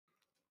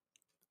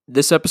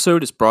This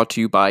episode is brought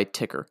to you by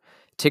Ticker.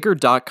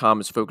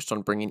 Ticker.com is focused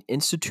on bringing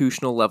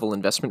institutional level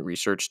investment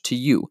research to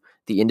you,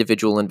 the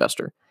individual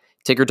investor.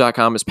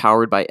 Ticker.com is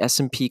powered by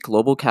S&P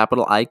Global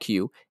Capital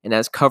IQ and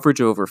has coverage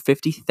of over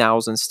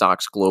 50,000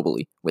 stocks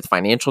globally with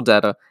financial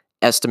data,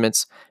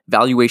 estimates,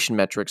 valuation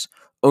metrics,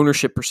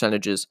 ownership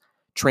percentages,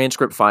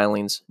 transcript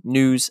filings,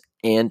 news,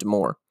 and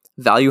more.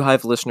 Value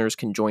Hive listeners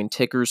can join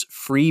Ticker's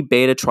free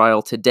beta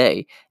trial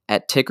today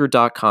at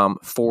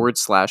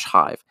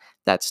ticker.com/hive.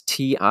 That's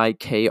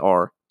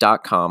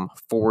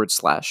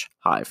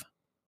TIKR.com/hive.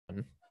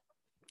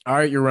 All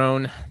right,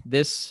 Yaron,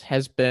 this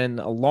has been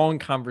a long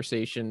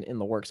conversation in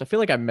the works. I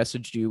feel like I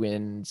messaged you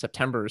in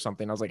September or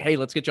something. I was like, hey,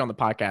 let's get you on the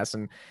podcast.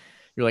 And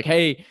you're like,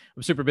 hey,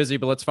 I'm super busy,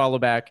 but let's follow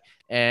back.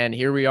 And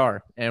here we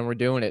are, and we're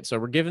doing it. So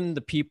we're giving the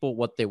people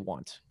what they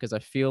want, because I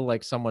feel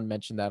like someone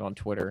mentioned that on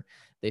Twitter.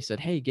 They said,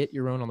 hey, get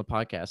Yaron on the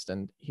podcast.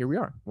 And here we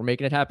are. We're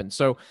making it happen.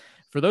 So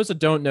for those that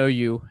don't know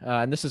you,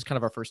 and this is kind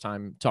of our first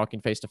time talking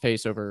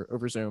face-to-face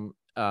over Zoom,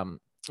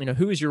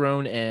 who is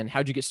Yaron and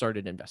how'd you get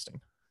started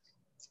investing?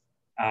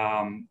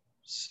 Thanks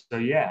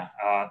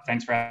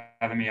for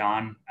having me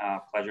on.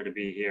 Pleasure to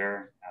be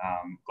here.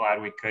 Glad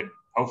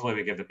hopefully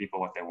we give the people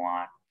what they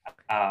want.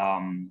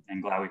 And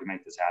glad we can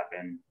make this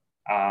happen.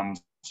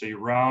 So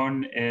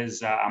Yaron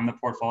is, I'm the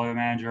portfolio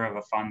manager of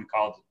a fund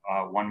called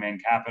One Main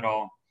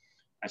Capital.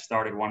 I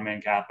started One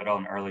Main Capital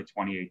in early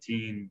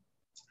 2018.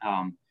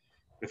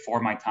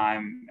 Before my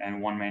time in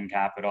One Main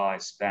Capital, I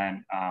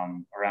spent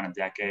around a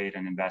decade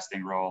in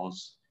investing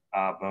roles,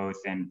 both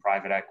in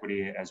private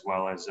equity as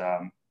well as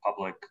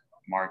public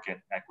market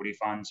equity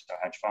funds, so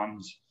hedge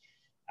funds.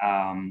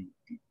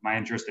 My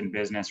interest in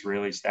business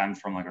really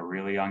stemmed from like a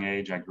really young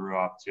age. I grew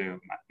up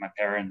my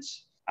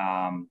parents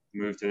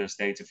moved to the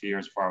States a few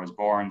years before I was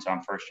born, so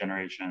I'm first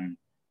generation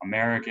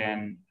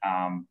American.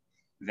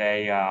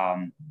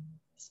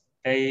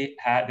 They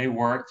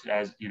worked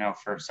as,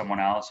 for someone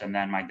else, and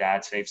then my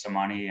dad saved some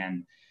money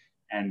and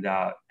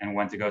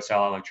went to go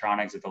sell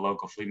electronics at the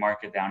local flea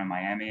market down in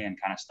Miami and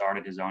kind of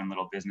started his own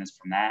little business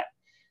from that.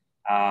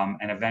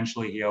 And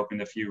eventually he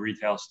opened a few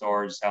retail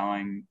stores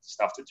selling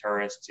stuff to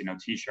tourists,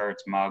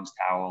 t-shirts, mugs,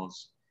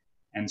 towels.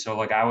 And so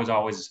I was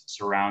always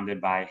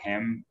surrounded by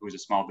him, who was a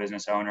small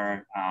business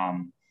owner.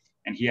 And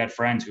he had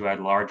friends who had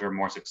larger,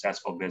 more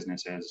successful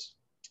businesses.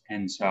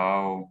 And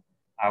so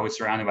I was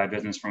surrounded by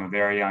business from a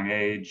very young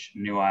age,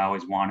 knew I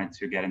always wanted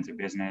to get into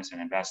business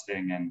and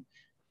investing. And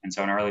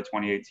so in early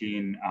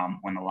 2018,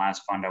 when the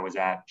last fund I was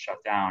at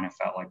shut down, it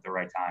felt like the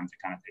right time to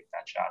kind of take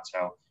that shot.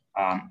 So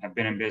I've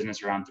been in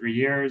business around 3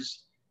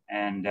 years,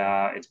 and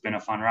it's been a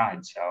fun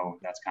ride. So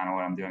that's kind of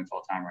what I'm doing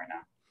full time right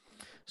now.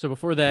 So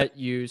before that,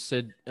 you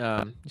said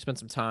you spent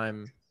some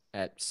time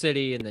at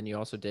Citi, and then you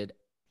also did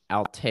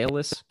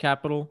Altalis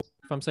Capital,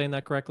 if I'm saying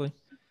that correctly.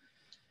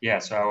 Yeah,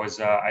 so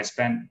I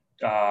spent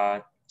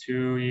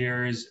 2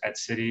 years at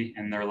Citi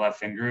in their Left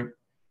Fin group.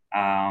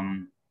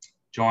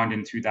 Joined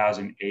in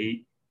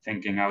 2008,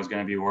 thinking I was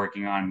going to be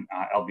working on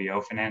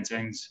LBO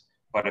financings.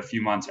 But a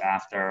few months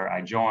after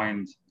I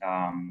joined,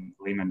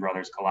 Lehman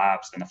Brothers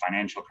collapsed and the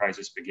financial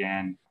crisis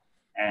began,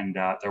 and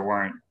there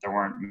weren't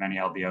many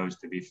LBOs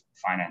to be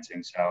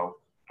financing.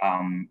 So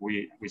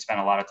we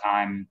spent a lot of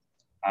time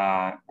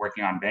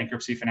working on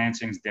bankruptcy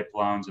financings, DIP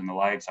loans, and the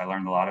likes. I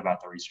learned a lot about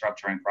the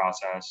restructuring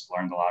process,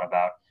 learned a lot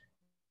about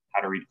how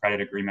to read credit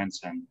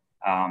agreements, and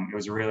it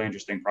was a really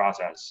interesting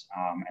process.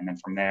 And then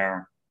from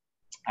there,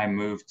 I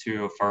moved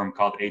to a firm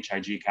called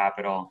HIG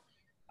Capital.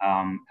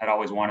 Had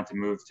always wanted to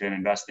move to an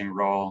investing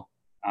role,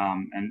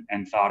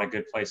 and thought a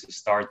good place to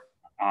start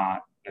a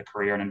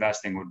career in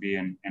investing would be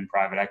in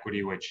private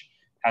equity, which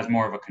has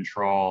more of a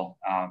control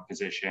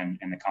position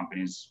in the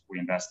companies we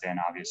invest in,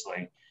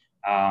 obviously.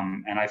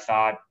 And I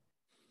thought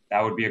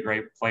that would be a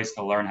great place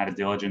to learn how to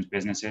diligence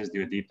businesses,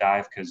 do a deep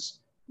dive, because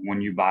when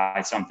you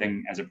buy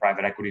something as a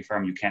private equity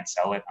firm, you can't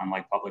sell it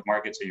unlike public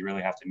markets, so you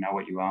really have to know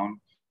what you own.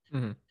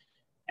 Mm-hmm.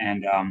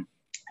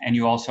 And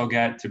you also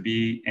get to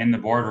be in the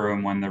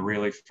boardroom when the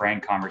really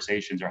frank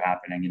conversations are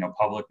happening.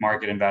 Public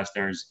market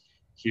investors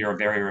hear a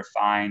very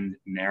refined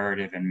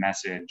narrative and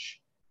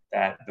message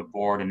that the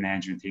board and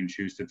management team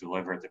choose to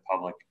deliver to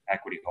public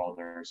equity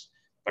holders.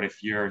 But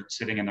if you're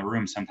sitting in the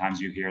room, sometimes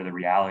you hear the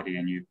reality,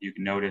 and you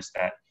can notice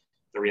that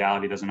the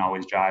reality doesn't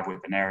always jive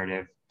with the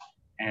narrative.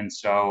 And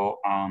so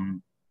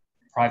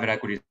private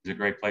equity is a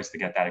great place to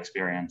get that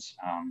experience,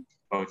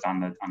 both on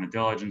the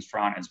diligence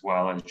front as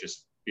well as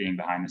just being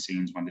behind the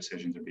scenes when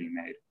decisions are being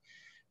made.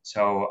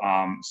 So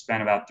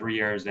spent about 3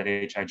 years at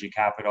HIG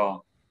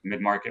Capital,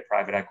 mid-market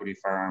private equity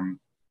firm.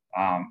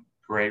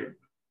 Great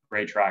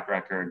track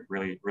record,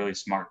 really, really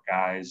smart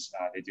guys.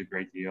 They do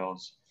great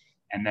deals.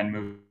 And then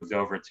moved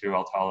over to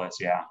Altalis.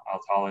 Yeah,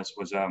 Altalis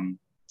was a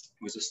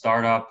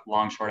startup,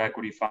 long-short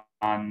equity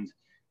fund.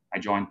 I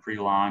joined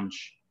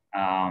pre-launch.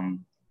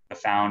 The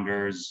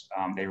founders,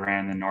 they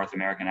ran the North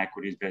American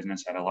equities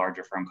business at a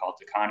larger firm called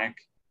Taconic.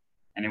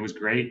 And it was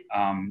great.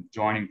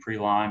 Joining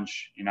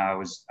pre-launch, I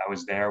was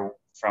there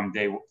from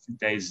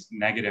days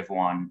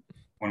 -1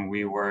 when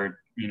we were,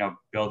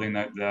 building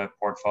the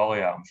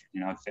portfolio,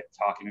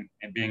 talking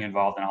and being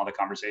involved in all the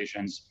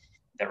conversations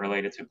that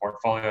related to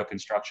portfolio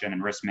construction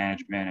and risk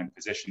management and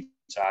position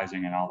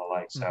sizing and all the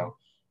like. So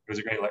it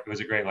was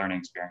a great learning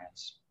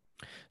experience.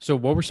 So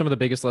what were some of the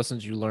biggest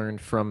lessons you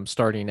learned from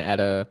starting at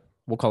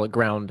we'll call it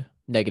ground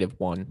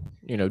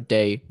 -1,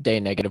 day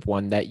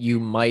 -1, that you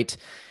might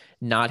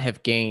not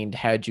have gained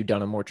had you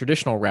done a more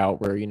traditional route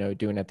where,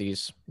 doing at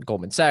these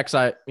Goldman Sachs,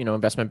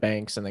 investment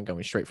banks, and then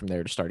going straight from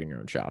there to starting your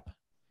own shop?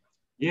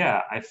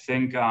 Yeah, I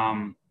think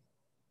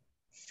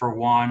for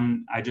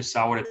one, I just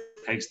saw what it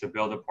takes to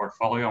build a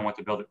portfolio and what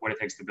it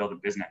takes to build a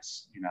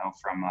business,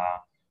 from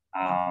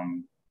a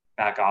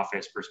back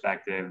office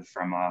perspective,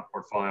 from a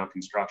portfolio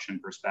construction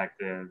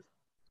perspective,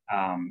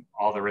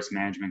 all the risk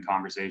management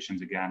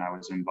conversations. Again, I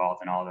was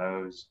involved in all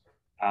those.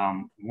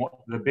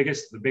 The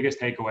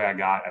biggest takeaway I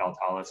got at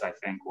Altalis, I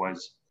think,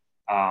 was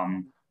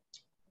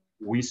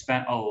we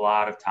spent a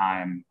lot of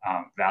time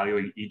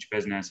valuing each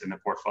business in the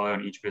portfolio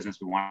and each business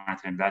we wanted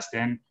to invest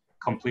in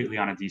completely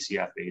on a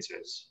DCF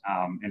basis.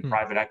 In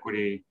private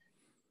equity,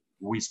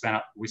 we spent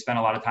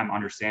a lot of time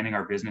understanding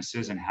our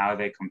businesses and how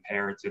they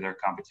compare to their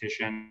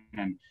competition.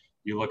 And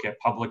you look at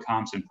public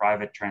comps and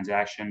private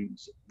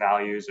transactions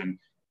values, and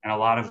a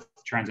lot of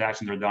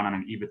transactions are done on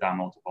an EBITDA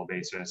multiple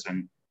basis.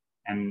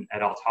 And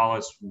at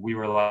Altalis, we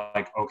were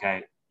like,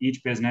 okay,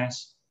 each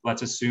business,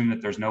 let's assume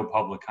that there's no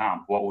public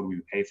comp. What would we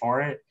pay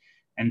for it?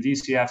 And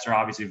DCFs are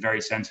obviously very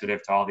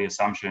sensitive to all the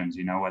assumptions,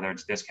 whether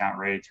it's discount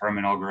rate,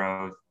 terminal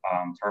growth,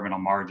 terminal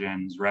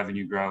margins,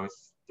 revenue growth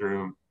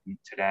through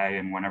today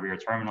and whenever your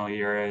terminal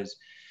year is.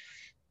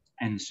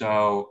 And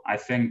so I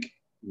think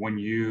when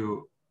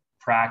you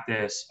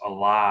practice a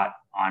lot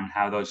on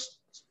how those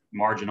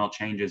marginal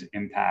changes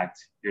impact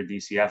your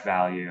DCF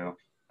value,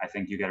 I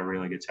think you get a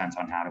really good sense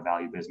on how to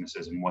value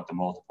businesses and what the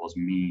multiples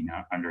mean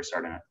under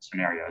certain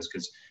scenarios.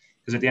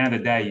 Because at the end of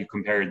the day, you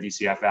compare your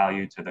DCF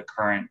value to the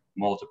current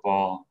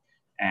multiple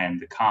and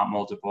the comp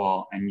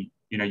multiple, and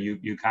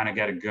you kind of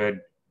get a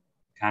good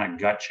kind of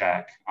gut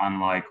check on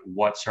like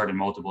what certain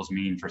multiples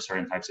mean for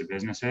certain types of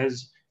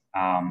businesses,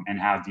 and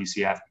how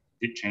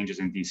changes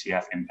in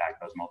DCF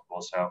impact those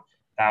multiples. So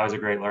that was a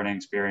great learning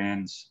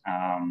experience.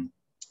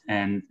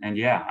 And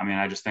yeah, I mean,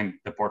 I just think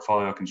the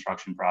portfolio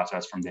construction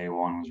process from day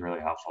one was really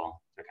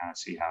helpful to kind of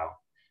see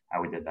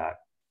how we did that.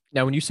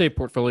 Now, when you say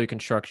portfolio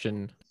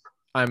construction,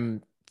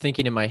 I'm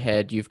thinking in my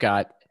head, you've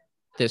got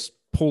this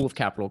pool of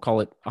capital, call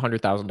it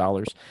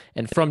 $100,000.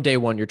 And from day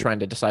one, you're trying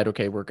to decide,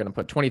 okay, we're going to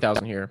put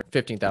 20,000 here,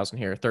 15,000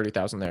 here,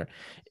 30,000 there.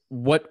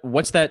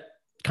 What's that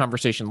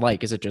conversation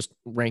like? Is it just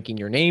ranking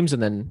your names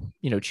and then,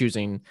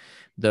 choosing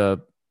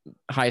the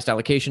highest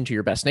allocation to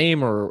your best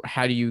name, or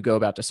how do you go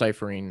about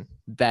deciphering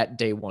that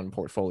day one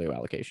portfolio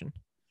allocation?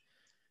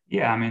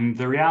 Yeah, I mean,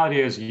 the reality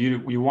is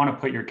you want to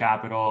put your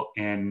capital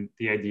in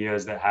the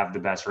ideas that have the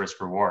best risk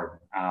reward.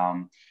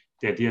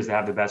 The ideas that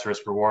have the best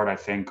risk reward, I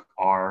think,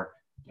 are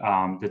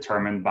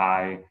determined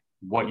by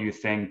what you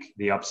think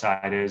the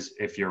upside is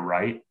if you're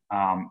right,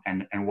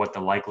 and what the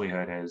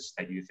likelihood is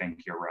that you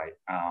think you're right.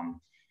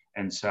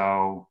 And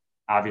so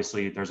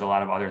obviously there's a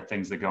lot of other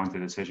things that go into the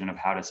decision of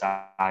how to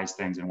size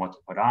things and what to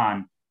put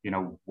on,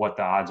 what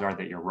the odds are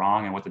that you're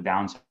wrong and what the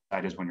downside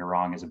is when you're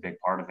wrong is a big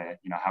part of it.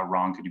 How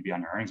wrong could you be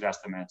on your earnings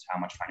estimates, how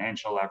much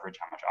financial leverage,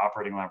 how much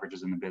operating leverage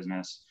is in the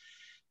business.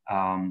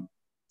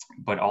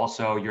 But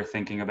also you're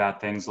thinking about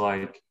things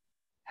like,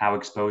 how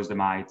exposed am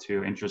I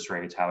to interest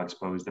rates? How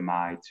exposed am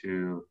I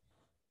to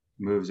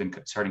moves in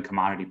certain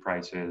commodity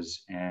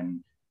prices?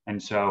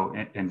 And so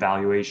in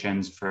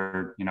valuations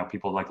for,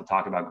 people like to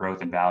talk about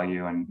growth and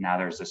value. And now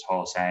there's this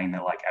whole saying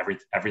that like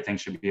everything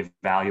should be a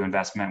value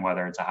investment,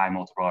 whether it's a high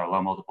multiple or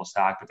low multiple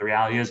stock. But the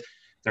reality is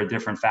there are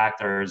different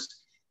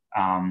factors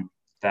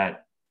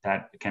that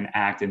can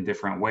act in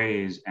different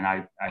ways. And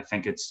I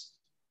think it's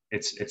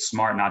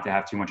smart not to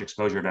have too much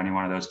exposure to any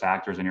one of those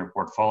factors in your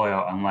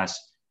portfolio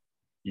unless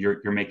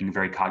you're making a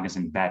very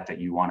cognizant bet that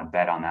you want to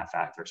bet on that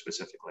factor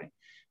specifically.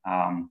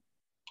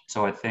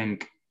 So I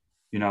think,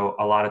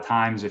 a lot of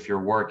times if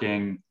you're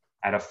working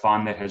at a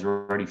fund that has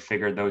already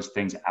figured those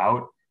things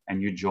out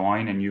and you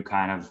join and you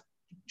kind of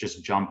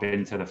just jump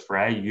into the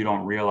fray, you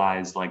don't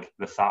realize like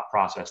the thought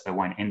process that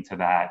went into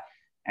that.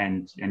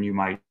 And you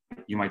might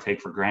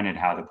take for granted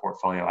how the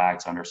portfolio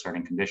acts under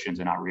certain conditions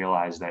and not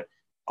realize that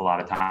a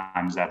lot of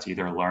times that's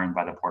either learned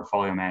by the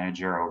portfolio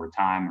manager over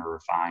time or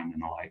refined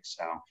and the like.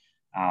 So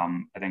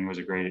I think it was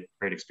a great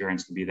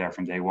experience to be there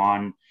from day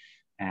one.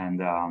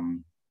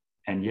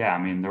 And yeah,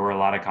 I mean, there were a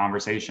lot of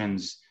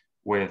conversations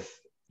with,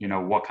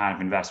 what kind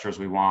of investors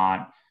we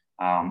want,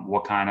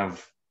 what kind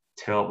of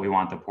tilt we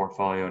want the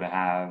portfolio to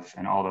have.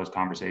 And all those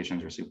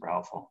conversations were super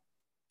helpful.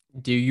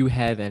 Do you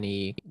have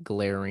any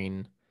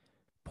glaring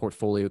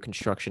portfolio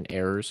construction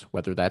errors,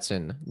 whether that's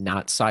in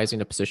not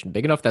sizing a position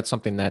big enough? That's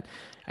something that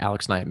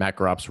Alex and I at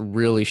MacroOps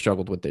really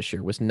struggled with this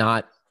year, was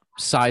not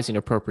sizing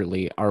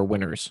appropriately our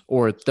winners,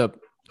 or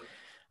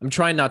I'm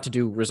trying not to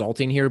do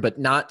resulting here, but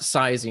not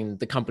sizing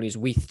the companies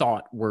we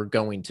thought were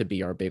going to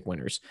be our big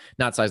winners,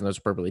 not sizing those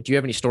appropriately. Do you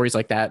have any stories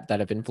like that that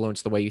have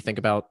influenced the way you think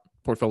about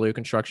portfolio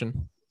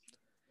construction?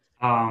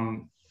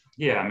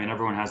 Yeah, I mean,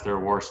 everyone has their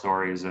war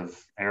stories of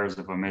errors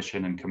of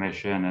omission and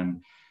commission,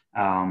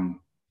 and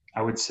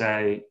I would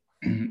say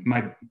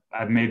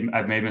I've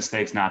made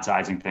mistakes not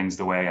sizing things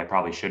the way I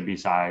probably should be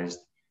sized.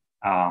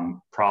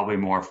 Probably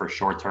more for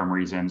short-term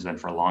reasons than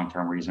for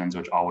long-term reasons,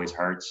 which always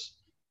hurts.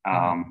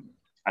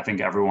 I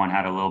think everyone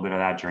had a little bit of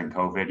that during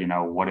COVID. You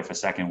know, what if a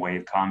second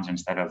wave comes?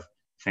 Instead of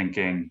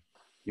thinking,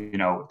 you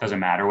know, it doesn't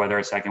matter whether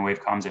a second wave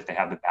comes if they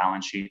have the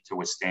balance sheet to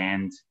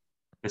withstand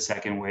the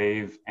second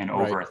wave, and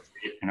over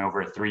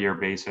a 3-year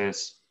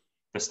basis,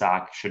 the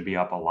stock should be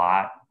up a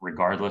lot,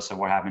 regardless of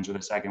what happens with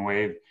the second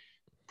wave.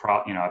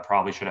 I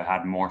probably should have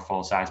had more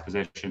full size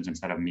positions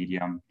instead of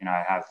medium. You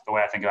know, the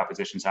way I think about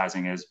position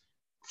sizing is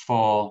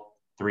full,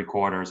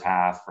 3/4,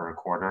 half, or a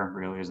quarter.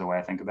 Really is the way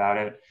I think about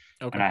it.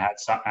 Okay. And I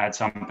had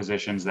some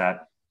positions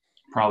that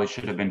probably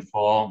should have been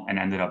full and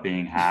ended up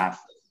being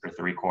half or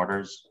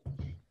 3/4.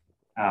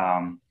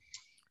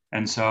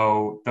 And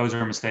so those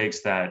are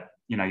mistakes that,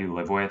 you know, you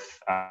live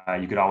with.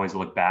 You could always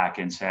look back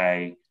and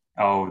say,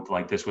 oh,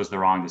 like this was the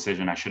wrong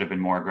decision. I should have been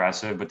more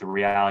aggressive. But the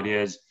reality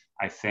is,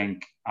 I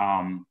think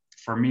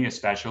for me,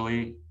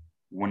 especially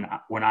when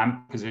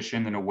I'm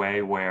positioned in a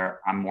way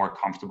where I'm more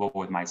comfortable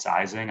with my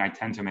sizing, I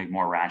tend to make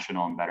more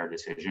rational and better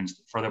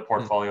decisions for the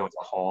portfolio as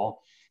a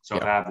whole. So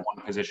if I have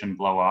one position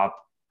blow up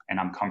and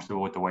I'm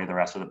comfortable with the way the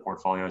rest of the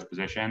portfolio is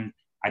positioned,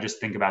 I just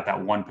think about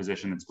that one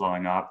position that's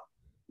blowing up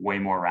way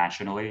more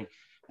rationally.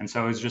 And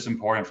so it's just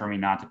important for me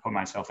not to put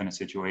myself in a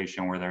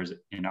situation where there's,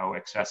 you know,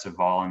 excessive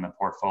vol in the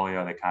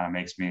portfolio that kind of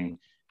makes me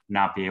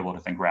not be able to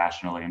think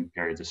rationally in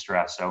periods of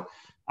stress. So,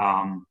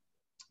 I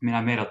mean,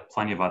 I made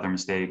plenty of other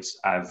mistakes.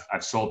 I've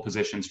sold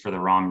positions for the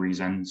wrong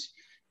reasons.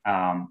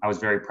 I was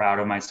very proud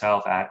of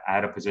myself. I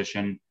had a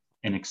position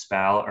in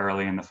Expel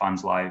early in the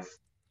fund's life,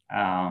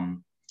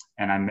 and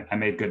I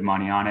made good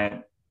money on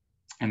it.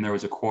 And there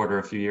was a quarter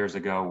a few years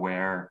ago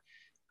where,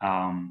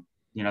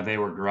 you know, they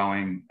were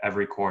growing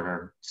every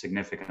quarter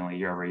significantly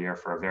year over year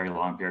for a very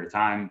long period of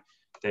time.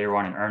 They were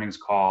on an earnings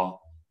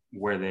call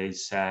where they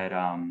said,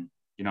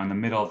 you know, in the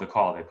middle of the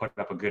call, they put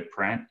up a good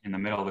print. In the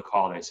middle of the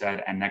call, they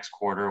said, and next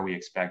quarter, we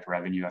expect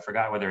revenue. I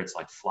forgot whether it's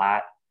like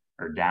flat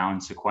or down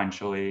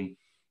sequentially.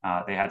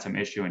 They had some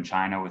issue in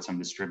China with some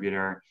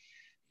distributor.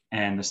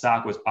 And the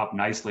stock was up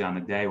nicely on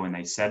the day when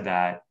they said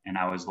that. And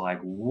I was like,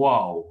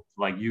 whoa,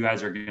 like you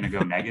guys are going to go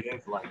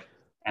negative.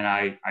 And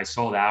I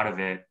sold out of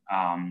it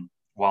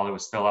while it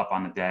was still up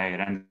on the day.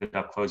 It ended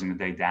up closing the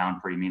day down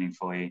pretty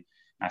meaningfully.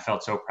 And I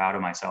felt so proud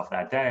of myself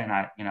that day. And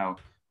I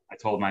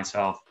told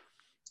myself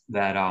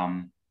that,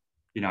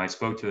 you know, I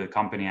spoke to the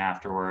company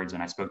afterwards,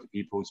 and I spoke to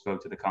people who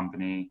spoke to the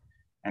company,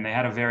 and they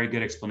had a very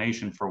good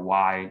explanation for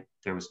why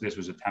this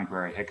was a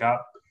temporary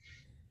hiccup.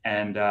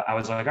 And I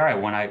was like, all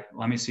right,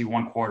 let me see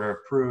 1 quarter of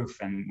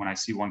proof. And when I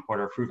see 1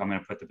 quarter of proof, I'm going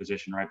to put the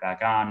position right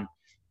back on.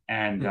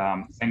 And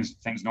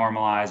things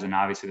normalized. And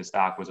obviously the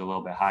stock was a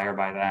little bit higher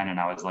by then. And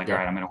I was like, all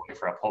right, I'm going to wait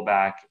for a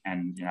pullback,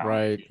 and, you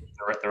know,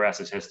 the rest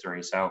is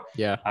history. So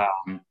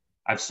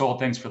I've sold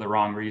things for the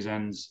wrong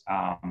reasons.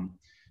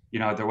 You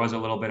know, there was a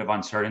little bit of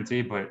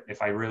uncertainty, but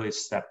if I really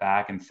step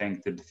back and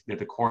think, did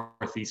the core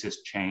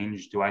thesis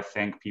change? Do I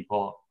think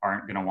people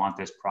aren't going to want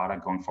this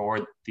product going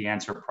forward? The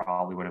answer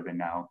probably would have been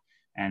no.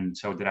 And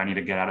so did I need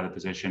to get out of the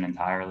position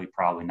entirely?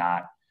 Probably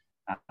not.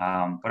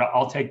 But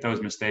I'll take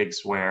those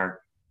mistakes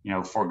where, you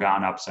know,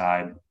 foregone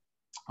upside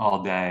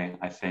all day.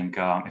 I think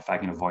if I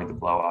can avoid the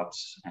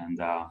blowups and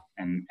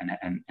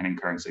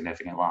incurring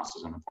significant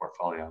losses in the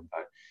portfolio.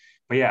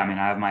 But yeah, I mean,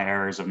 I have my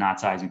errors of not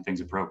sizing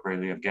things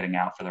appropriately, of getting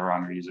out for the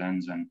wrong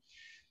reasons. And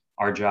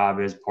our job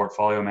as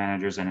portfolio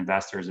managers and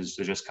investors is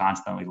to just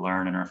constantly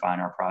learn and refine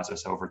our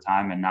process over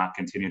time and not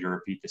continue to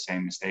repeat the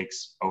same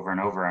mistakes over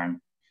and over. And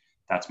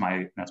that's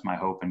my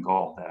hope and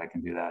goal, that I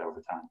can do that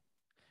over time.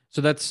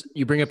 So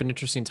you bring up an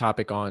interesting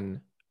topic on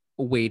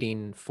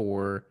waiting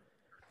for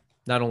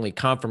not only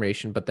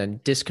confirmation, but then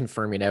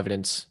disconfirming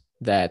evidence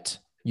that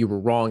you were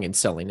wrong in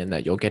selling and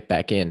that you'll get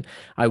back in.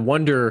 I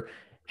wonder,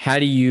 how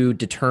do you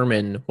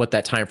determine what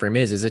that time frame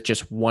is? Is it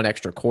just 1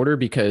 extra quarter?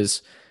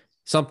 Because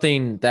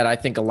something that I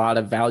think a lot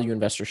of value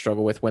investors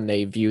struggle with when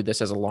they view this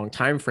as a long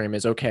time frame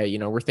is, okay, you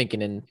know, we're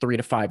thinking in 3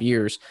 to 5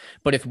 years,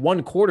 but if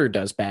 1 quarter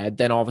does bad,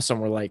 then all of a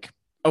sudden we're like,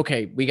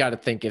 okay, we got to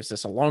think, is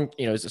this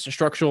is this a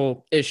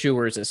structural issue,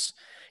 or is this,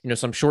 you know,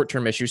 some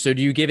short-term issue? So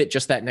do you give it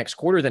just that next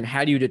quarter? Then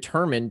how do you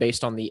determine,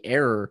 based on the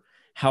error,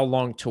 how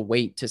long to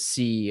wait to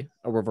see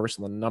a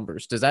reversal in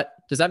numbers? Does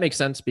that make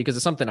sense? Because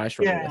it's something I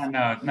struggle with.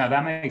 Yeah, no,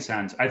 that makes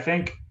sense. I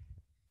think,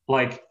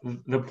 like,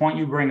 the point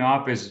you bring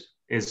up is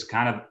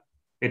kind of,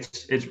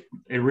 it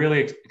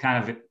really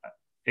kind of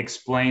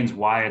explains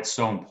why it's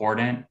so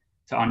important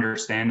to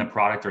understand the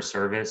product or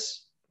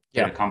service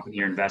that a company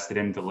you're invested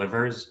in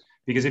delivers.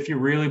 Because if you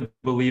really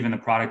believe in the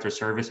product or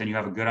service and you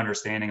have a good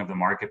understanding of the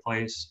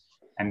marketplace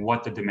and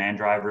what the demand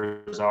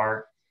drivers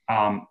are,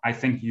 I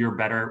think you're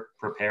better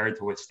prepared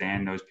to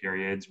withstand those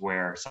periods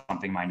where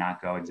something might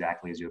not go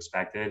exactly as you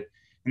expected.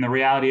 And the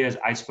reality is,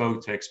 I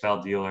spoke to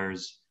Expel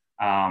dealers,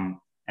 and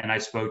I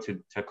spoke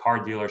to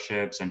car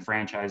dealerships and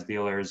franchise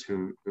dealers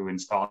who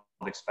installed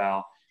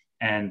Expel,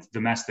 and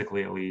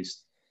domestically at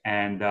least.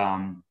 And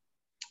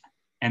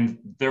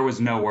there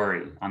was no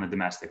worry on the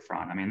domestic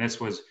front. I mean, this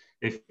was,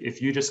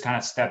 if you just kind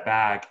of step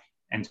back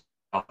and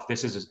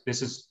this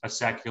is a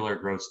secular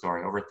growth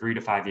story. Over 3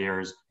 to 5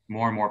 years,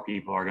 more and more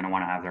people are going to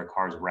want to have their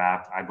cars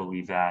wrapped. I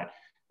believe that.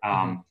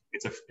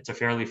 It's a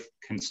fairly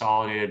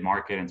consolidated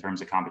market in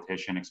terms of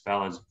competition.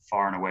 Expel is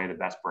far and away the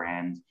best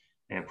brand.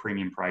 They have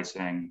premium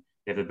pricing.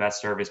 They have the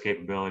best service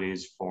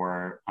capabilities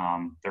for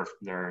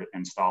their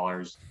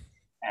installers.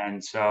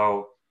 And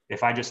so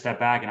if I just step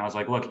back and I was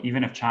like, look,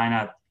 even if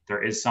China,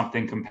 there is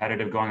something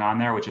competitive going on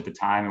there, which at the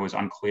time it was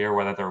unclear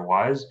whether there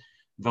was,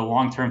 the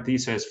long-term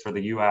thesis for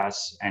the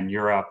US and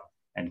Europe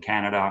and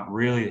Canada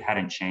really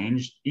hadn't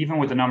changed, even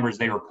with the numbers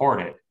they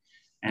reported.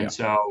 And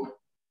so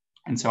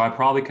I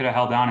probably could have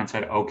held on and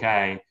said,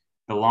 okay,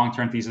 the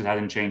long-term thesis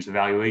hasn't changed. The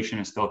valuation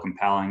is still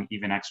compelling,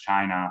 even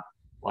ex-China.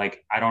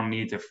 Like, I don't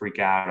need to freak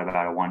out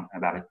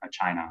about a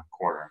China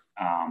quarter.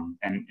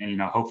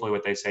 And hopefully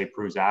what they say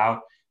proves out.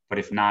 But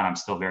if not, I'm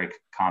still very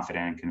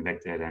confident and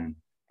convicted in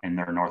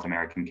their North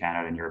American,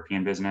 Canada, and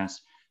European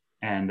business.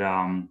 And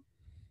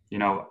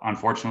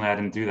unfortunately, I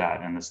didn't do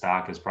that, and the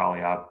stock is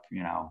probably up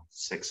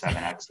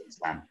 6-7x since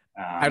then.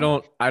 I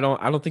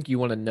don't think you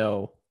want to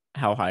know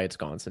how high it's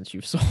gone since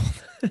you've sold.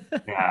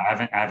 Yeah,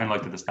 I haven't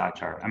looked at the stock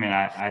chart. I mean,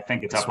 I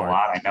think it's up Smart. a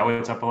lot. I know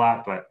it's up a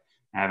lot, but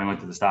I haven't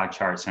looked at the stock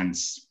chart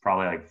since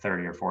probably like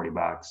 30 or 40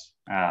 bucks.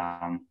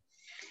 And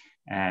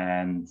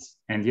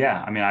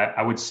yeah, I mean,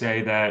 I would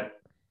say that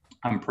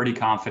I'm pretty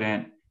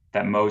confident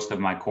that most of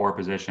my core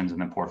positions in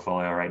the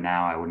portfolio right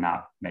now, I would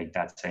not make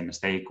that same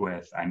mistake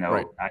with. I know,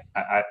 right.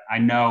 I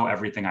know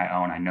everything I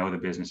own. I know the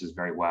businesses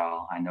very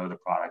well. I know the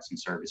products and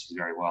services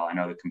very well. I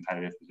know the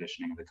competitive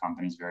positioning of the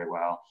companies very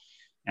well.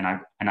 And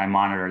I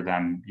monitor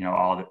them,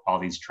 all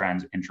these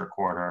trends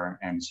intra-quarter.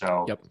 And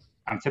so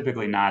I'm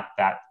typically not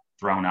that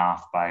thrown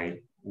off by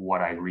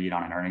what I read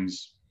on an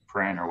earnings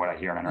print or what I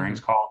hear on an earnings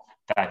call.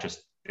 That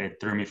it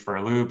threw me for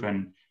a loop.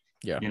 And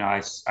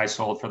I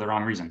sold for the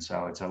wrong reason.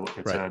 So it's a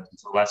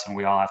lesson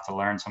we all have to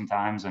learn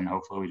sometimes, and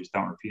hopefully we just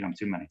don't repeat them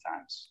too many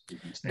times.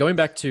 Going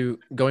back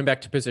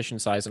to position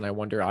size, and I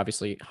wonder,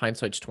 obviously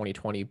hindsight's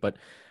 2020, but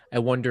I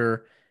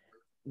wonder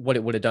what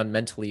it would have done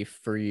mentally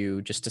for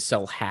you just to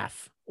sell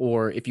half,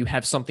 or if you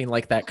have something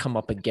like that come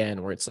up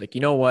again, where it's like,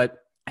 you know what,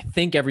 I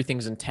think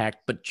everything's intact,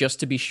 but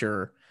just to be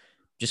sure,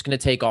 just going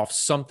to take off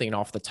something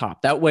off the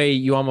top. That way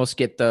you almost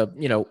get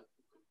the,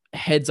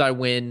 heads I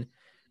win,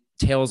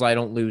 tails I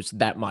don't lose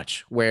that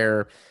much,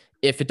 where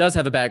if it does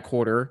have a bad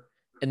quarter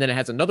and then it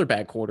has another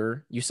bad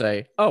quarter, you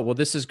say, oh, well,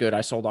 this is good.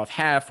 I sold off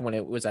half when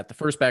it was at the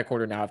first bad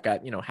quarter. Now I've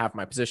got, half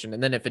my position.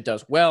 And then if it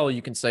does well,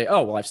 you can say,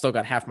 oh, well, I've still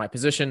got half my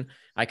position.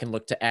 I can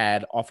look to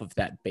add off of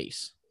that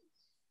base.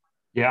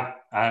 Yeah,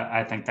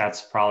 I think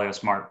that's probably a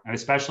smart,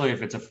 especially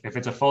if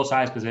it's a full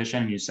size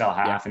position, you sell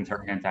half and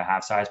turn it into a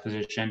half size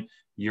position,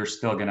 you're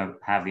still going to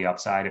have the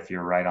upside if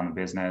you're right on the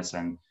business,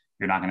 and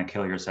you're not going to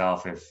kill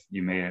yourself if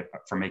you made it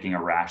for making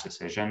a rash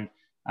decision.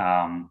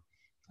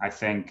 I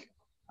think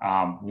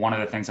one of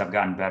the things I've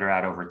gotten better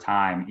at over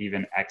time,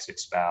 even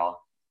ex-Expel,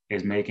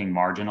 is making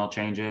marginal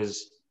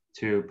changes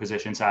to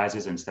position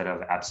sizes instead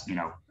of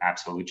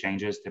absolute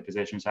changes to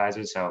position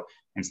sizes. So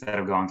instead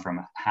of going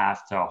from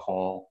half to a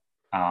whole,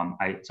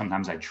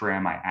 sometimes I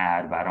trim, I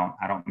add, but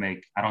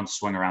I don't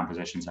swing around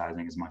position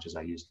sizing as much as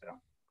I used to.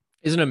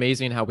 Isn't it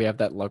amazing how we have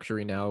that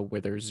luxury now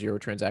where there's zero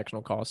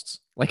transactional costs?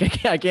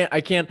 Like I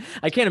can't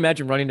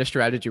imagine running a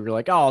strategy where you're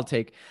like, oh, I'll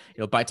take,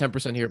 buy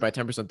 10% here, buy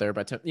 10% there,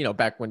 buy 10,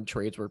 back when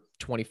trades were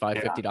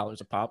 $25,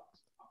 $50 a pop.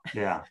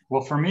 Yeah.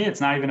 Well, for me,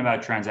 it's not even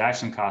about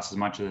transaction costs as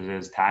much as it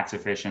is tax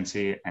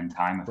efficiency and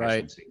time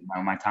efficiency.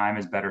 Right. My time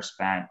is better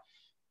spent.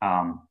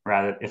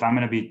 Rather, if I'm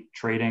going to be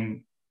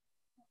trading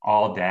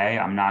all day,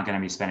 I'm not going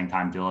to be spending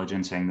time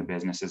diligencing the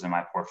businesses in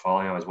my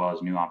portfolio as well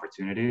as new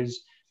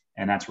opportunities.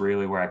 And that's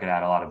really where I could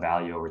add a lot of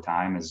value over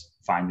time, is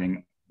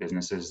finding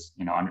businesses,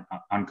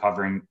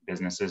 uncovering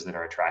businesses that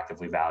are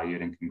attractively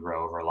valued and can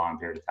grow over a long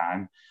period of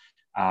time.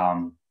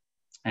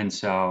 And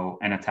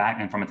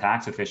from a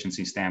tax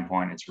efficiency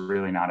standpoint, it's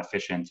really not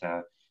efficient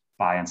to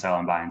buy and sell.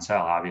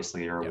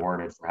 Obviously, you're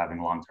rewarded for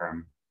having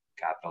long-term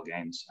capital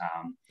gains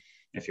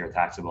if you're a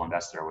taxable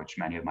investor, which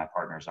many of my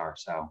partners are.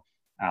 So,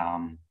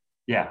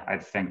 I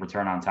think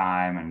return on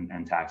time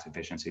and tax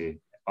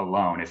efficiency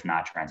alone, if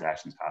not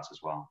transactions costs as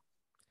well.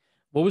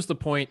 What was the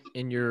point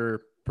in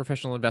your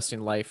professional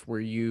investing life where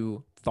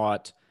you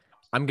thought,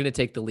 I'm going to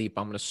take the leap,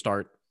 I'm going to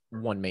start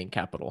One Main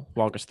Capital?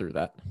 Walk us through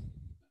that.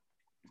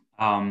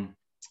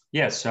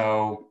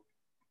 So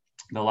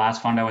the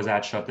last fund I was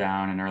at shut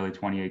down in early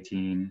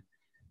 2018.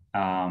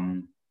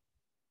 I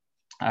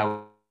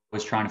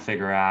was trying to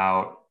figure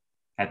out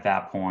at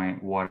that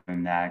point what to do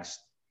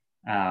next.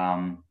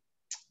 I've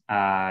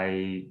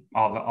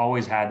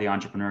always had the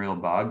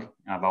entrepreneurial bug.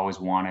 I've always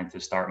wanted to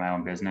start my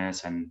own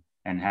business and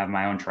and have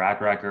my own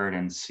track record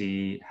and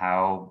see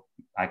how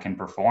I can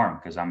perform,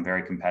 because I'm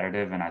very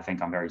competitive and I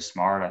think I'm very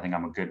smart. I think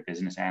I'm a good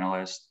business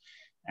analyst.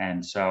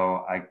 And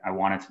so I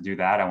wanted to do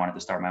that. I wanted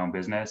to start my own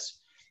business.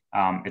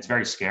 It's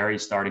very scary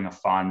starting a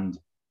fund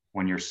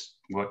when you're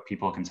what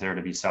people consider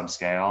to be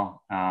subscale.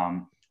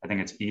 I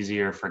think it's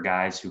easier for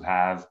guys who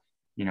have,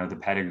 the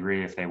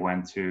pedigree, if they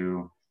went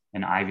to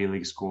an Ivy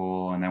League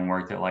school and then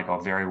worked at like a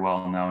very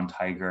well-known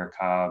Tiger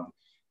Cub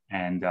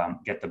and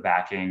get the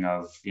backing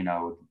of,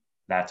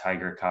 that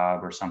Tiger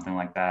Cub or something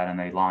like that. And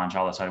they launch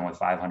all of a sudden with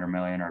 500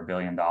 million or $1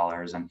 billion.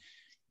 And,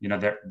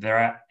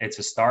 it's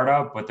a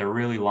startup, but they're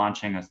really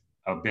launching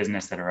a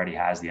business that already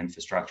has the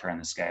infrastructure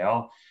and the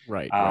scale.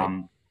 Right.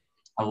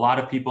 A lot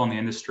of people in the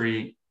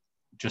industry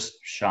just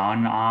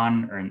shun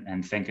on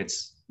and think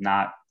it's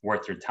not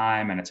worth your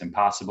time and it's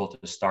impossible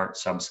to start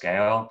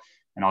subscale.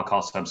 And I'll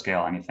call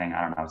subscale anything,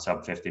 I don't know,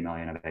 sub 50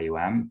 million of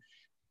AUM.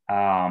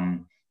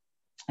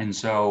 And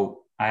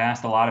so I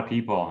asked a lot of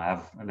people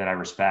that I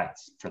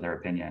respect for their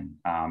opinion,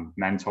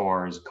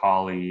 mentors,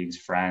 colleagues,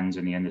 friends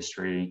in the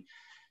industry.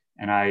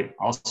 And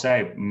I'll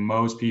say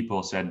most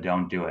people said,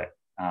 don't do it.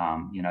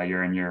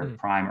 You're in your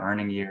prime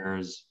earning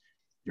years.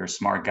 You're a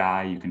smart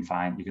guy. You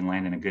can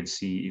land in a good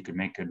seat. You could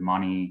make good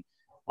money.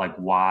 Like,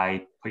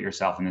 why put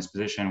yourself in this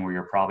position where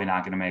you're probably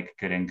not going to make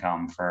good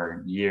income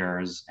for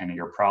years, and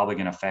you're probably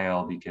going to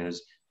fail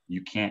because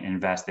you can't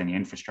invest in the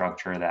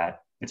infrastructure. That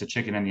it's a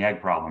chicken and the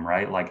egg problem,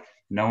 right? Like,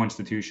 no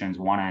institutions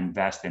want to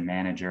invest in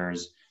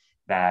managers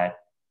that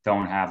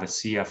don't have a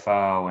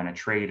CFO and a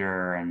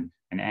trader and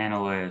an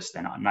analyst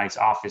and a nice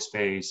office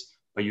space,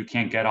 but you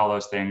can't get all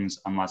those things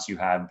unless you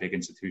have big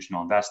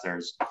institutional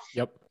investors.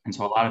 Yep. And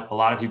so a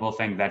lot of people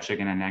think that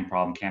chicken and egg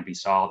problem can't be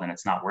solved and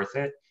it's not worth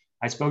it.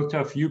 I spoke to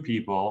a few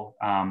people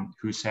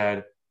who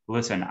said,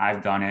 listen,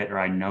 I've done it, or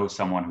I know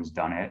someone who's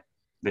done it.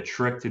 The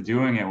trick to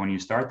doing it when you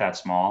start that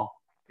small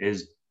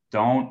is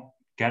don't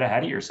get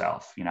ahead of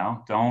yourself.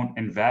 Don't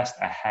invest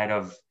ahead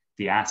of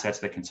the assets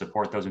that can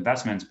support those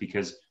investments,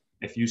 because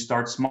if you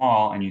start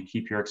small and you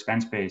keep your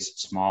expense base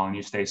small and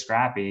you stay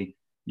scrappy,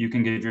 you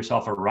can give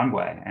yourself a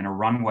runway, and a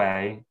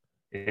runway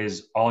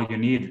is all you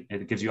need.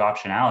 It gives you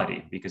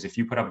optionality, because if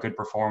you put up good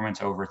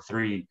performance over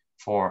 3,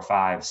 4,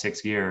 5,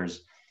 6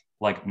 years,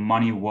 like,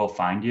 money will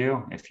find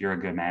you if you're a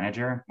good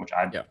manager, which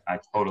I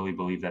totally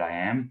believe that I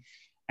am.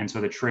 And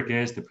so the trick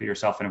is to put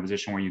yourself in a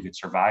position where you could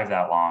survive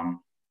that long.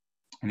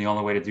 And the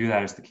only way to do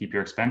that is to keep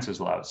your expenses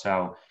low.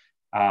 So,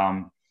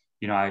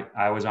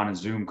 I was on a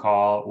Zoom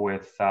call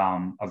with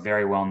a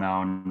very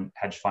well-known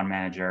hedge fund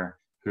manager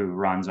who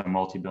runs a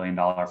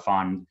multi-billion-dollar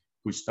fund,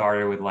 who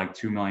started with like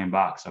 $2 million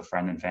of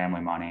friend and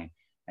family money.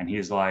 And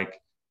he's like,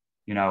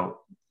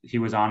 he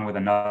was on with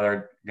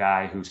another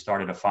guy who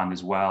started a fund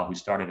as well, who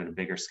started at a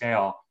bigger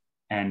scale.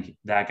 And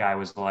that guy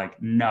was like,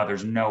 no,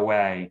 there's no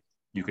way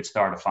you could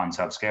start a fund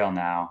subscale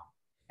now.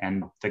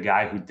 And the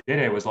guy who did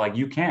it was like,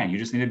 you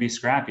just need to be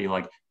scrappy.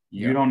 Like,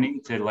 you don't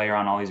need to layer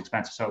on all these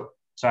expenses. So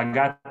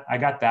I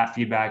got that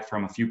feedback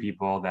from a few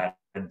people that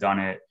had done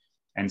it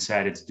and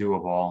said it's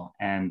doable.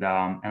 And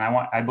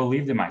I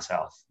believed in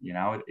myself,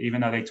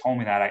 even though they told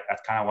me that,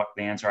 that's kind of what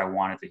the answer I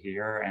wanted to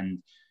hear.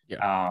 And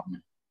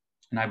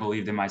I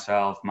believed in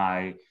myself.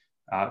 My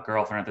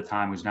girlfriend at the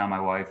time, who's now my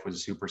wife,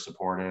 was super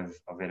supportive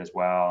of it as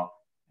well.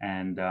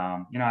 And,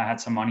 I had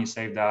some money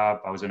saved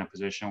up. I was in a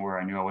position where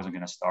I knew I wasn't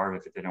going to starve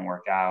if it didn't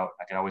work out.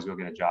 I could always go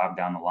get a job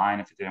down the line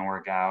if it didn't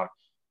work out.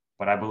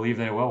 But I believe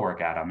that it will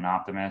work out. I'm an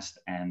optimist.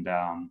 And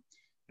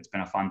it's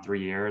been a fun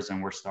 3 years,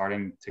 and we're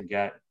starting to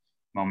get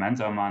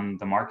momentum on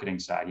the marketing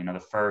side. The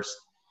first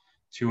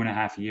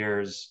 2.5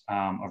 years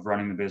of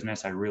running the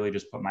business, I really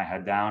just put my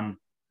head down,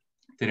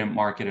 didn't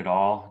market at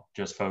all,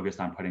 just focused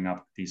on putting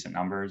up decent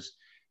numbers.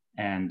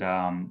 And,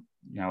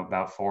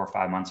 about 4 or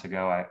 5 months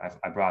ago,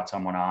 I brought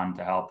someone on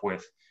to help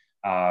with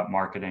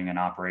marketing and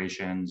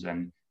operations,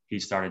 and he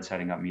started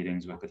setting up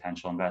meetings with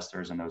potential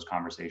investors, and those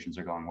conversations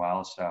are going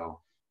well. So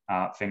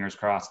fingers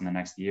crossed, in the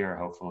next year,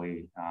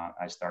 hopefully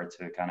I start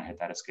to kind of hit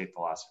that escape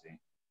velocity.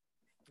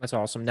 That's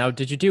awesome. Now,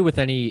 did you deal with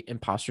any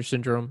imposter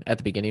syndrome at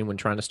the beginning when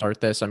trying to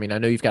start this? I mean, I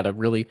know you've got a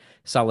really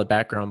solid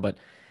background, but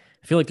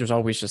I feel like there's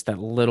always just that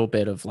little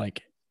bit of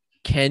like,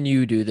 can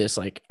you do this?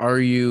 Like, are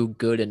you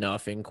good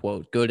enough, in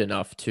quote, good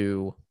enough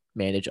to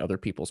manage other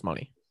people's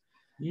money?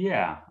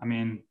 Yeah. I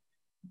mean,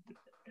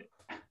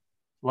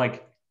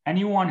 like,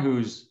 anyone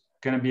who's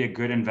going to be a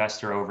good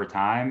investor over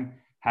time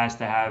has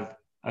to have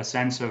a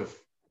sense of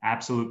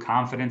absolute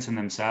confidence in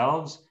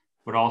themselves,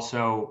 but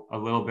also a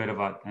little bit of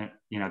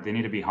they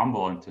need to be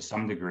humble, and to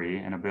some degree,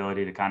 an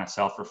ability to kind of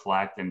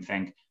self-reflect and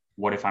think,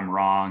 what if I'm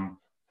wrong?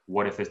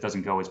 What if this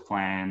doesn't go as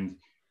planned?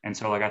 And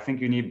so, like, I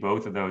think you need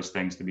both of those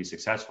things to be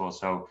successful.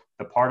 So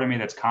the part of me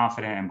that's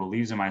confident and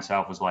believes in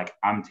myself was like,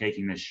 I'm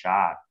taking this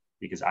shot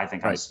because I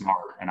think I'm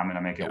smart and I'm going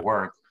to make it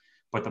work.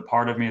 But the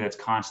part of me that's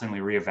constantly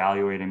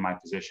reevaluating my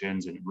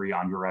positions and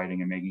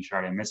re-underwriting and making sure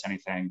I didn't miss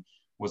anything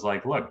was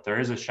like, look, there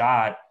is a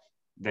shot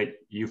that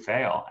you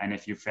fail. And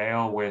if you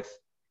fail with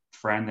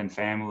friend and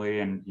family,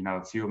 and,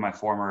 a few of my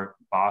former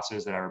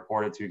bosses that I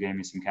reported to gave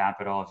me some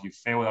capital, if you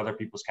fail with other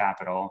people's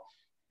capital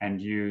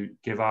and you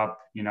give up,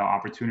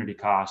 opportunity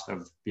cost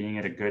of being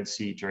at a good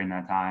seat during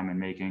that time and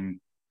making,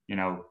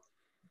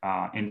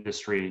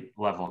 industry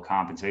level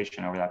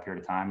compensation over that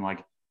period of time,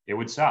 like it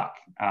would suck.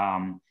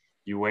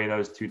 You weigh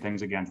those two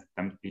things against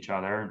each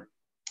other.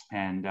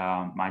 And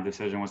my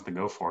decision was to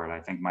go for it. I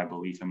think my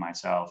belief in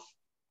myself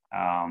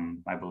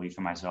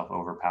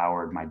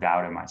overpowered my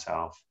doubt in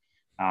myself.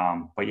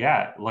 But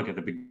yeah, look, at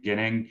the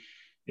beginning,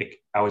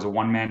 I was a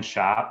one-man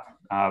shop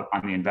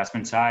on the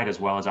investment side, as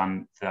well as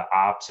on the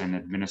ops and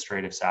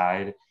administrative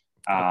side.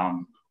 I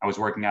was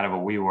working out of a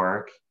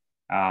WeWork.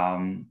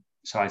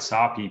 So I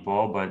saw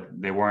people, but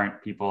they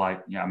weren't people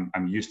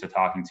I'm used to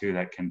talking to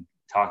that can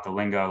talk the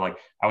lingo. Like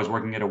I was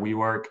working at a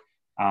WeWork,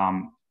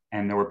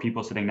 and there were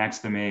people sitting next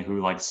to me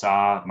who like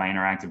saw my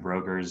Interactive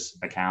Brokers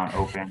account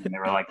open, and they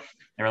were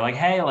like,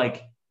 hey,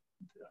 like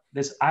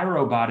this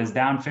iRobot is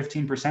down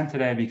 15%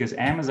 today because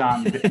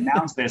Amazon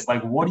announced this.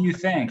 Like, what do you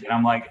think? And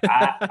I'm like,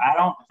 I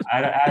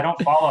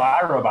don't follow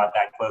iRobot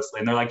that closely.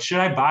 And they're like, should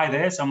I buy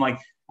this? I'm like,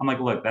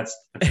 look, that's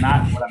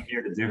not what I'm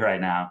here to do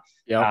right now.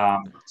 Yep.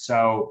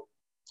 So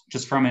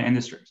just from an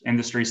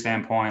industry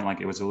standpoint, like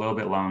it was a little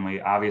bit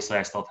lonely. Obviously,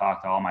 I still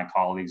talk to all my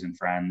colleagues and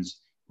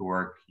friends who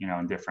work,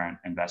 in different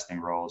investing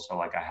roles. So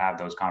like I have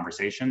those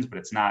conversations, but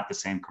it's not the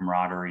same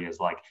camaraderie as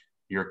like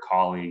your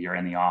colleague, you're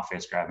in the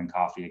office grabbing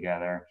coffee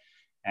together.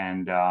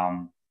 And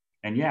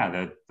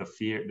yeah,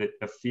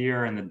 the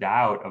fear and the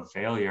doubt of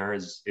failure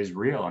is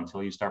real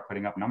until you start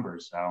putting up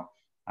numbers. So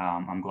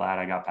I'm glad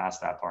I got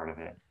past that part of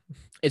it.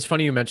 It's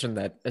funny you mentioned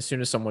that as soon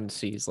as someone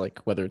sees, like,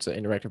 whether it's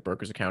an Interactive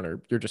Brokers account or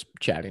you're just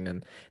chatting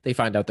and they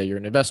find out that you're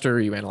an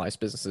investor, you analyze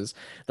businesses,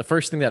 the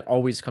first thing that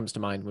always comes to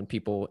mind when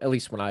people, at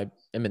least when I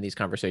am in these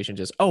conversations,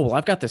 is, oh, well,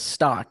 I've got this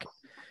stock.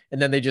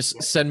 And then they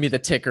just send me the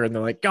ticker and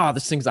they're like, God,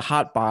 this thing's a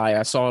hot buy.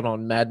 I saw it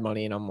on Mad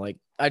Money. And I'm like,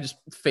 I just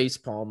face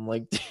palm,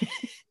 like,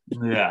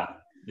 yeah,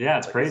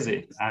 it's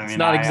crazy. I mean, it's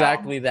not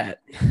exactly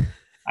that.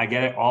 I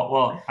get it all.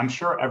 Well, I'm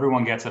sure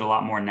everyone gets it a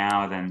lot more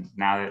now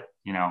that,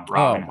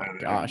 Robin. Oh my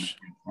gosh.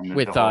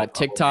 With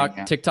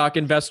TikTok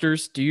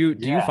investors, do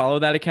you follow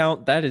that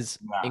account? That is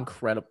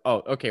incredible.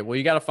 Oh, okay. Well,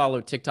 you got to follow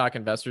TikTok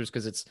investors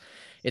because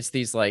it's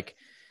these like,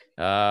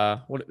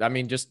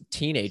 just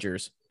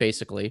teenagers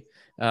basically,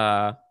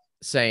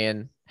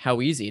 saying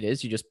how easy it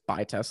is. You just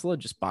buy Tesla,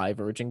 just buy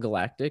Virgin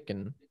Galactic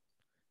and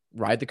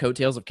ride the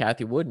coattails of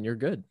Cathie Wood and you're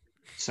good.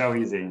 So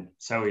easy.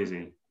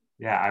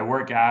 Yeah. I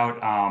work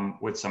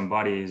out with some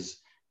buddies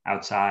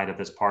outside of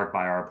this park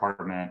by our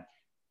apartment.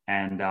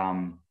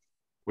 And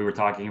we were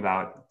talking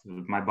about,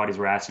 my buddies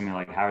were asking me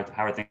like, how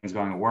are things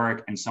going at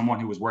work? And someone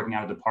who was working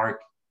out at the park,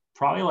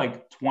 probably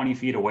like 20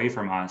 feet away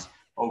from us,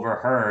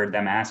 overheard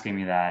them asking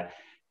me that.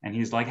 And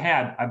he's like,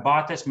 hey, I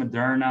bought this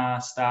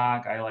Moderna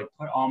stock. I like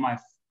put all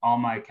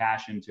my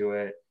cash into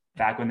it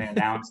back when they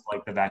announced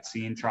like the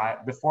vaccine trial,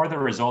 before the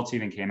results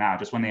even came out,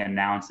 just when they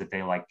announced that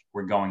they like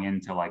were going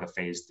into like a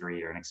phase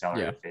 3 or an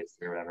accelerated phase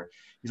 3 or whatever.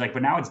 He's like,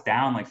 but now it's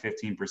down like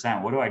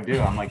 15%. What do I do?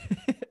 I'm like,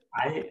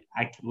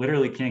 I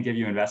literally can't give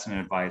you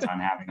investment advice on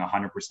having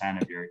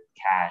 100% of your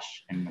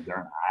cash in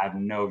Moderna. I have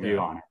no view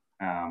on it.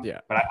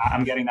 But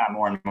I'm getting that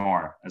more and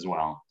more as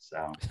well.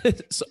 So,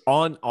 so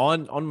on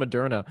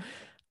Moderna,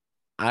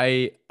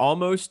 I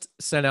almost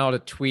sent out a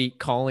tweet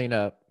calling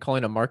a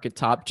market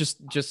top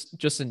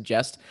just in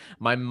jest.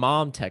 My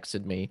mom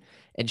texted me,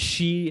 and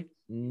she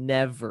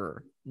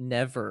never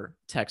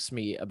texts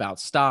me about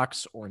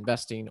stocks or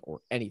investing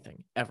or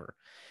anything ever.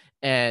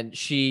 And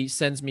she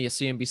sends me a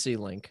CNBC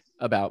link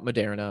about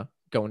Moderna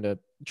going to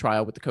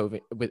trial with the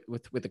COVID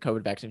with the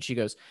COVID vaccine. She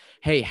goes,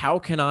 hey, how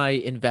can I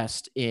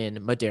invest in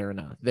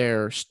Moderna?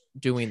 They're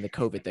doing the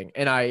COVID thing.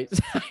 And I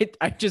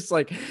just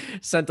like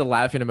sent a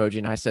laughing emoji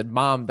and I said,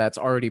 Mom, that's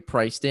already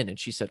priced in. And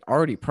she said,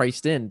 already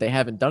priced in? They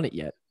haven't done it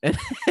yet. And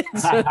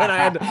so then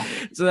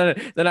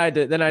I had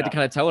to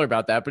kind of tell her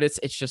about that. But it's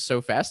just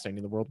so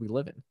fascinating, the world we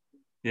live in.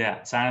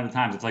 Yeah, sign of the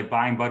times. It's like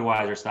buying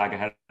Budweiser stock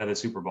ahead of the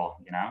Super Bowl,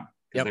 because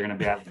they're going to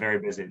be very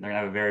busy. They're going to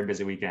have a very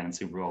busy weekend in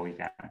Super Bowl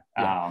weekend.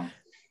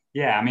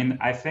 Yeah, I mean,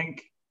 I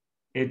think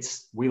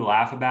we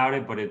laugh about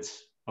it, but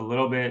it's a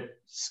little bit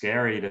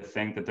scary to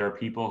think that there are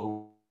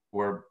people who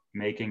are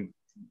making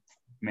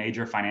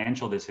major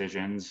financial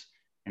decisions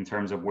in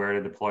terms of where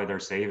to deploy their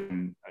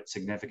saving, a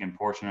significant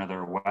portion of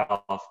their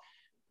wealth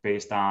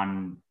based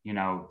on,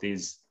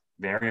 these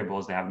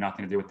variables that have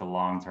nothing to do with the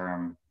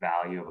long-term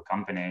value of a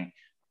company.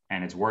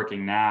 And it's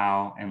working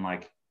now. And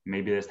like,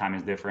 maybe this time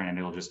is different and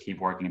it'll just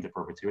keep working into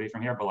perpetuity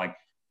from here, but like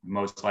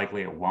most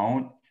likely it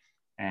won't.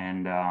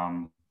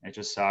 And, it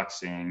just sucks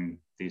seeing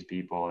these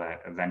people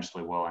that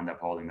eventually will end up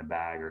holding the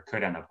bag or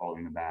could end up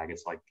holding the bag.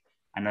 It's like,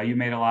 I know you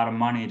made a lot of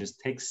money, just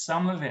take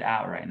some of it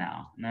out right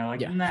now. And they're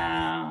like,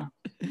 nah.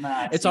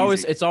 It's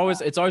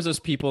always those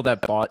people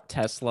that bought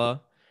Tesla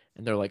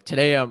and they're like,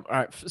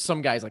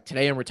 some guys like,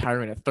 today I'm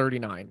retiring at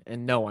 39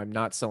 and no, I'm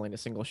not selling a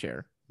single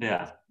share.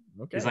 Yeah.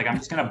 Okay. He's like, I'm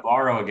just going to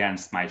borrow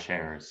against my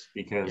shares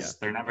because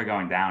they're never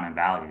going down in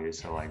value.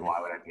 So like,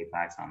 why would I pay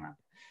tax on that?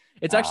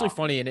 It's actually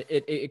funny, and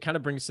it kind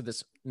of brings to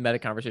this meta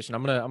conversation.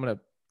 I'm gonna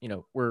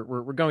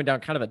we're going down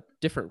kind of a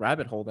different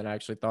rabbit hole than I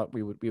actually thought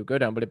we would go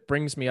down. But it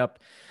brings me up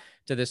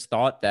to this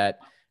thought that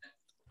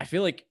I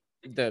feel like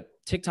the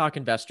TikTok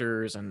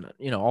investors and,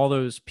 all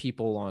those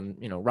people on,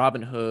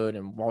 Robinhood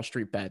and Wall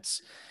Street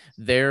Bets,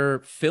 they're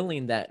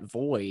filling that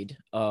void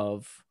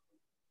of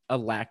a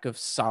lack of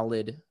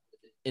solid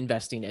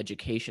investing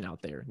education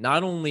out there.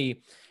 Not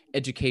only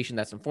education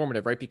that's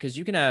informative, right? Because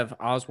you can have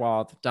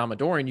Oswald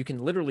Damodaran, you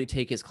can literally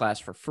take his class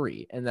for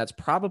free. And that's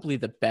probably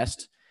the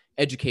best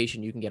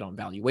education you can get on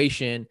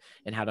valuation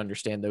and how to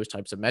understand those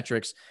types of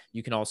metrics.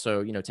 You can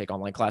also, take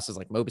online classes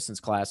like Mobison's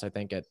class, I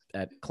think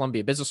at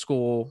Columbia Business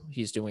School.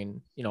 He's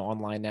doing,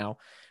 online now,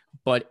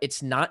 but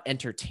it's not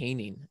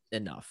entertaining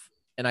enough.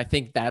 And I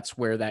think that's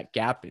where that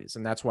gap is.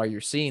 And that's why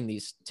you're seeing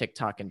these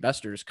TikTok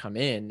investors come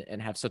in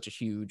and have such a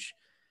huge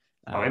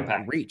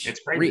impact. reach. It's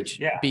crazy.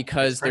 Yeah.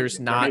 Because there's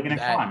not they're making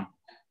that. It fun.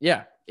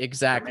 Yeah,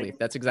 exactly.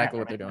 That's exactly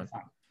what they're doing.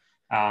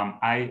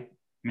 I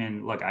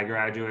mean, look, I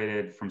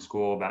graduated from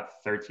school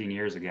about 13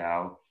 years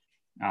ago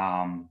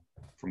from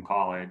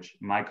college.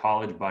 My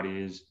college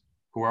buddies,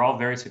 who are all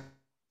very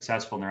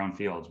successful in their own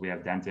fields. We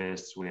have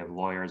dentists, we have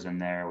lawyers in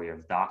there, we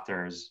have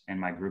doctors in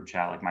my group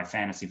chat, like my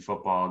fantasy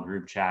football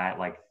group chat.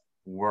 Like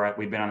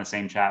we've been on the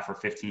same chat for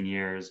 15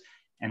 years,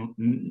 and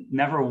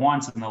never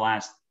once in the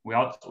last. We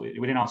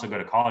didn't also go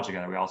to college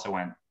together. We also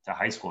went to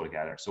high school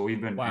together. So we've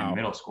been in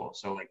middle school.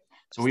 So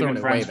we've been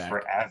friends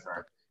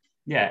forever.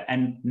 Yeah.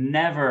 And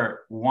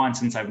never once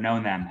since I've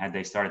known them had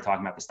they started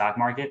talking about the stock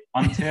market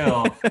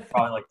until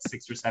probably like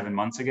 6 or 7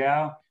 months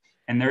ago.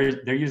 And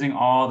they're using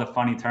all the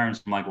funny terms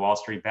from like Wall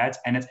Street Bets,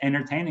 and it's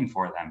entertaining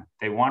for them.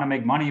 They want to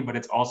make money, but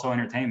it's also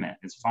entertainment.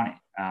 It's funny.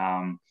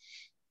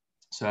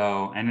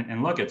 So,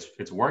 and look,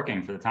 it's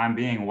working for the time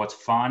being. What's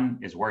fun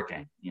is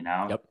working,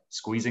 Yep.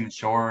 Squeezing the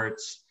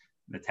shorts,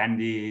 the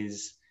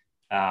tendies,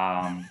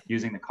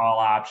 using the call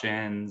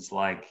options.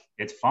 Like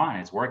it's fun.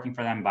 It's working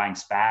for them, buying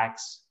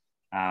SPACs,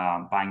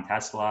 buying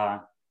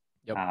Tesla.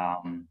 Yep.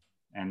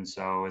 And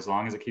so as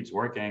long as it keeps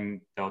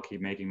working, they'll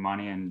keep making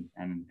money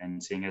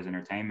and seeing it as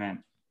entertainment.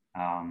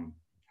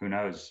 Who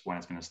knows when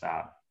it's going to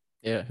stop?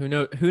 Yeah. Who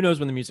knows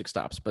when the music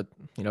stops, but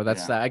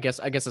that's, I guess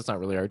that's not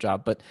really our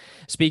job. But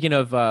speaking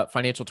of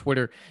financial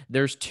Twitter,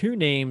 there's two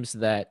names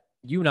that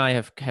you and I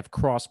have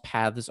crossed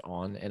paths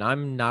on, and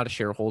I'm not a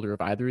shareholder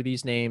of either of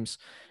these names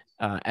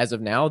as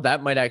of now.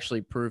 That might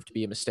actually prove to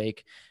be a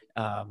mistake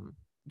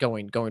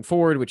going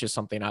forward, which is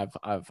something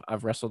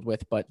I've wrestled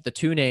with. But the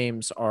two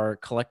names are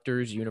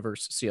Collectors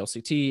Universe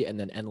CLCT and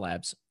then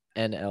NLAB's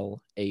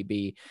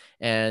NLAB.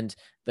 And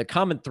the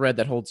common thread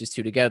that holds these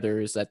two together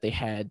is that they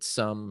had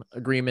some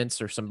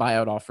agreements or some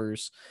buyout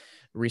offers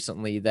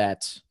recently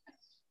that,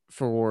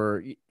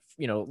 for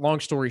long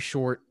story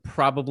short,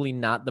 probably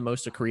not the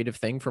most accretive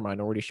thing for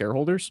minority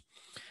shareholders,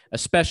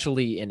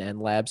 especially in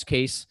NLAB's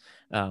case.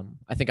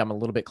 I think I'm a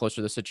little bit closer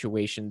to the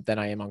situation than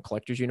I am on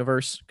Collectors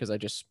Universe because I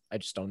just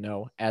don't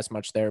know as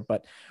much there.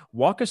 But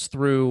walk us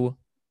through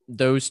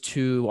those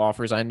two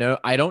offers. I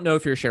don't know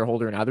if you're a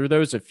shareholder in either of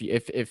those. If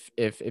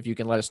you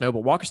can let us know,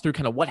 but walk us through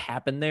kind of what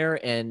happened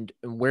there and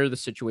where the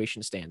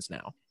situation stands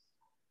now.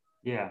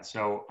 Yeah.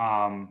 So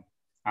I'm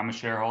a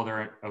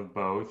shareholder of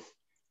both.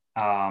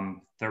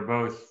 They're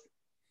both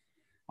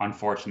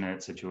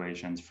unfortunate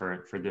situations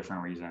for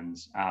different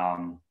reasons.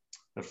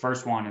 The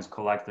first one is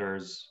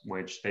Collectors,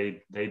 which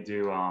they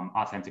do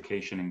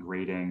authentication and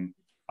grading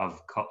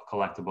of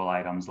collectible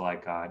items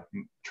like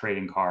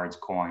trading cards,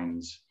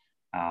 coins,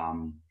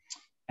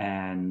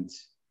 and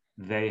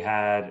they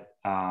had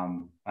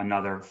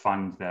another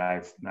fund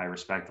that I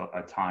respect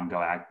a ton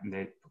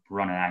they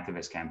run an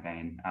activist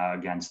campaign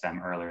against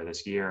them earlier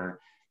this year.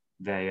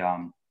 They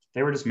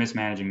were just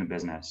mismanaging the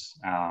business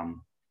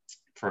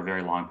for a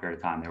very long period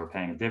of time. They were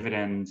paying a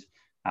dividend.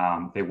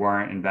 They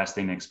weren't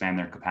investing to expand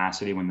their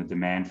capacity when the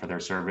demand for their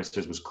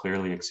services was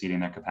clearly exceeding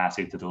their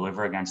capacity to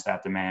deliver against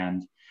that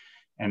demand.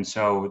 And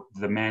so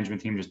the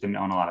management team just didn't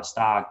own a lot of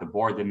stock. The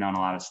board didn't own a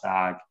lot of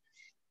stock.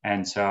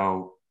 And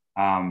so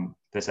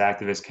this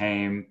activist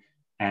came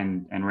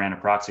and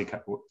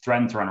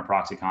threatened to run a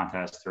proxy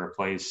contest to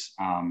replace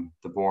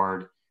the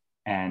board.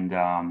 And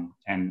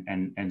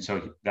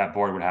so that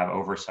board would have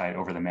oversight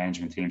over the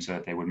management team so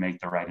that they would make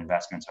the right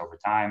investments over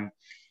time.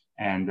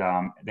 And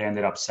they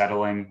ended up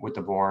settling with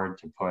the board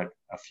to put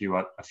a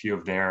few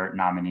of their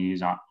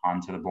nominees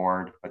onto the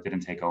board, but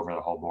didn't take over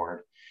the whole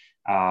board.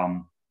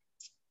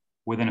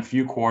 Within a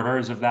few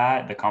quarters of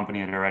that, the company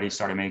had already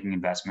started making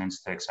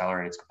investments to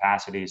accelerate its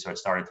capacity. So it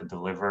started to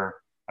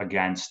deliver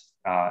against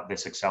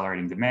this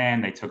accelerating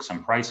demand. They took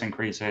some price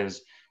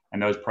increases,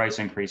 and those price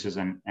increases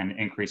and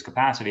increased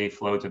capacity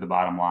flowed to the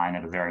bottom line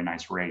at a very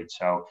nice rate.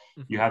 So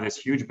you have this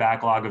huge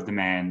backlog of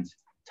demand,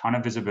 ton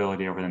of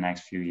visibility over the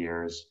next few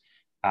years,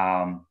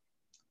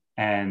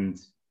 and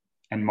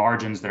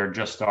margins that are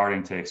just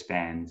starting to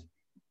expand.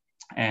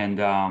 And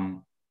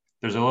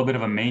there's a little bit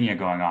of a mania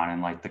going on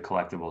in like the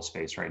collectible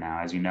space right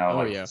now, as you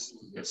know.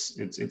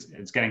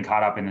 It's getting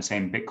caught up in the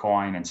same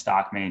Bitcoin and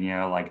stock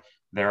mania. Like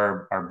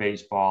there are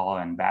baseball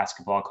and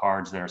basketball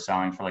cards that are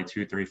selling for like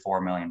 $2, $3,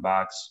 $4 million.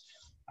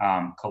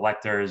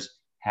 Collectors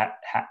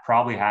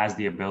probably has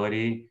the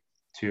ability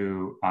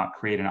to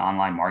create an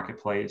online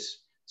marketplace.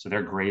 So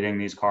they're grading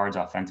these cards,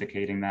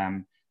 authenticating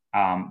them.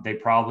 They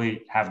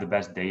probably have the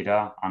best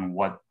data on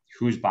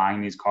who's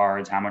buying these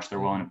cards, how much they're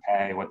willing to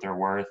pay, what they're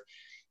worth.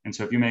 And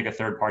so if you make a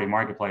third-party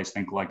marketplace,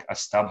 think like a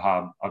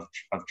StubHub of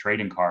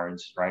trading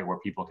cards, right, where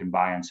people can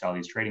buy and sell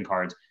these trading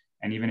cards.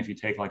 And even if you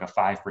take like a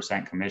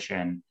 5%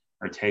 commission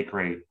or take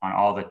rate on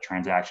all the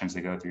transactions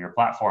that go through your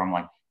platform,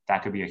 like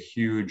that could be a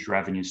huge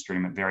revenue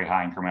stream at very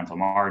high incremental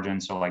margin.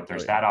 So like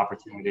there's that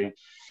opportunity.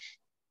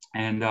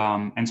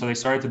 And so they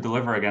started to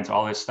deliver against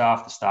all this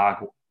stuff. The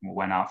stock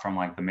went out from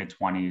like the mid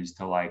 20s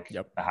to like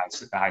the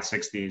high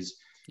 60s.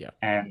 Yeah.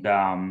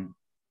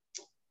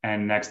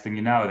 And next thing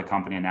you know, the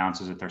company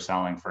announces that they're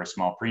selling for a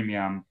small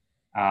premium.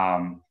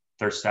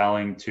 They're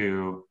selling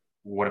to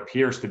what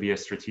appears to be a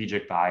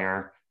strategic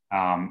buyer.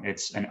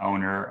 It's an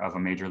owner of a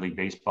Major League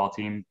Baseball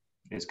team.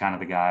 Is kind of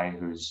the guy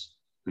who's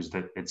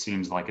it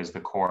seems like is the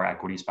core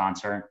equity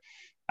sponsor.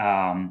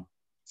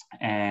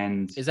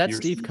 And is that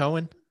Steve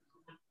Cohen?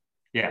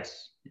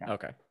 Yes. Yeah.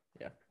 Okay.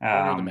 Yeah.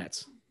 Owner of the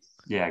Mets.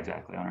 Yeah,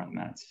 exactly. Owner of the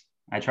Mets.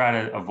 I try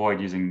to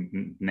avoid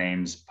using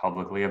names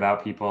publicly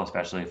about people,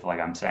 especially if like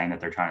I'm saying that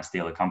they're trying to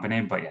steal a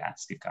company. But yeah,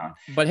 Steve Cohen.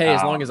 But hey,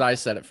 as long as I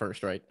said it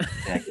first, right?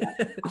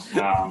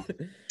 Yeah.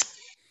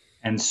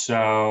 And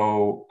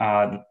so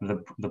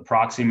the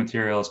proxy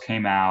materials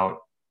came out,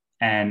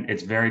 and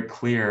it's very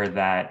clear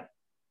that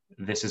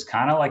this is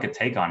kind of like a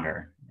take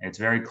under. It's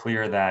very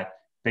clear that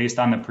based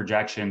on the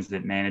projections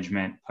that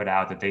management put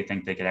out that they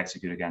think they could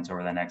execute against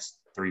over the next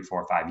 3,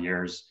 4, 5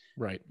 years,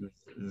 right,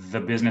 the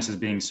business is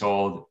being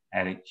sold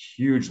at a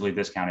hugely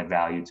discounted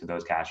value to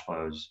those cash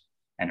flows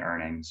and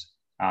earnings.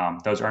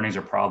 Those earnings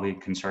are probably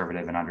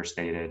conservative and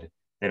understated.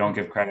 They don't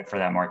give credit for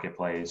that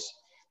marketplace.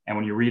 And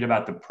when you read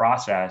about the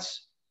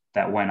process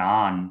that went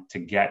on to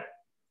get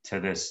to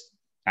this,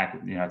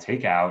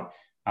 takeout,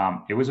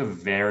 it was a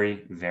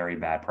very, very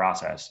bad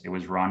process. It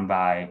was run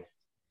by,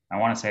 I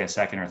want to say, a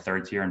second or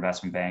third tier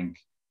investment bank.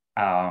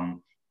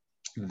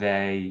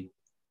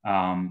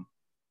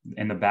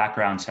 In the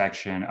background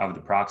section of the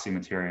proxy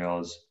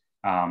materials,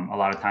 a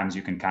lot of times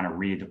you can kind of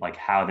read like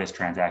how this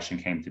transaction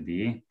came to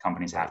be.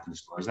 Companies have to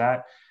disclose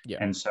that. Yeah.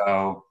 And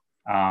so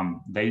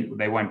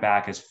they went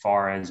back as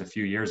far as a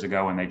few years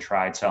ago when they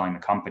tried selling the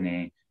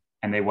company.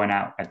 And they went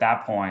out at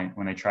that point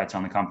when they tried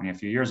selling the company a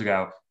few years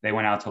ago, they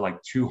went out to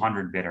like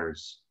 200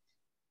 bidders.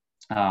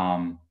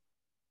 And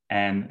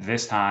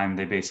this time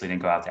they basically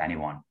didn't go out to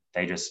anyone.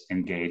 They just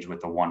engaged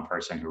with the one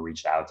person who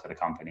reached out to the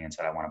company and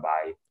said, I want to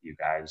buy you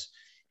guys.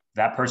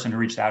 That person who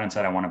reached out and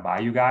said, I want to buy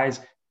you guys,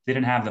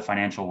 didn't have the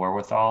financial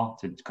wherewithal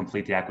to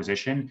complete the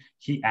acquisition.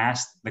 He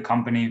asked the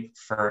company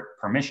for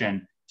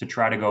permission to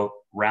try to go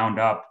round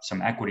up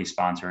some equity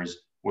sponsors,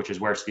 which is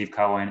where Steve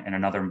Cohen and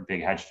another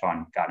big hedge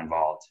fund got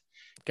involved.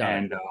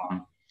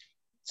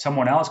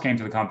 Someone else came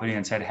to the company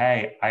and said,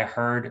 hey, I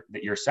heard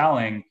that you're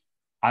selling.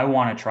 I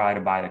want to try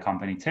to buy the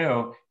company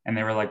too. And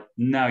they were like,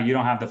 no, you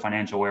don't have the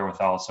financial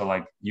wherewithal. So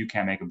like, you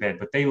can't make a bid.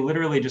 But they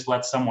literally just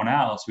let someone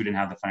else who didn't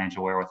have the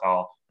financial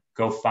wherewithal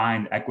go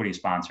find equity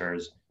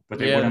sponsors. But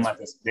they wouldn't let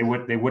this, they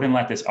wouldn't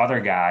let this other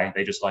guy.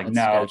 They just like,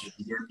 no,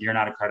 you're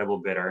not a credible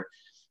bidder.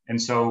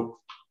 And so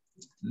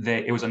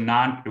it was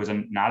not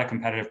a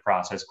competitive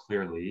process,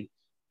 clearly.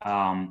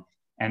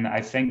 And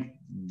I think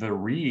the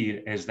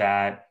read is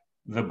that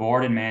the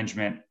board and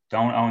management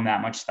don't own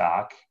that much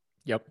stock.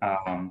 Yep.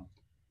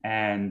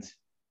 And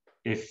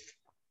if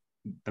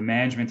the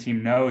management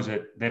team knows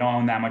that they don't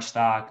own that much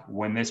stock,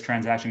 when this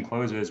transaction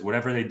closes,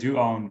 whatever they do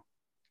own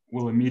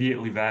will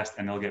immediately vest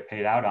and they'll get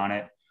paid out on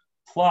it.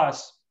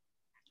 Plus,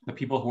 the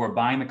people who are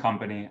buying the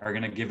company are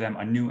going to give them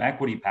a new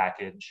equity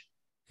package.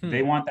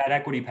 They want that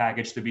equity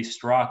package to be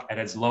struck at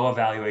as low a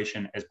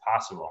valuation as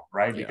possible,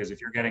 right? Yeah. Because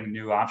if you're getting a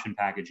new option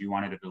package, you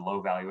want it at a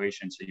low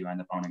valuation, so you end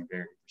up owning a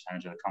bigger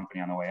percentage of the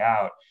company on the way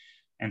out.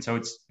 And so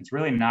it's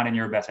really not in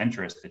your best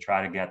interest to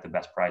try to get the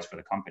best price for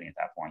the company at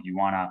that point. You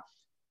want to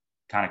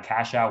kind of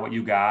cash out what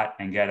you got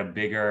and get a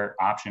bigger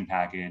option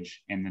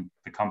package in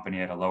the company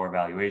at a lower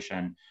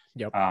valuation.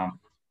 Yep.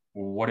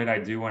 What did I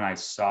do when I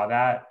saw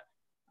that?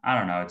 I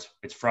don't know.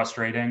 It's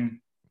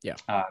frustrating. Yeah.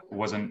 It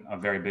wasn't a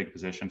very big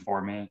position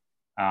for me.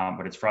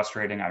 But it's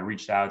frustrating. I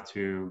reached out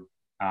to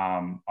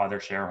other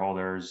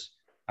shareholders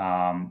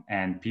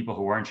and people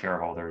who weren't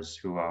shareholders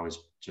who I was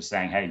just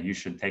saying, hey, you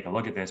should take a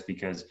look at this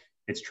because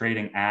it's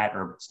trading at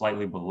or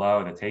slightly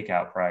below the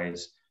takeout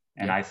price.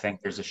 And I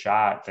think there's a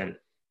shot that,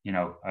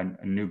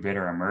 a new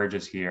bidder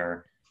emerges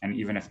here. And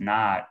even if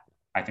not,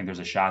 I think there's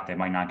a shot they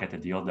might not get the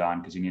deal done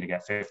because you need to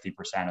get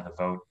 50% of the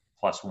vote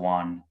plus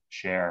one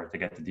share to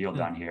get the deal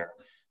done here.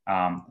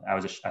 I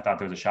thought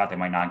there was a shot they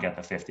might not get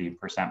the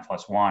 50%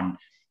 plus one.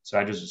 So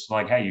I just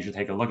like, hey, you should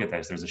take a look at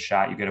this. There's a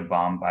shot you get a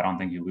bump. I don't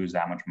think you lose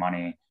that much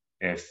money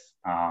if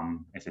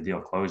the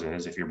deal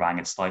closes. If you're buying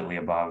it slightly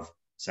above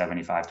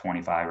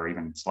 75-25 or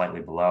even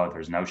slightly below,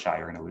 there's no shot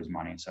you're going to lose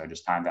money. So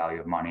just time value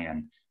of money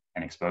and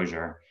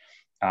exposure.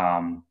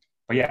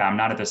 But yeah, I'm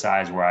not at the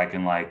size where I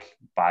can like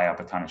buy up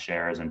a ton of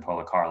shares and pull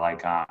a Carl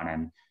Icahn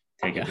and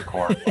take it to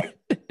court.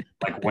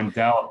 Like when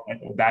Dell,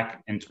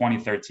 back in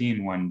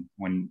 2013,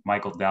 when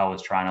Michael Dell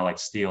was trying to like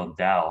steal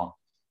Dell,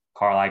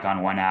 Carl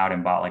Icahn went out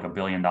and bought like $1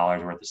 billion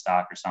worth of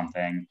stock or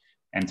something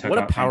and took What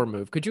a them. power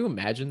move. Could you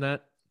imagine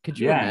that? Could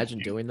you imagine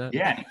doing that?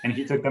 Yeah. And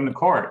he took them to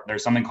court.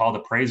 There's something called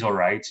appraisal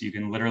rights. You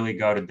can literally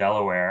go to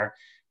Delaware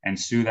and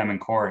sue them in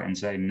court and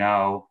say,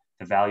 no,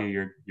 the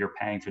value you're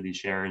paying for these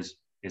shares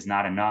is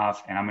not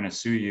enough. And I'm going to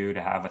sue you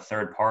to have a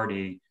third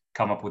party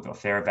come up with a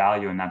fair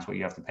value. And that's what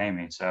you have to pay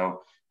me.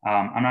 So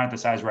I'm not at the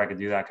size where I could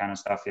do that kind of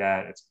stuff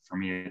yet. For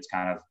me, it's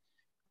kind of,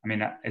 I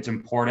mean, it's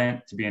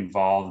important to be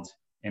involved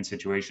in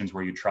situations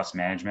where you trust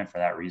management for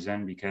that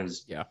reason,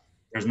 because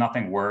there's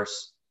nothing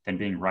worse than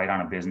being right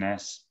on a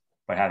business,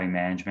 but having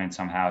management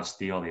somehow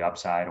steal the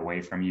upside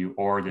away from you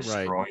or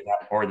destroy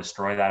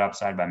that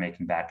upside by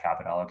making bad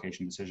capital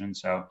allocation decisions.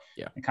 So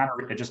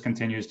it just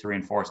continues to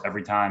reinforce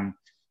every time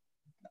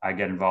I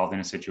get involved in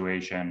a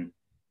situation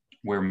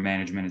where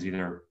management is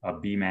either a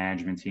B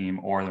management team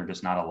or they're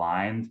just not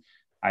aligned.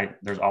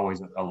 There's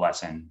always a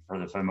lesson for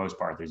the most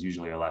part. There's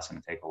usually a lesson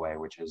to take away,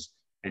 which is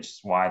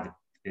it's why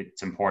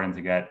it's important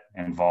to get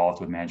involved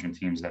with management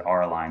teams that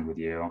are aligned with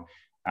you.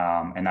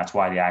 And that's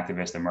why the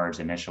activist emerged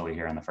initially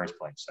here in the first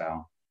place.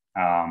 So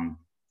I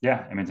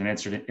mean,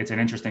 it's an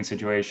interesting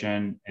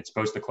situation. It's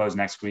supposed to close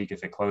next week.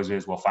 If it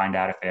closes, we'll find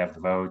out if they have the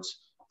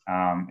votes.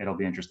 It'll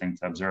be interesting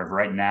to observe.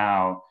 Right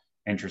now,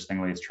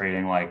 interestingly, it's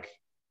trading like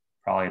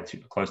probably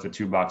close to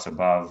 $2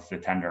 above the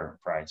tender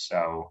price.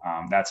 So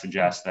that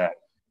suggests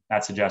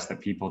that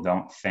people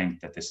don't think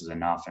that this is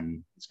enough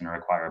and it's going to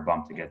require a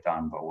bump to get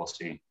done, but we'll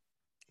see.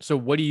 So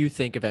what do you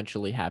think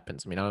eventually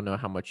happens? I mean, I don't know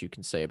how much you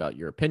can say about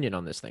your opinion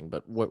on this thing,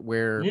 but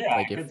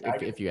I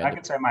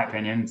could say my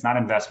opinion. It's not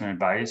investment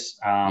advice.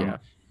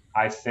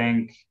 I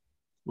think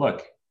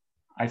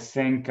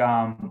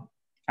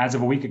as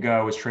of a week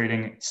ago, it was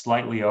trading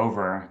slightly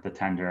over the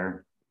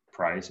tender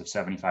price of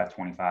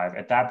 75.25.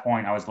 At that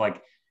point, I was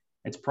like,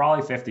 it's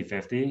probably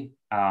 50-50.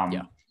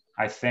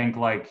 I think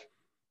like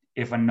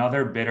if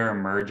another bidder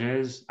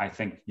emerges, I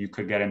think you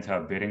could get into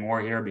a bidding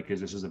war here because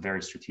this is a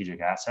very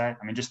strategic asset.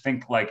 I mean, just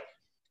think like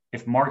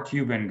if Mark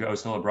Cuban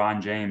goes to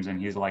LeBron James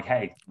and he's like,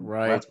 hey,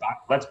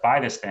 let's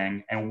buy this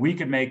thing. And we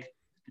could make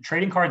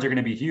trading cards are going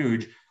to be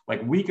huge.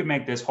 Like we could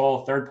make this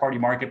whole third party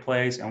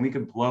marketplace and we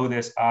could blow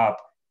this up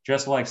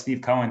just like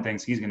Steve Cohen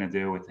thinks he's going to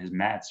do with his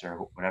Mets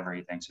or whatever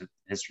he thinks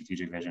his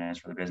strategic vision is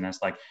for the business.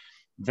 Like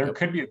there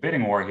could be a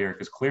bidding war here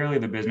because clearly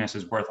the business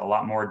is worth a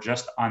lot more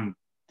just on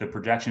the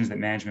projections that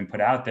management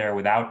put out there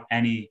without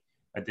any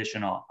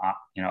additional,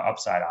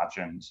 upside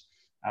options.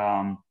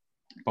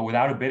 But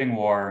without a bidding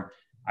war,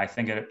 I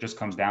think it just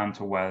comes down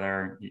to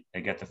whether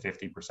they get the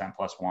 50%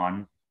 plus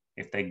one.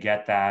 If they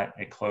get that,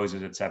 it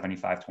closes at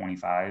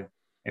 75.25.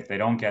 If they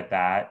don't get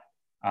that,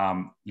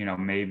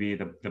 maybe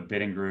the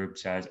bidding group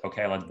says,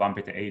 okay, let's bump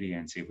it to 80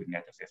 and see if we can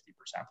get the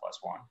 50% plus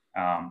one.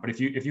 But if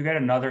you get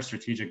another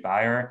strategic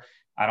buyer,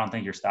 I don't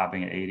think you're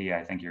stopping at 80.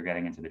 I think you're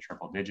getting into the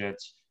triple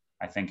digits.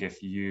 I think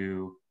if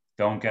you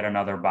don't get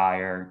another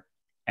buyer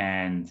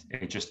and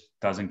it just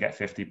doesn't get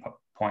 50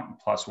 point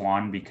plus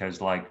one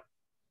because like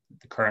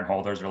the current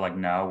holders are like,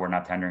 no, we're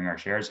not tendering our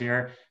shares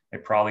here.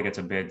 It probably gets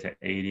a bid to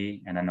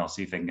 80 and then they'll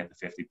see if they can get the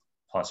 50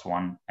 plus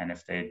one. And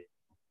if they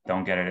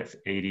don't get it at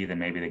 80, then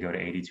maybe they go to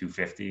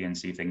 82.50 and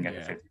see if they can get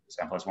the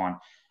 50% plus one.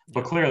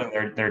 But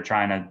clearly they're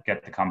trying to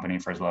get the company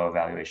for as low a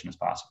valuation as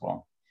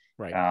possible.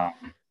 Right.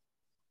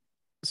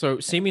 So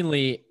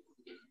seemingly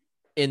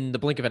in the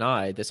blink of an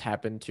eye, this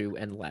happened to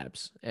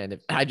NLABs. And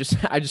I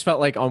just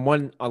felt like on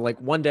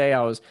one day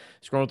I was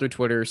scrolling through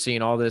Twitter,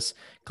 seeing all this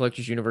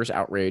Collectors Universe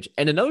outrage.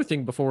 And another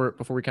thing before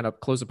we kind of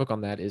close the book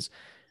on that is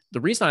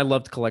the reason I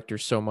loved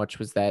Collectors so much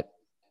was that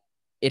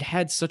it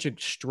had such a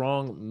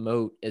strong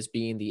moat as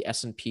being the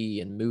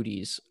S&P and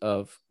Moody's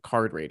of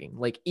card rating.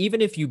 Like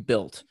even if you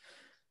built,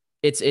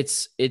 it's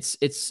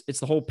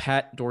the whole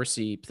Pat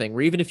Dorsey thing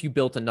where even if you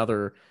built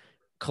another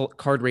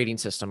card rating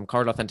system,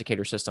 card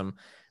authenticator system,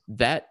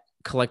 that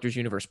Collectors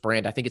Universe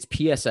brand, I think it's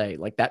PSA,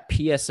 like that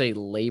PSA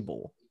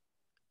label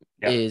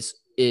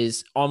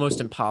is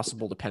almost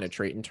impossible to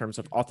penetrate in terms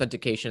of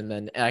authentication and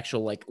then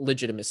actual like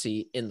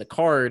legitimacy in the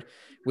card,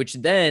 which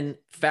then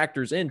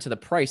factors into the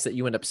price that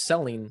you end up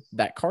selling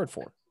that card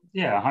for.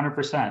 Yeah,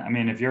 100%. I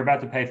mean, if you're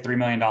about to pay $3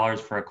 million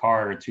for a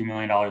card or $2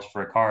 million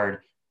for a card,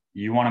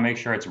 you want to make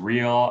sure it's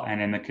real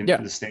and in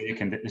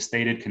the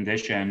stated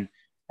condition.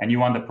 And you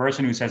want the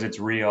person who says it's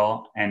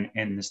real and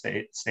in the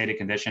stated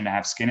condition to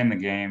have skin in the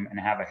game and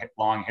have a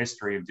long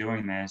history of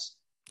doing this.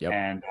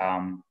 And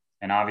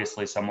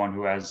obviously someone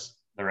who has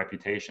the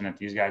reputation that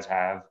these guys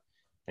have,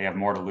 they have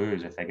more to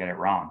lose if they get it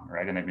wrong,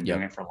 right? And they've been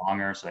doing it for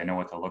longer, so they know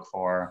what to look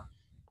for.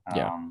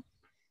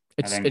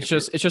 It's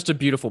just a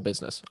beautiful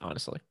business,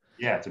 honestly.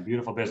 Yeah, it's a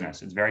beautiful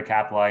business. It's very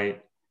cap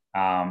light.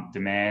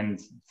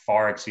 Demand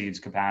far exceeds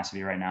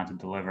capacity right now to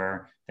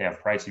deliver. They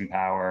have pricing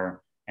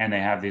power. And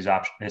they have this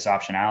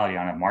optionality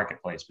on a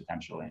marketplace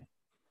potentially.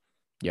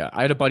 Yeah,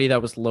 I had a buddy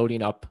that was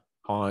loading up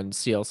on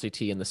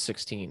CLCT in the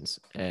 16s,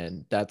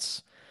 and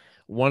that's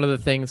one of the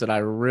things that I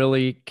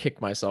really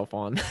kick myself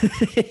on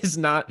is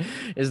not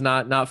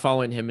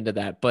following him into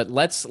that. But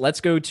let's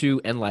go to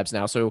NLABs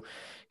now. So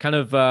kind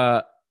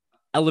of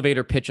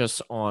elevator pitch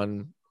us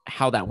on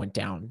how that went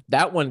down.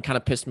 That one kind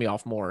of pissed me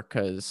off more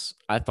because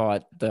I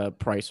thought the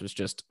price was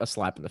just a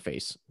slap in the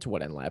face to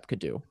what NLAB could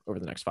do over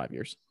the next 5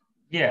 years.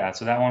 Yeah,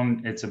 so that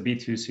one, it's a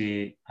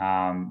B2C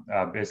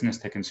business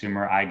to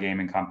consumer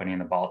iGaming company in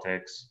the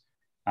Baltics.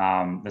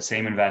 The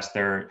same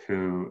investor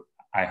who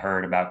I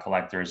heard about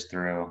collectors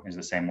through is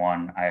the same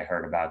one I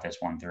heard about this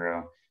one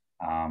through.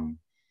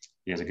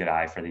 He has a good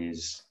eye for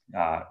these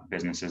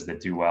businesses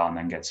that do well and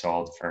then get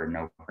sold for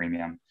no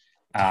premium.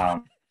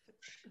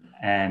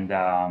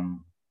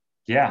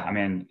 Yeah, I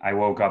mean, I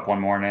woke up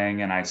one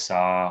morning and I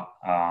saw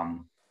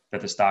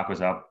that the stock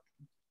was up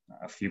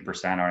a few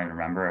percent. I don't even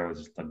remember. It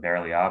was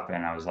barely up.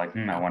 And I was like,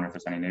 I wonder if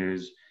there's any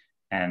news.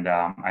 And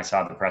I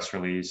saw the press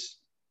release.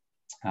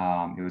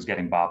 It was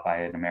getting bought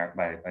by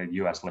a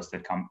US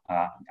listed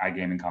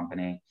iGaming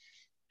company.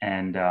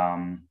 And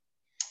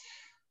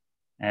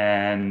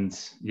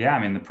yeah, I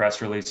mean, the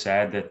press release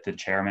said that the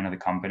chairman of the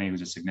company,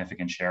 who's a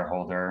significant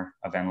shareholder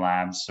of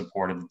NLAB,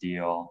 supported the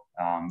deal.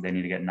 They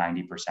need to get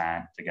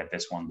 90% to get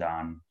this one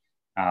done.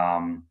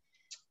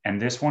 And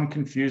this one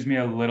confused me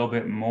a little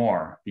bit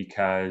more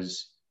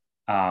because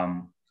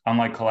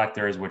unlike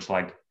collectors, which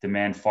like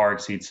demand far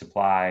exceeds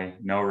supply,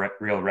 no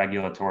real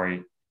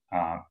regulatory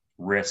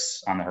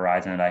risks on the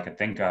horizon that I could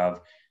think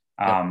of,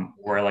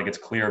 where like it's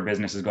clear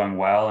business is going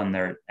well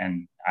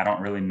and I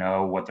don't really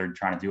know what they're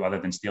trying to do other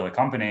than steal a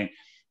company.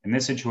 In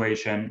this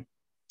situation,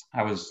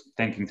 I was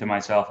thinking to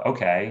myself,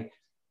 okay,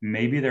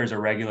 maybe there's a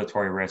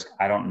regulatory risk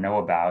I don't know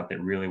about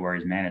that really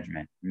worries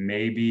management.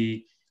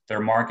 Maybe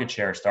their market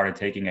share started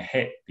taking a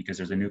hit because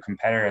there's a new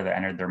competitor that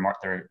entered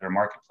their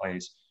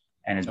marketplace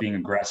and is being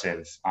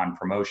aggressive on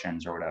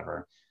promotions or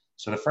whatever.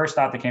 So the first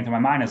thought that came to my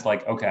mind is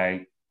like,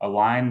 okay, a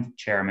line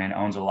chairman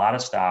owns a lot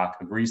of stock,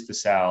 agrees to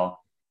sell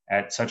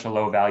at such a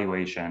low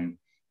valuation.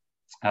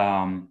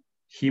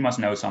 He must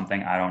know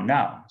something I don't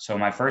know. So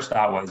my first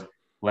thought was,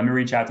 let me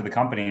reach out to the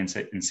company and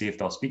see if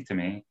they'll speak to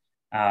me.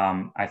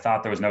 I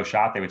thought there was no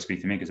shot they would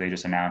speak to me because they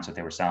just announced that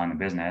they were selling the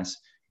business.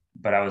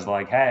 But I was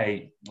like,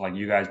 hey, like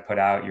you guys put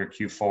out your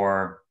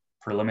Q4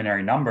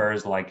 preliminary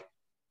numbers. Like,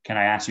 can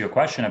I ask you a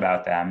question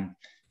about them?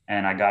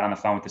 And I got on the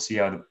phone with the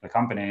CEO of the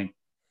company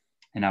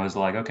and I was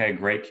like, okay,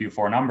 great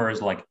Q4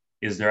 numbers. Like,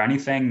 is there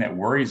anything that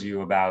worries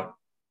you about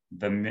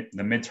the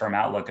midterm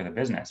outlook of the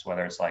business,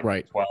 whether it's like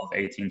 12,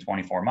 18,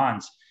 24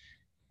 months?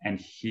 And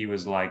he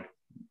was like,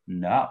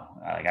 no,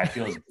 like I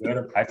feel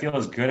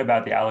as good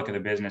about the outlook of the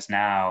business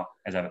now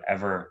as I've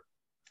ever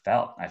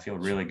felt. I feel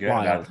really good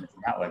about the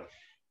outlook.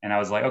 And I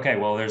was like, okay,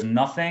 well, there's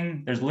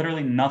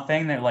literally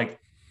nothing that like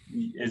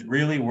it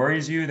really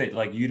worries you that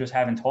like you just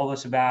haven't told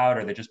us about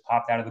or that just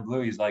popped out of the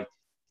blue. He's like,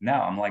 no.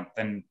 I'm like,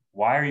 then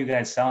why are you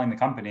guys selling the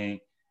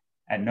company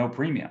at no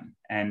premium?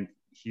 And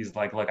he's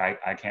like, look,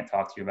 I can't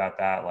talk to you about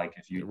that. Like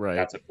if you,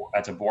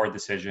 that's a board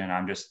decision.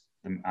 I'm just,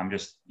 the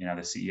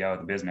CEO of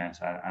the business.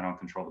 I don't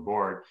control the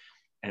board.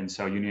 And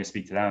so you need to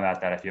speak to them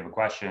about that if you have a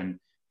question.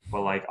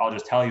 But like, I'll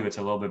just tell you, it's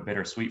a little bit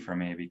bittersweet for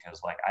me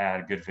because like I had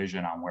a good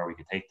vision on where we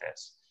could take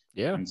this.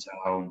 Yeah. And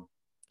so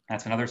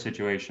that's another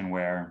situation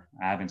where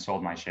I haven't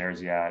sold my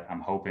shares yet.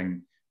 I'm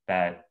hoping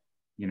that,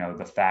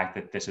 the fact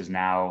that this is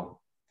now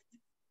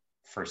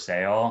for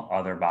sale,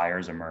 other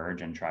buyers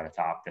emerge and try to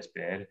top this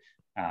bid.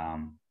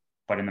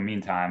 But in the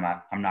meantime,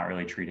 I'm not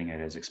really treating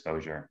it as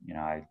exposure.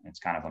 It's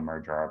kind of a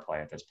merger or a play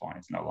at this point.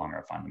 It's no longer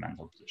a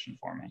fundamental position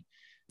for me.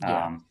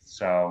 Yeah.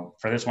 So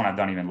for this one, I've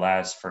done even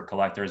less. For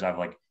collectors, I've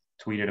like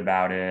tweeted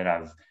about it.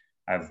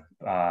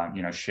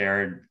 I've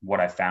shared what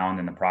I found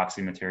in the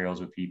proxy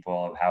materials with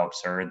people of how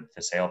absurd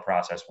the sale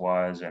process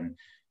was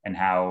and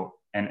how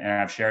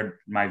I've shared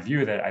my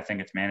view that I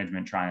think it's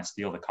management trying to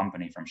steal the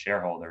company from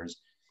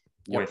shareholders.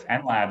 Yep. With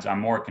NLABs, I'm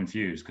more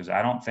confused because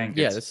I don't think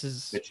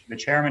the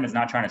chairman is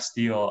not trying to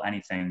steal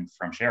anything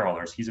from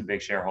shareholders. He's a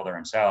big shareholder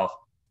himself.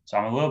 So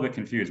I'm a little bit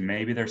confused.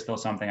 Maybe there's still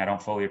something I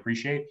don't fully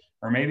appreciate,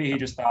 or maybe he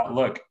just thought,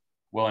 look,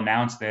 we'll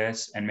announce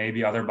this and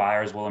maybe other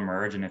buyers will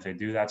emerge. And if they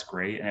do, that's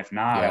great. And if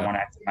not, I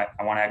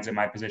want to exit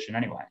my position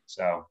anyway.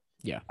 So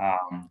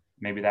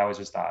maybe that was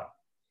his thought.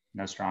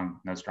 No strong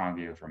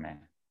view for me.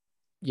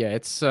 Yeah.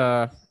 It's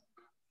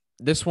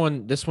this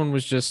one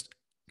was just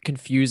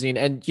confusing.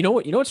 And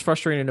what's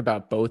frustrating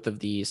about both of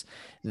these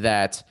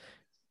that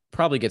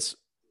probably gets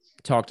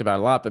talked about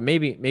a lot, but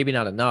maybe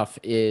not enough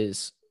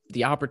is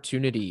the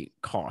opportunity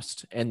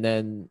cost and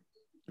then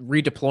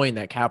redeploying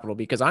that capital,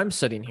 because I'm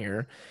sitting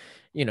here,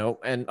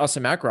 and us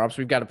in Macro Ops,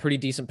 we've got a pretty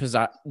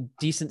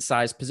decent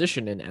sized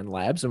position in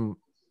NLABs. And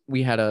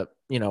we had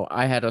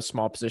I had a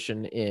small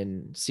position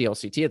in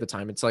CLCT at the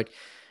time. It's like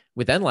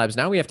with NLABs,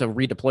 now we have to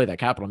redeploy that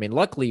capital. I mean,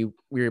 luckily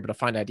we were able to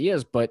find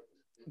ideas, but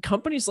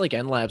companies like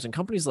NLABs and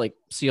companies like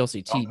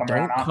CLCT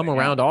don't come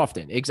around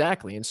often.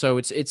 Exactly. And so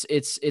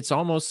it's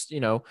almost,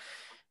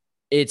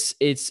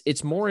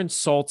 it's more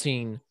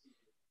insulting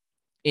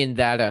in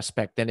that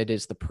aspect than it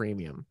is the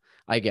premium,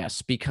 I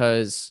guess,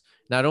 because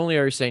Not only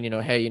are you saying,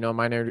 hey,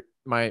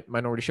 my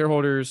minority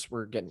shareholders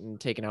were getting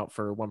taken out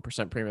for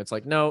 1% premium. It's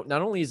like, no,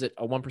 not only is it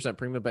a 1%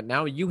 premium, but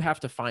now you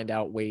have to find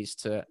out ways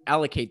to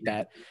allocate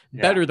that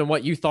better than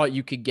what you thought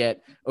you could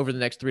get over the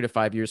next 3 to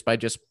 5 years by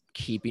just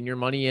keeping your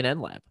money in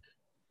NLAB.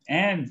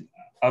 And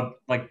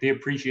like the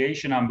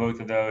appreciation on both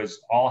of those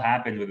all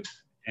happened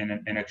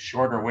in a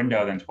shorter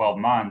window than 12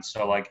 months.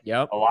 So like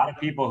a lot of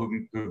people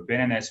who've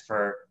been in this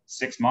for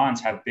 6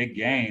 months have big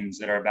gains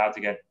that are about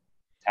to get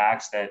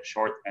taxed at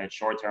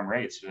short-term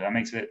rates. So that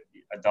makes it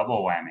a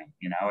double whammy.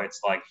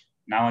 It's like,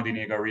 not only do you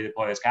need to go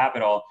redeploy this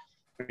capital,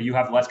 but you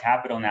have less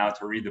capital now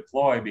to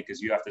redeploy because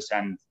you have to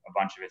send a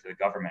bunch of it to the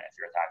government if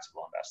you're a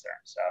taxable investor.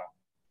 So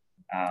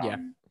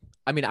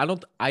I mean,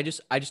 I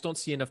just don't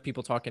see enough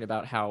people talking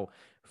about how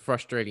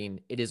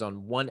frustrating it is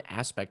on one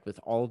aspect with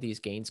all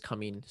these gains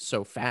coming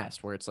so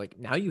fast, where it's like,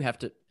 now you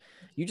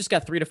just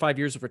got 3 to 5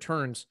 years of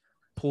returns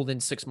pulled in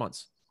 6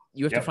 months.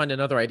 You have to find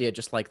another idea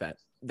just like that.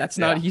 That's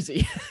not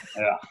easy.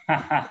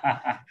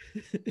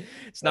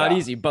 It's not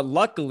easy, but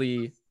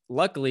luckily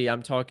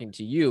I'm talking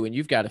to you and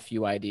you've got a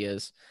few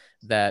ideas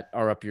that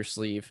are up your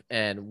sleeve,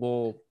 and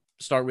we'll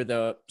start with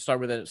a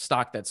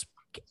stock that's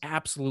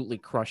absolutely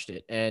crushed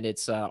it. And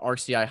it's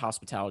RCI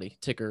Hospitality.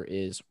 Ticker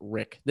is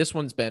RIC. This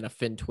one's been a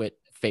FinTwit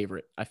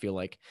favorite, I feel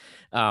like.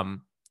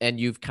 And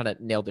you've kind of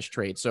nailed this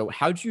trade. So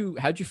how'd you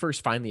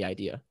first find the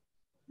idea?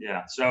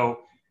 Yeah. So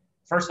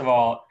first of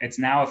all, it's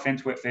now a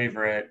FinTwit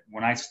favorite.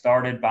 When I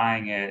started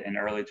buying it in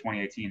early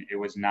 2018, it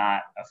was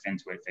not a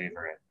FinTwit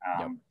favorite.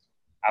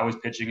 I was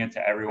pitching it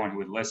to everyone who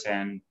would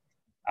listen.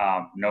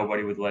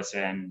 Nobody would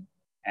listen.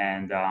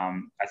 And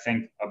I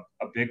think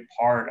a big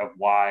part of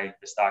why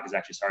the stock has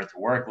actually started to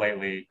work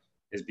lately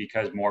is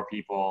because more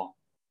people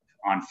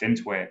on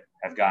FinTwit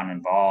have gotten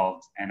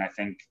involved. And I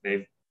think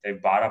they've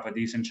bought up a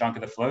decent chunk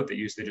of the float that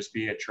used to just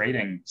be a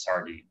trading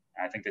sardine.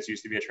 And I think this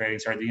used to be a trading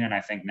sardine. And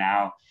I think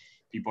now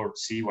people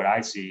see what I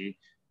see,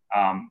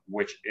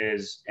 which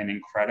is an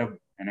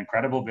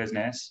incredible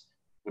business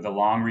with a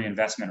long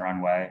reinvestment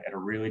runway at a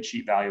really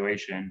cheap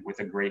valuation with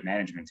a great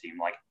management team.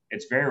 Like,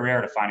 it's very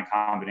rare to find a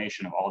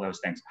combination of all those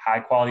things: high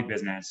quality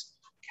business,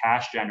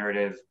 cash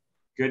generative,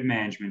 good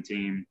management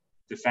team,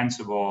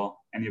 defensible,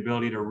 and the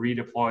ability to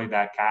redeploy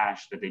that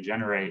cash that they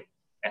generate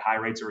at high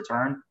rates of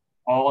return,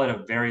 all at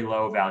a very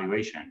low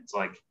valuation. It's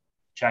like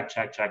check,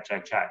 check, check,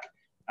 check, check.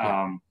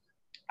 Yeah.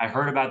 I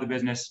heard about the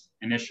business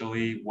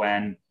initially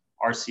when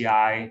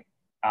RCI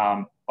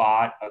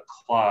bought a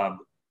club.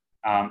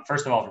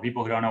 First of all, for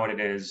people who don't know what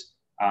it is,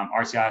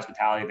 RCI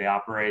Hospitality, they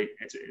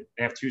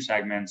have 2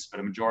 segments, but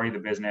a majority of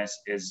the business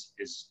is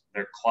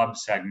their club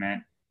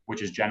segment,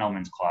 which is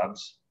gentlemen's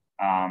clubs.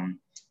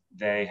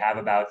 They have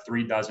about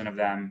 3 dozen of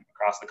them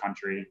across the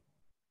country,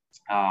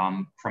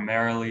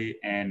 primarily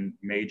in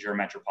major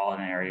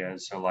metropolitan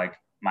areas. So like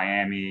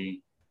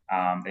Miami,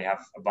 they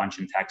have a bunch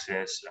in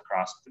Texas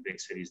across the big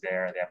cities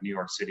there. They have New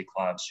York City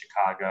clubs,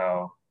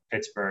 Chicago,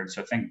 Pittsburgh.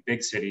 So think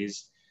big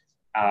cities.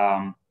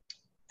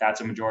 That's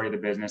a majority of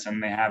the business.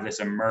 And they have this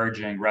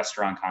emerging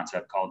restaurant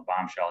concept called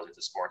Bombshells. It's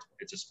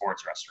a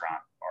sports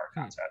restaurant bar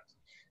concept.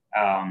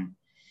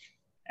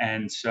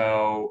 And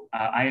so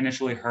I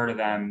initially heard of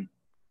them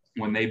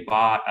when they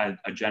bought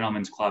a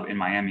gentleman's club in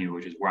Miami,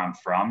 which is where I'm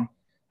from.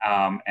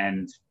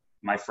 And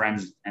my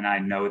friends and I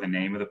know the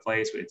name of the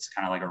place. It's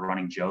kind of like a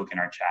running joke in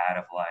our chat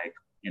of like,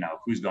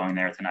 who's going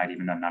there tonight,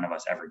 even though none of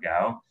us ever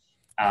go.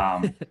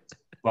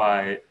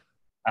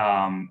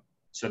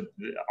 So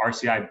the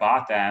RCI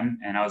bought them,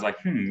 and I was like,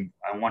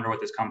 I wonder what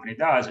this company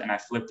does. And I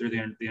flipped through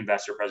the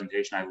investor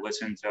presentation. I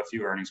listened to a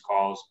few earnings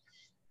calls,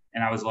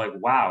 and I was like,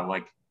 wow,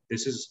 like,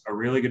 this is a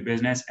really good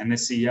business. And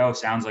this CEO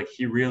sounds like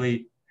he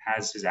really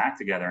has his act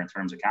together in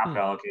terms of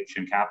capital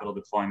allocation, capital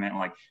deployment.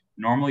 Like,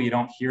 normally you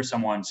don't hear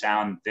someone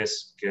sound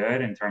this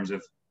good in terms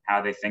of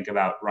how they think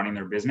about running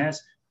their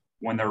business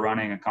when they're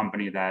running a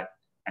company that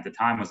at the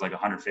time was like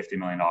 $150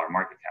 million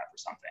market cap or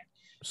something.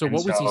 So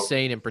what was he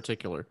saying in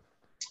particular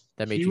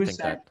that made you think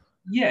that?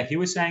 Yeah, he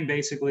was saying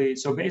basically,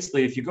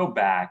 if you go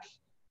back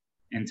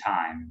in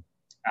time,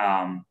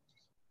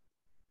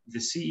 the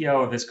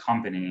CEO of this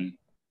company,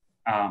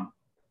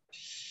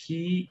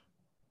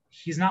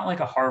 he's not like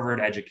a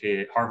Harvard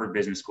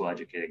Business School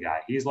educated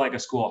guy. He's like a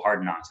school of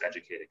hard knocks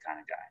educated kind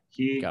of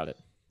guy. Got it.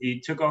 He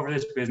took over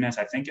this business,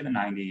 I think in the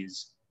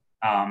 90s.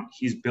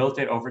 He's built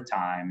it over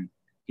time.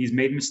 He's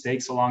made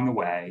mistakes along the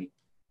way,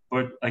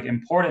 but like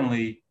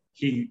importantly,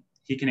 he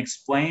can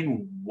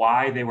explain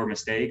why they were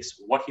mistakes,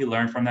 what he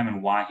learned from them,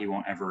 and why he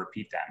won't ever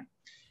repeat them.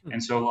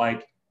 And so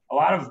like a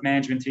lot of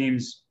management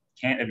teams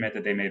can't admit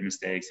that they made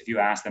mistakes. If you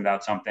ask them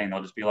about something,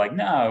 they'll just be like,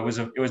 no, it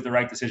was the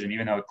right decision,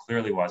 even though it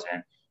clearly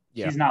wasn't.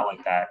 Yeah. He's not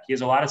like that. He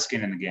has a lot of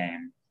skin in the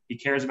game. He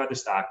cares about the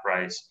stock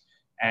price.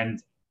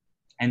 And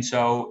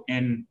so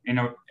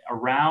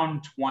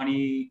around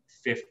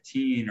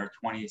 2015 or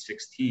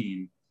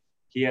 2016,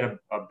 he had a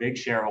big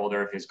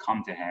shareholder of his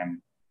come to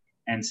him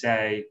and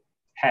say,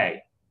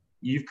 hey,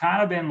 you've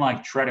kind of been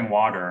like treading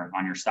water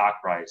on your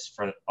stock price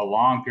for a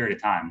long period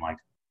of time, like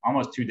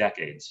almost 2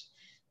 decades.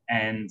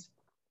 And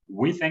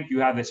we think you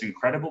have this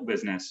incredible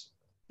business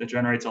that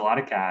generates a lot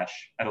of cash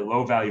at a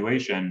low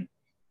valuation.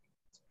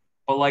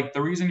 But like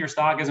the reason your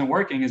stock isn't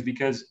working is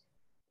because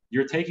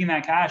you're taking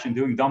that cash and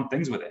doing dumb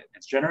things with it.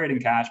 It's generating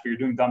cash, but you're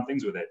doing dumb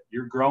things with it.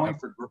 You're growing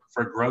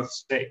for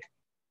growth's sake.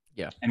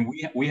 Yeah. And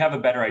we have a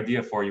better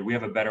idea for you. We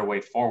have a better way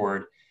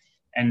forward.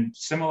 And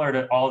similar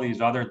to all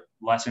these other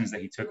lessons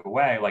that he took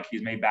away, like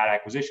he's made bad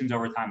acquisitions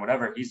over time,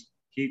 whatever,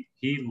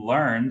 he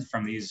learned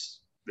from this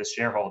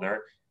shareholder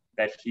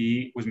that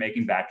he was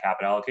making bad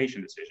capital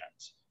allocation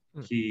decisions.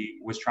 He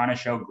was trying to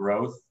show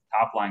growth,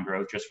 top line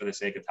growth, just for the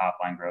sake of top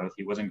line growth.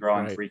 He wasn't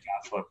growing free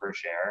cash flow per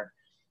share.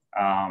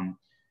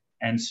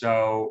 And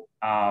so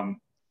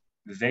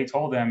they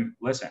told him,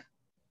 listen,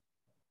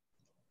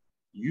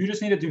 you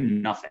just need to do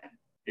nothing.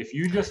 If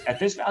you just, at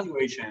this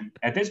valuation,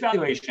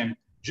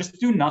 just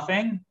do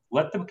nothing,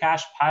 let the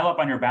cash pile up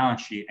on your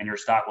balance sheet and your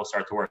stock will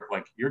start to work.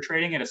 Like you're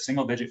trading at a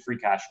single digit free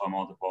cash flow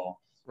multiple.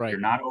 Right. You're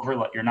not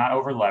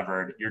over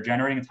levered. You're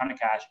generating a ton of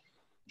cash.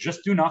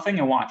 Just do nothing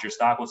and watch your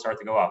stock will start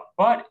to go up.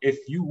 But if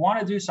you want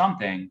to do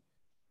something,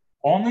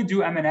 only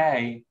do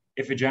M&A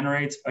if it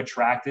generates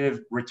attractive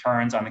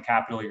returns on the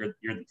capital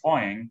you're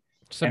deploying.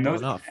 Simple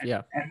enough.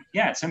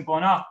 It's simple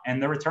enough.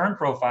 And the return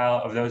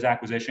profile of those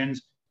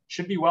acquisitions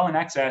should be well in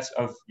excess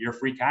of your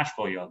free cash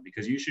flow yield,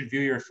 because you should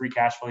view your free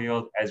cash flow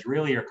yield as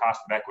really your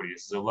cost of equity.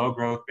 This is a low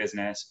growth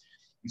business.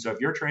 And so if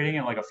you're trading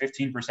at like a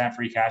 15%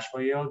 free cash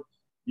flow yield,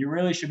 you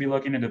really should be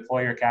looking to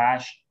deploy your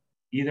cash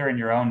either in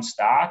your own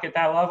stock at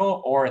that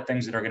level or at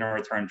things that are going to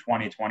return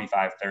 20,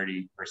 25,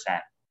 30%,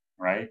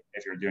 right?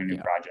 If you're doing new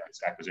projects,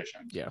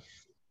 acquisitions. Yeah.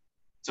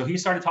 So he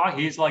started talking.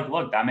 He's like,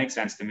 look, that makes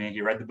sense to me.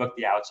 He read the book,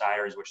 The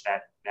Outsiders, which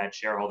that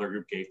shareholder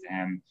group gave to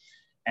him.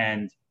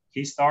 And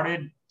he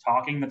started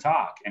talking the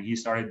talk and he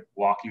started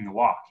walking the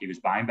walk. He was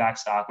buying back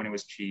stock when it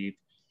was cheap.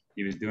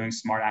 He was doing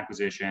smart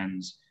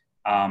acquisitions.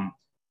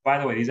 By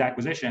the way, these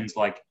acquisitions,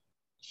 like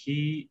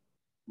he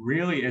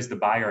really is the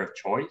buyer of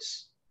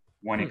choice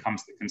when it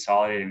comes to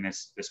consolidating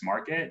this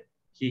market.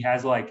 He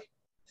has like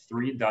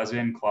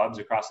 36 clubs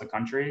across the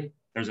country.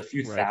 There's a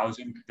few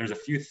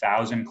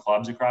thousand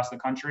clubs across the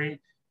country,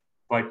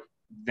 but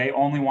they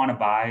only want to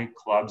buy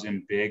clubs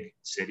in big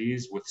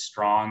cities with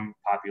strong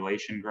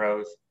population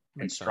growth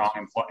and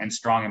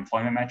strong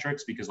employment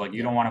metrics, because like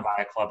you don't want to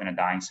buy a club in a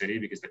dying city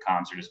because the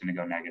comps are just going to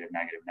go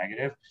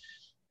negative.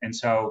 And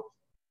so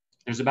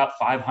there's about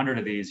 500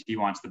 of these he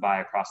wants to buy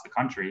across the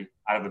country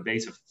out of a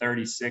base of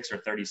 36 or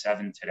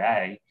 37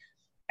 today.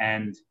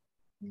 And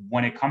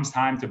when it comes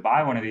time to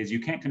buy one of these,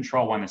 you can't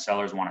control when the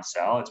sellers want to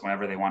sell. It's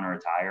whenever they want to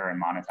retire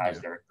and monetize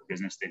their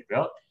business they've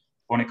built.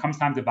 But when it comes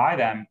time to buy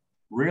them,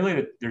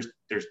 really there's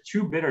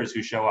two bidders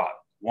who show up.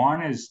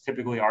 One is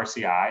typically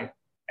RCI,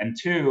 and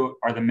two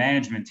are the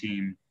management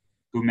team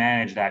who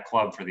manage that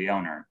club for the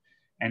owner.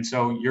 And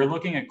so you're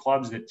looking at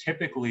clubs that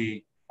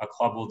typically a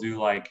club will do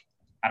like,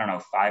 I don't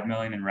know, 5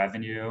 million in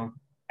revenue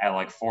at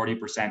like 40%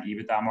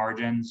 EBITDA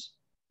margins.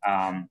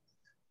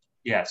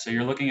 So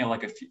you're looking at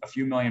like a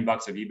few $1 million of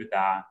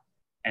EBITDA.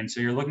 And so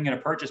you're looking at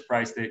a purchase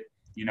price that,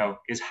 you know,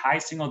 is high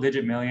single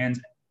digit millions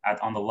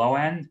on the low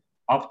end,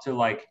 up to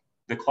like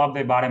the club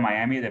they bought in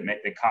Miami that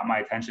caught my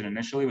attention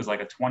initially was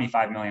like a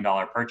 $25 million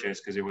purchase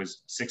because it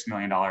was $6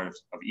 million of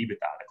EBITDA,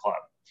 the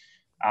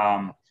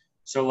club.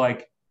 So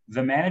like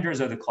the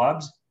managers of the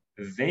clubs,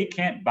 they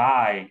can't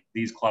buy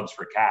these clubs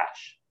for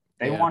cash.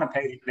 They want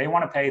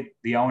to pay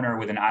the owner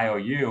with an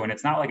IOU, and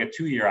it's not like a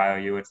 2-year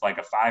IOU. It's like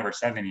a 5 or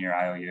 7 year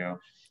IOU.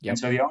 Yep. And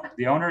so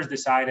the owner is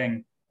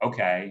deciding,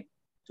 okay,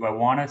 do I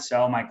want to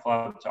sell my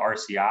club to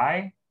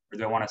RCI or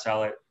do I want to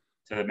sell it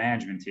to the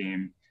management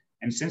team?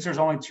 And since there's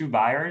only 2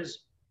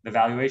 buyers, the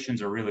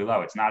valuations are really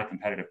low. It's not a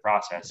competitive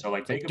process. So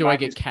like, do I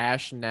get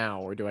cash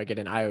now or do I get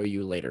an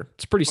IOU later?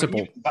 It's pretty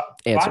simple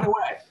answer.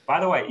 By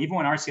the way, even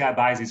when RCI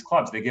buys these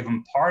clubs, they give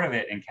them part of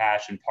it in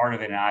cash and part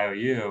of it in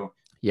IOU.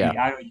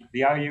 Yeah.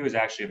 The IOU is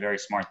actually a very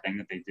smart thing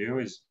that they do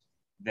is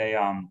they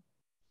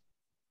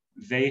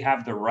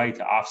have the right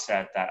to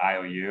offset that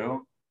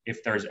IOU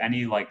if there's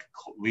any like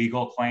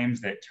legal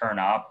claims that turn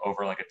up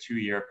over like a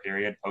 2-year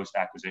period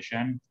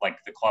post-acquisition, like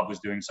the club was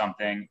doing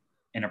something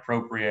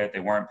inappropriate, they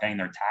weren't paying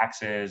their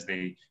taxes,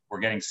 they were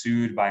getting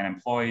sued by an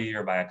employee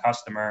or by a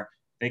customer,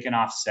 they can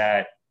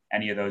offset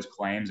any of those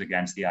claims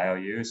against the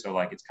IOU. So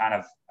like it's kind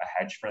of a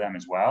hedge for them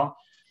as well.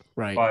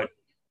 Right.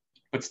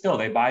 But still,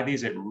 they buy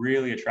these at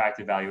really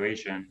attractive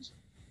valuations.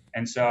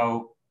 And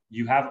so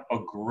you have a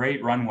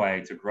great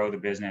runway to grow the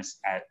business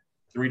at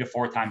 3 to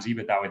 4 times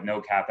EBITDA with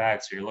no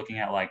CapEx. So you're looking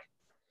at like,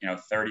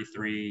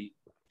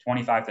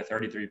 25 to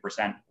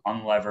 33%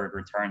 unlevered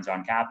returns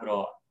on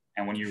capital.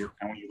 And when you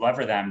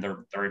lever them,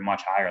 they're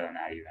much higher than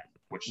that even,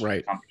 which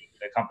the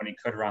company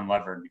could run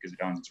levered because it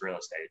owns its real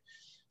estate.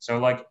 So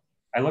like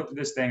I looked at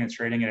this thing, it's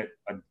trading at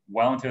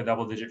well into a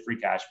double-digit free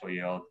cash flow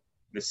yield.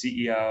 The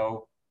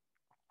CEO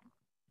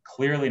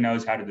clearly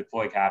knows how to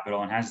deploy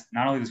capital and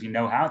not only does he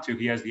know how to,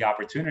 he has the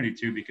opportunity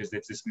to, because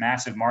it's this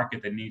massive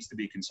market that needs to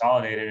be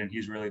consolidated and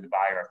he's really the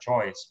buyer of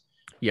choice.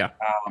 Yeah.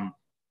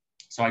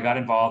 So I got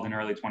involved in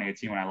early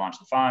 2018 when I launched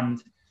the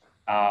fund.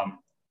 I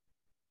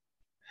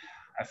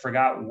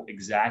forgot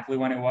exactly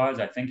when it was.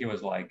 I think it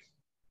was like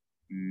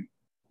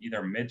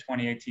either mid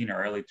 2018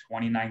 or early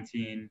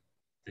 2019,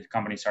 the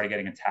company started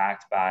getting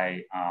attacked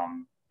by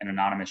an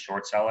anonymous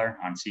short seller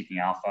on Seeking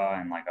Alpha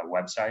and like a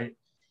website.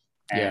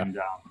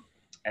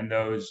 And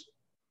those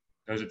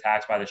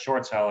attacks by the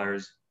short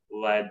sellers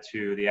led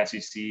to the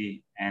SEC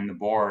and the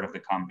board of the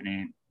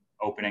company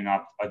opening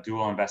up a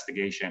dual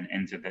investigation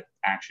into the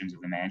actions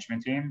of the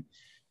management team,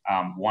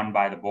 one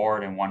by the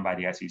board and one by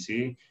the SEC.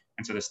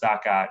 And so the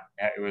stock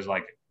it was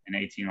like an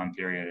 18-month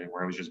period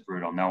where it was just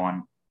brutal. No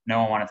one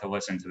wanted to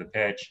listen to the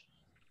pitch,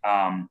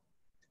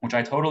 which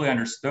I totally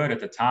understood at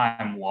the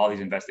time while these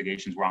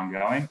investigations were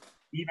ongoing,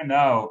 even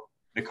though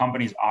the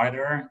company's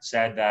auditor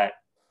said that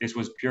this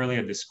was purely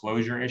a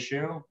disclosure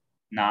issue,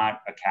 not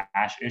a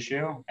cash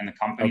issue. And the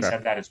company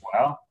said that as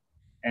well.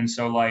 And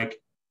so like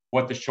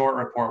what the short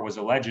report was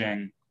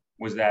alleging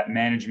was that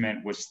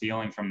management was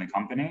stealing from the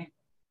company.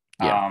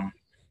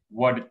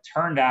 What it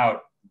turned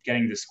out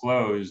getting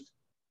disclosed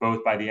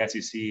both by the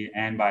SEC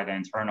and by the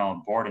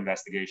internal board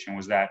investigation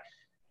was that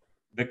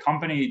the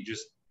company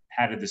just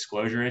had a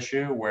disclosure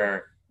issue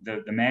where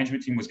the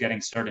management team was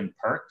getting certain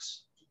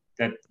perks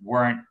that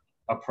weren't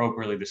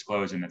appropriately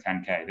disclosed in the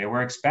 10K. They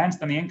were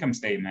expensed on the income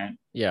statement.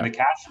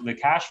 The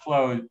cash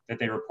flow that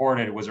they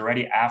reported was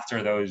already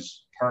after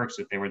those perks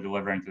that they were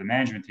delivering to the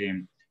management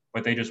team,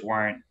 but they just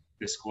weren't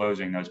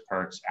disclosing those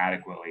perks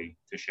adequately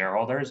to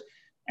shareholders.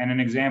 And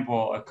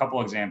a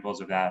couple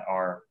examples of that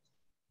are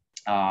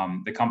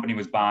the company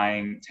was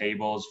buying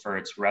tables for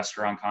its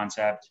restaurant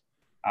concept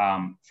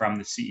from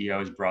the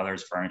CEO's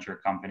brother's furniture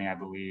company, I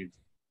believe.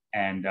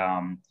 And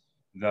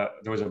there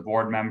was a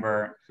board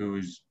member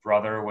whose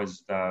brother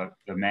was the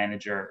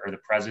manager or the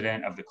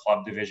president of the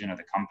club division of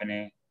the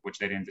company, which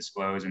they didn't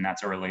disclose. And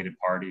that's a related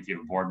party if you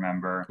have a board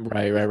member.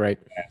 Right.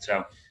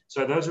 And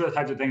so those are the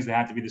types of things that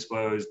have to be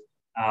disclosed.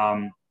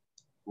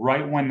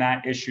 Right when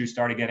that issue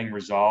started getting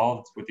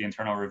resolved with the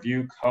internal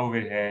review,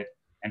 COVID hit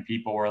and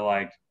people were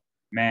like,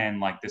 man,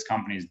 like this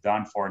company is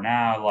done for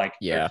now. Like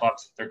their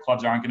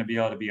clubs aren't going to be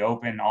able to be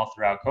open all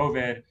throughout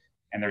COVID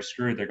and they're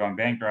screwed. They're going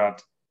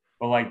bankrupt.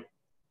 But like,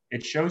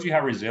 it shows you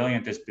how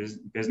resilient this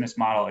business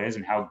model is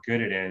and how good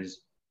it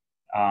is.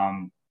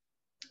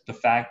 The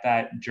fact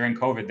that during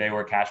COVID, they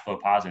were cash flow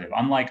positive,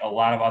 unlike a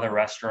lot of other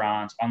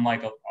restaurants,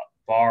 unlike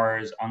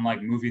bars,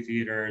 unlike movie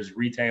theaters,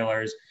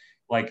 retailers,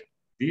 like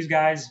these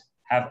guys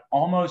have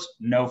almost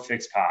no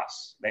fixed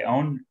costs. They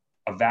own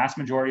a vast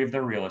majority of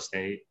their real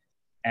estate.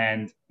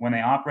 And when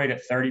they operate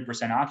at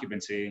 30%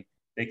 occupancy,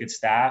 they could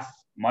staff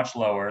much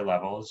lower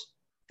levels.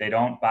 They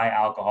don't buy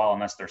alcohol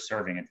unless they're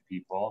serving it to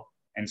people.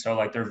 And so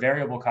like their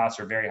variable costs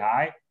are very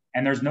high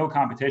and there's no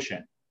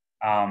competition,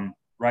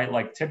 right?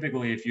 Like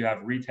typically if you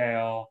have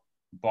retail,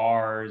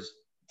 bars,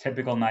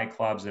 typical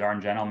nightclubs that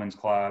aren't gentlemen's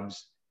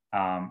clubs,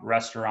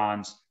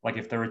 restaurants, like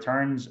if the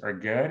returns are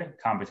good,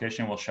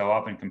 competition will show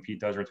up and compete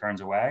those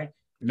returns away.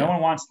 No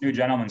one wants new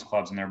gentlemen's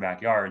clubs in their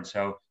backyard.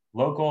 So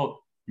local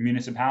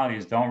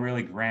municipalities don't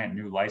really grant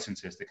new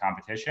licenses to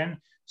competition.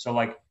 So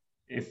like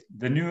if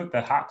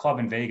the hot club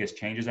in Vegas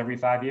changes every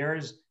 5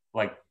 years,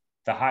 like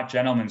the hot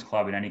gentleman's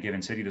club in any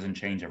given city doesn't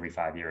change every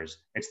 5 years.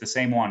 It's the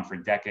same one for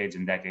decades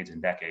and decades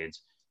and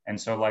decades. And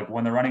so like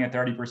when they're running at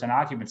 30%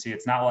 occupancy,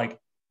 it's not like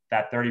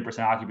that 30%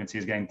 occupancy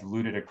is getting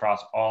diluted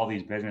across all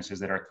these businesses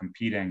that are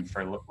competing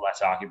for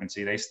less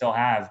occupancy. They still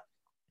have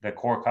the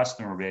core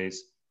customer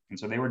base. And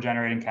so they were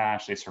generating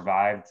cash. They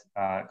survived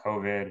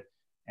COVID.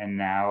 And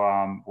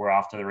now we're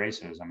off to the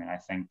races. I mean, I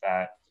think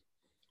that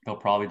they'll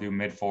probably do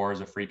mid-4s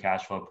of free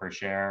cash flow per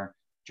share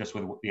just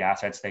with the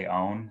assets they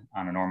own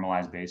on a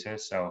normalized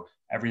basis. So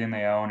everything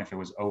they own, if it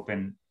was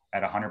open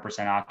at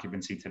 100%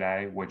 occupancy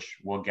today, which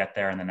we'll get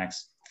there in the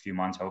next few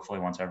months, hopefully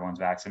once everyone's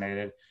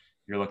vaccinated,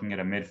 you're looking at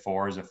a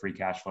mid-4s of free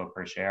cash flow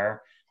per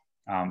share.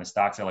 The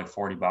stock's at like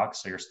 $40.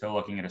 So you're still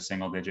looking at a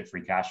single-digit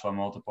free cash flow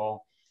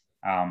multiple.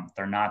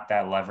 They're not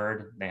that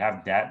levered. They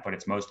have debt, but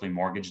it's mostly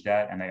mortgage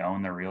debt and they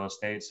own their real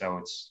estate.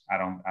 So I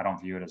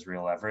don't view it as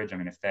real leverage. I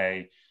mean, if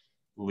they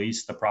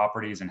leased the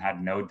properties and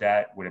had no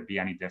debt, would it be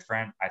any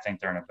different? I think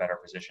they're in a better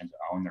position to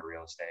own the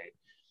real estate.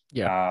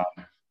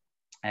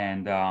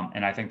 And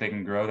I think they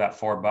can grow that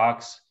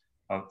 $4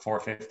 of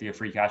 $4.50 of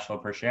free cash flow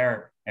per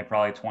share at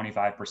probably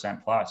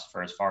 25% plus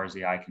for as far as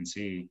the eye can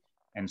see.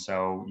 And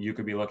so you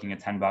could be looking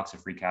at $10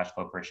 of free cash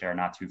flow per share,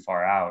 not too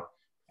far out.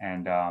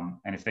 And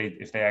if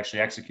they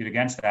actually execute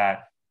against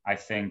that, I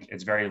think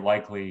it's very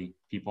likely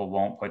people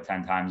won't put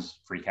 10 times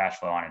free cash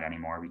flow on it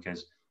anymore,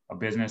 because a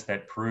business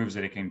that proves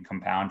that it can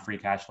compound free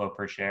cash flow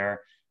per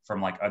share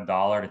from like $1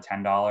 to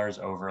 $10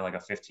 over like a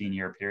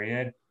 15-year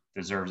period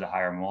deserves a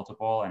higher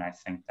multiple. And I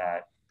think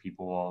that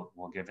people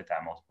will give it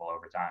that multiple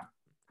over time.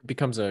 It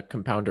becomes a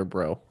compounder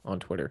bro on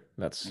Twitter.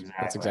 That's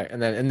exactly.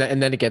 And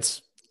then it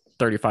gets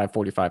 35,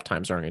 45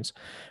 times earnings.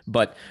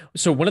 But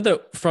so one of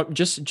the,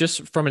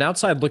 just from an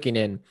outside looking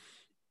in,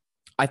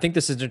 I think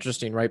this is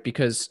interesting, right?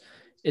 Because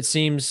it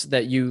seems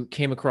that you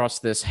came across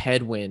this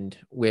headwind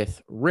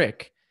with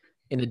Rick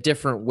in a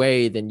different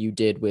way than you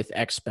did with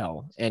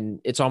Expel. And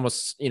it's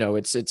almost,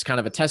 it's kind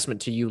of a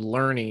testament to you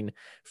learning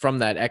from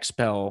that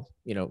Expel,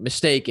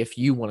 mistake, if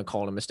you want to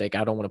call it a mistake.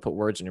 I don't want to put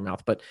words in your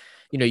mouth, but,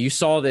 you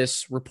saw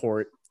this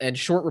report, and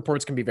short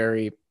reports can be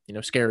very,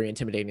 scary,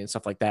 intimidating and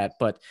stuff like that.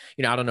 But,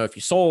 I don't know if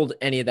you sold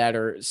any of that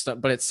or stuff,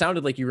 but it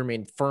sounded like you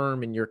remained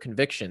firm in your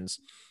convictions.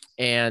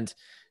 And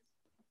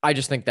I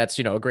just think that's,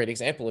 a great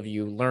example of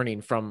you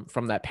learning from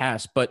that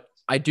past. But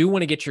I do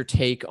want to get your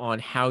take on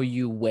how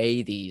you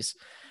weigh these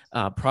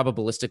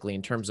probabilistically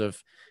in terms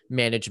of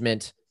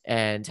management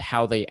and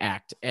how they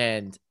act.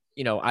 And,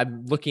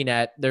 I'm looking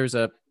at, there's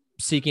a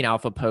Seeking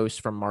Alpha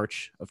post from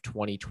March of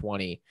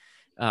 2020.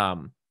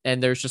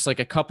 And there's just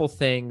like a couple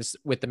things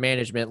with the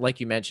management,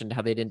 like you mentioned,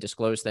 how they didn't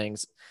disclose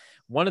things.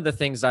 One of the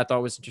things I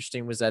thought was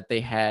interesting was that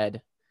they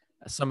had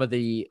some of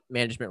the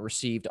management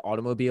received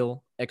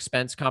automobile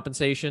expense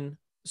compensation.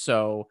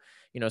 So,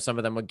 some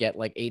of them would get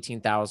like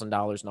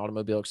 $18,000 in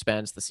automobile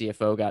expense. The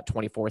CFO got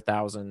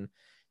 $24,000,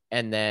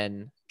 and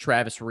then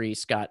Travis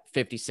Reese got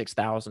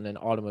 $56,000 in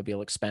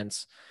automobile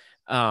expense.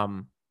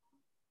 And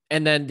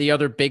then the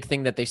other big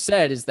thing that they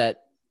said is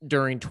that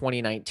during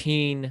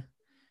 2019,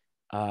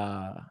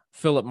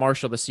 Philip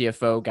Marshall, the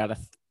CFO, got a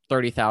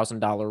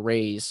 $30,000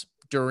 raise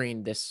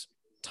during this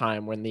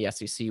time when the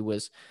SEC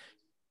was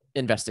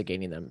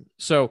investigating them.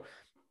 So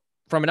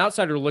from an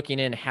outsider looking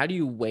in, how do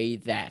you weigh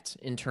that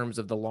in terms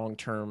of the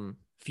long-term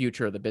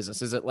future of the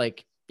business? Is it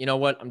like, you know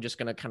what, I'm just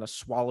going to kind of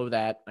swallow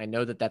that. I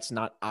know that that's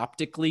not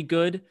optically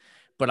good,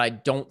 but I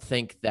don't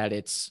think that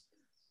it's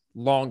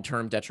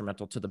long-term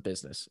detrimental to the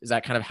business. Is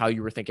that kind of how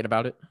you were thinking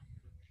about it?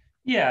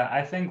 Yeah,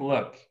 I think,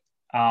 look,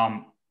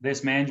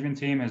 this management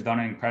team has done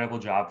an incredible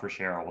job for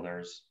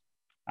shareholders.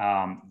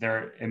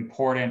 They're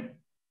important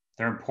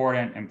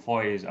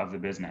employees of the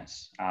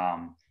business.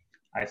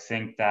 I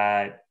think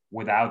that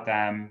without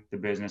them, the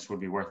business would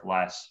be worth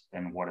less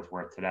than what it's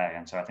worth today.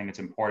 And so I think it's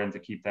important to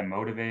keep them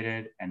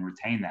motivated and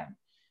retain them.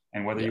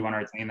 And whether you want to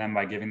retain them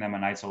by giving them a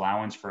night's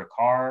allowance for a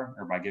car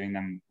or by giving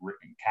them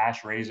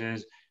cash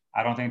raises,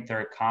 I don't think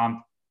their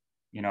comp,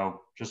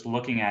 just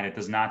looking at it,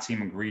 does not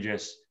seem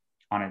egregious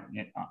on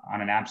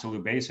an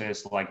absolute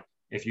basis. Like,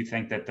 if you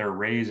think that their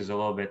raise is a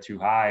little bit too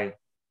high,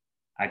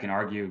 I can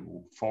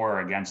argue for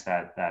or against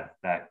that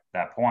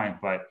point.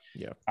 But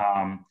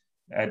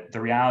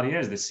the reality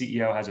is the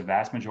CEO has a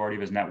vast majority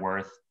of his net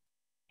worth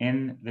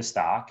in the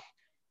stock.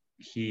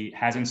 He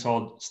hasn't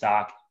sold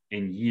stock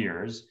in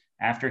years.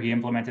 After he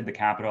implemented the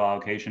capital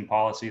allocation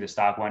policy, the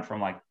stock went from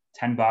like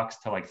 $10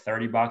 to like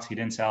 $30. He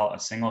didn't sell a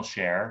single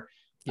share.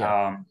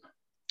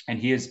 And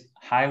he is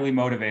highly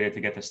motivated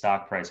to get the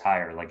stock price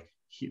higher. Like,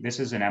 this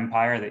is an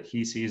empire that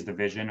he sees the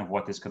vision of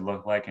what this could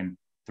look like in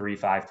 3,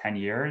 5, 10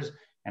 years.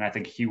 And I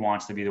think he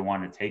wants to be the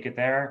one to take it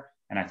there.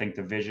 And I think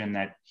the vision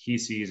that he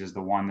sees is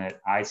the one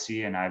that I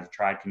see, and I've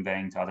tried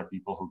conveying to other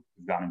people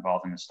who've gotten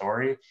involved in the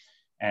story.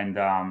 And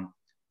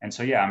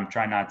so, yeah, I'm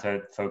trying not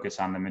to focus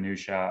on the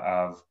minutia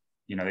of,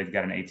 they've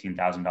got an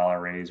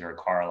 $18,000 raise or a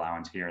car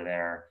allowance here or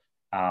there.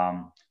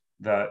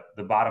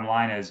 The bottom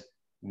line is,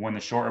 when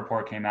the short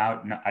report came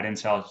out, I didn't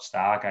sell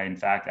stock. In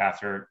fact,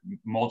 after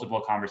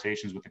multiple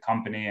conversations with the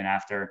company, and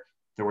after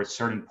there were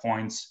certain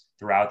points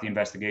throughout the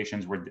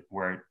investigations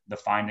where the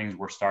findings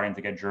were starting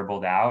to get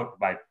dribbled out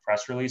by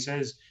press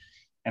releases.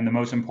 And the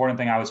most important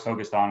thing I was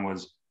focused on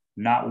was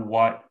not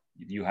what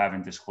you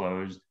haven't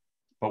disclosed,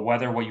 but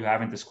whether what you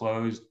haven't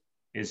disclosed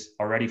is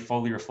already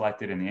fully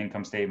reflected in the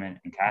income statement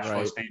and cash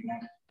flow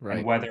statement,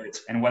 and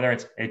whether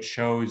it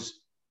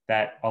shows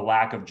that a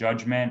lack of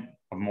judgment,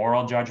 of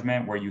moral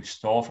judgment, where you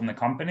stole from the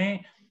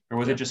company, or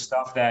was it just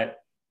stuff that,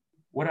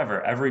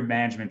 whatever, every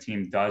management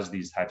team does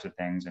these types of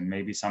things, and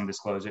maybe some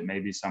disclose it,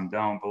 maybe some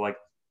don't. But like,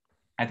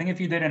 I think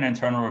if you did an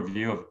internal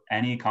review of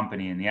any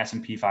company in the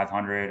S&P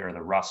 500 or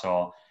the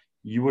Russell,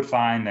 you would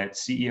find that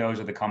CEOs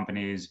of the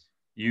companies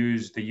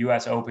use the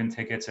US Open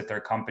tickets that their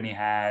company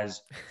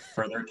has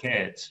for their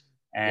kids.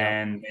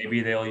 And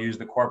maybe they'll use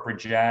the corporate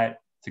jet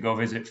to go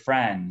visit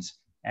friends.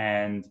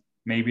 And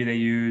maybe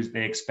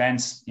they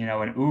expense,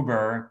 an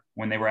Uber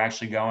when they were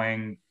actually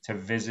going to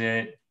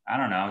visit,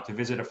 to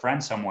visit a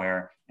friend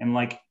somewhere. And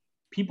like,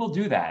 people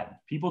do that.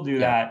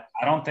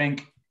 I don't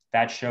think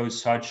that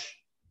shows such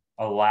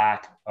a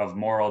lack of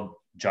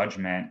moral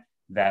judgment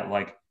that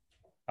like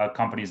a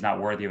company is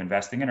not worthy of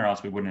investing in, or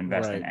else we wouldn't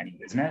invest in any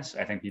business.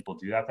 I think people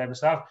do that type of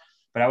stuff.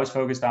 But I was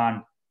focused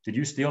on, did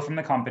you steal from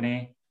the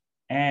company?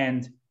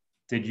 And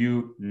did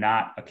you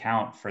not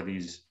account for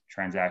these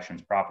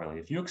transactions properly?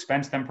 If you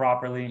expense them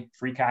properly,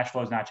 free cash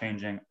flow is not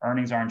changing,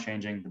 earnings aren't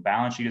changing, the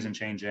balance sheet isn't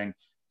changing,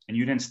 and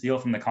you didn't steal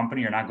from the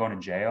company, you're not going to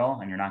jail,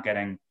 and you're not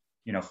getting,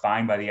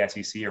 fined by the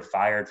SEC or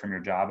fired from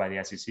your job by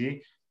the SEC.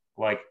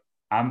 Like,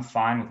 I'm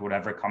fine with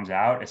whatever comes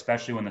out,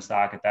 especially when the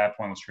stock at that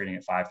point was trading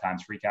at 5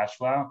 times free cash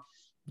flow.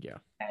 Yeah.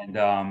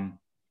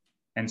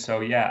 And so,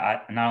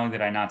 not only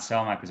did I not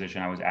sell my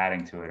position, I was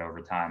adding to it over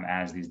time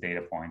as these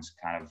data points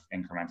kind of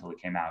incrementally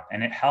came out.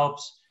 And it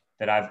helps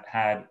that I've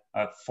had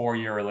a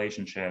 4-year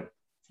relationship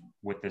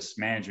with this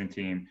management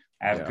team.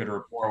 I have good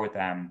rapport with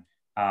them.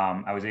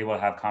 I was able to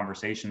have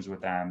conversations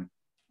with them.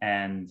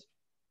 And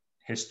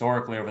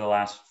historically, over the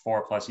last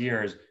 4+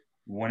 years,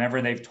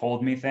 whenever they've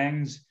told me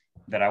things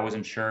that I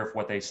wasn't sure if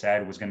what they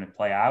said was going to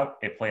play out,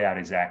 it played out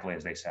exactly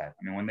as they said.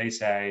 I mean, when they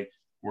say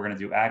we're going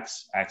to do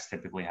X, X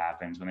typically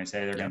happens. When they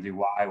say they're going to do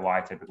Y,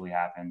 Y typically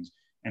happens.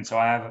 And so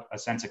I have a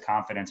sense of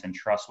confidence and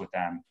trust with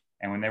them.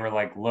 And when they were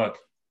like, look,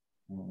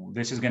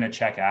 this is going to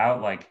check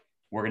out, like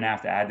we're going to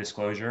have to add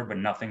disclosure, but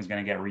nothing's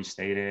going to get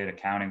restated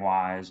accounting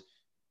wise.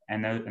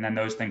 And then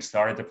those things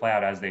started to play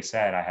out as they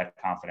said. I had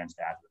confidence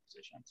to add to the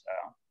position. So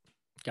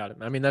got it.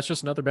 I mean, that's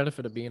just another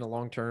benefit of being a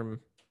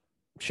long-term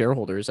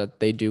shareholder is that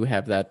they do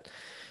have that,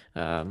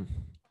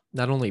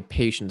 not only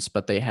patience,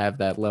 but they have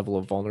that level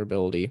of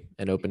vulnerability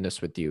and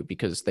openness with you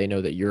because they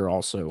know that you're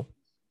also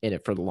in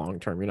it for the long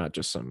term. You're not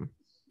just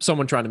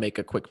someone trying to make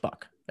a quick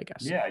buck, I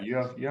guess. Yeah, you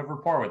have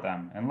rapport with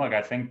them. And look,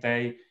 I think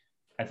the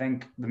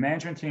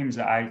management teams,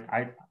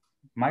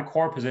 my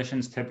core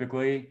positions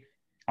typically,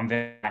 I'm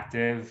very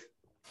active,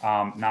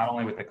 not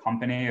only with the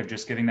company of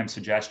just giving them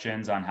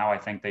suggestions on how I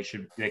think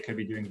they could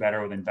be doing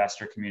better with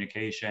investor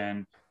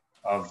communication,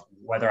 of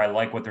whether I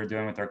like what they're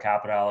doing with their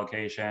capital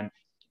allocation.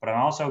 But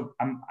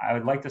I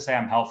would like to say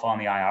I'm helpful on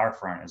the IR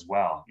front as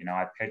well. You know,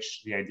 I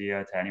pitch the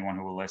idea to anyone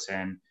who will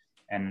listen,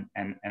 and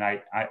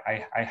I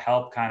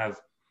help kind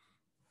of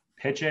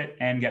pitch it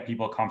and get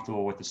people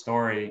comfortable with the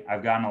story.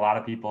 I've gotten a lot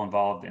of people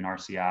involved in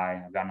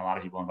RCI. I've gotten a lot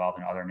of people involved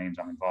in other names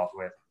I'm involved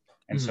with.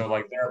 And so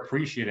like they're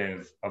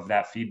appreciative of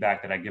that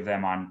feedback that I give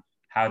them on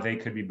how they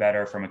could be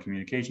better from a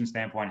communication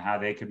standpoint, how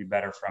they could be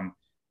better from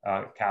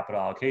a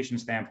capital allocation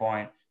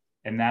standpoint.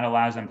 And that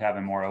allows them to have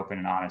a more open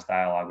and honest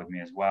dialogue with me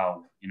as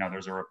well. You know,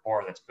 there's a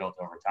rapport that's built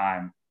over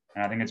time.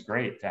 And I think it's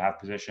great to have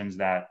positions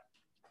that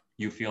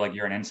you feel like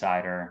you're an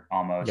insider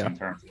almost in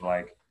terms of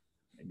like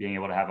being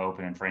able to have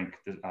open and frank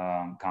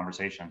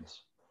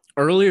conversations.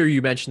 Earlier,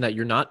 you mentioned that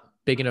you're not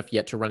big enough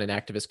yet to run an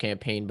activist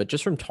campaign, but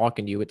just from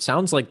talking to you, it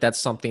sounds like that's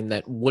something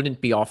that wouldn't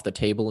be off the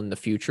table in the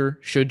future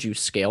should you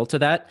scale to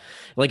that.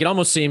 Like it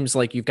almost seems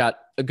like you've got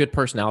a good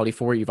personality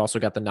for it. You've also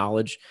got the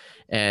knowledge,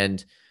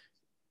 and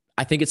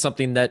I think it's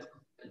something that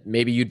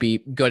maybe you'd be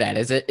good at.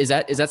 Is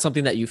that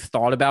something that you've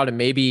thought about? And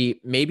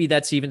maybe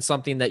that's even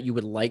something that you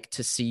would like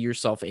to see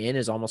yourself in,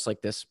 is almost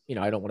like this, you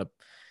know, I don't want to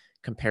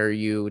compare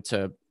you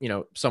to, you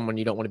know, someone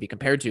you don't want to be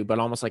compared to, but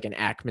almost like an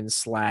Ackman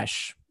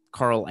 /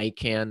 Carl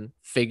Icahn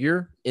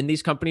figure in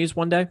these companies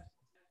one day.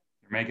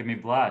 You're making me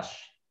blush.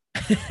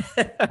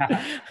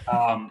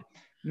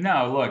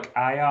 No, look,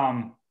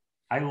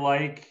 I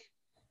like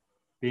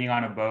being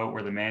on a boat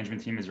where the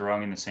management team is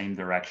rowing in the same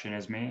direction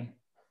as me.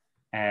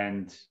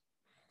 And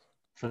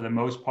for the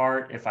most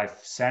part, if I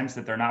sense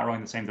that they're not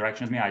rowing the same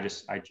direction as me, I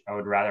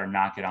would rather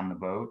not get on the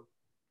boat.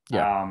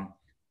 Yeah.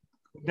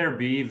 Could there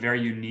be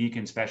very unique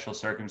and special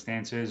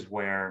circumstances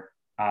where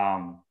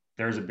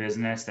there's a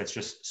business that's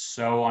just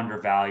so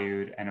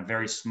undervalued and a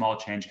very small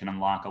change can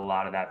unlock a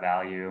lot of that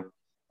value?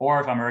 Or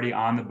if I'm already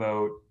on the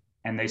boat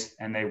and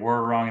they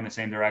were rowing in the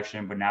same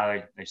direction, but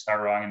now they start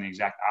rowing in the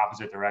exact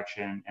opposite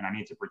direction and I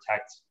need to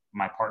protect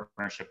my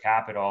partnership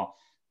capital,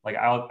 like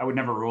I would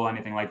never rule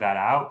anything like that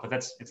out, but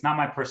it's not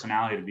my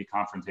personality to be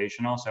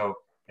confrontational. So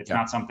it's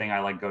not something I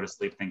like go to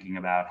sleep thinking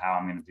about how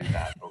I'm going to do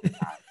that over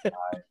time.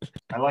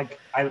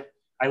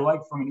 I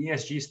like from an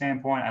ESG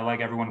standpoint, I like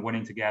everyone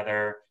winning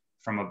together.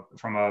 From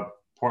a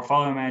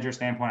portfolio manager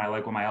standpoint, I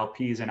like when my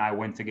LPs and I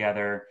win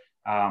together.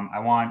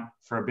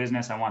 For a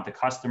business, I want the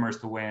customers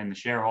to win, the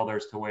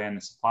shareholders to win,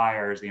 the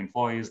suppliers, the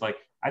employees. Like,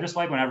 I just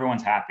like when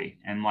everyone's happy,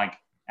 and like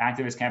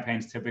activist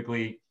campaigns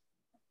typically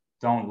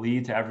don't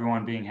lead to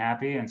everyone being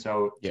happy. And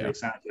so to the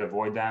extent to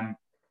avoid them,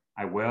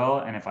 I will.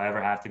 And if I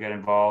ever have to get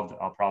involved,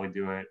 I'll probably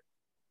do it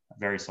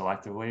very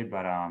selectively.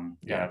 But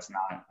that's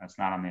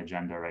not on the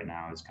agenda right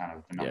now. It's kind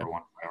of the number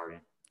one priority.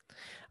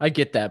 I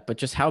get that, but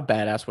just how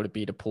badass would it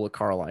be to pull a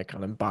Carl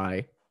Icahn and buy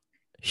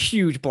a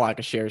huge block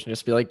of shares and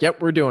just be like,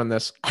 yep, we're doing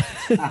this.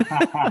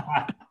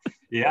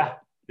 Yeah.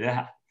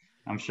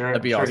 I'm sure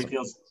awesome.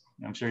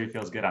 he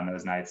feels good on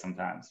those nights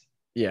sometimes.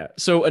 Yeah.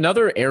 So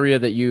another area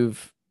that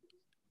you've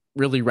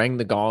really rang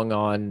the gong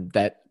on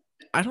that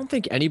I don't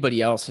think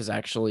anybody else has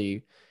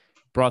actually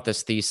brought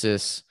this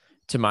thesis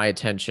to my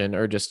attention,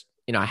 or just,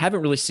 you know, I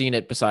haven't really seen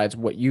it besides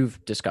what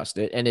you've discussed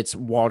it. And it's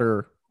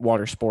water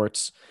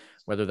sports,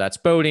 whether that's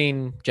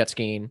boating, jet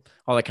skiing,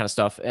 all that kind of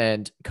stuff.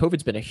 And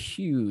COVID's been a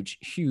huge,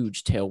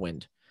 huge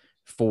tailwind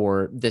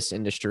for this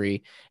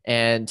industry.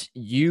 And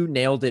you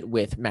nailed it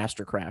with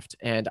Mastercraft.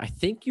 And I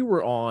think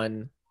were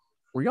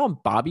you on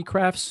Bobby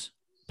Kraft's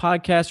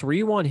podcast? Were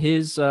you on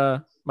his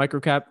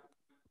microcap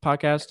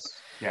podcast?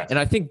 Yes. And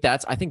I think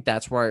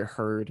that's where I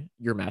heard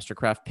your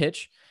Mastercraft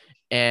pitch.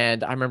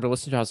 And I remember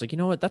listening to it. I was like, you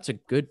know what? That's a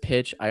good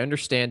pitch. I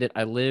understand it.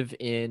 I live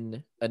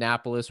in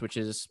Annapolis, which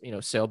is, you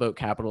know, sailboat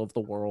capital of the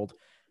world.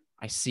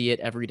 I see it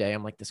every day.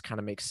 I'm like, this kind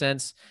of makes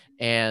sense.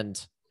 And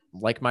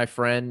like my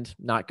friend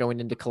not going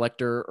into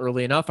collector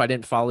early enough, I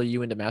didn't follow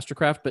you into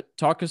Mastercraft, but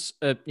talk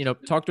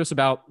to us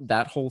about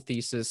that whole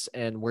thesis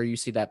and where you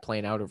see that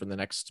playing out over the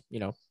next,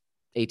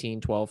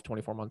 18, 12,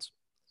 24 months.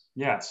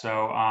 Yeah.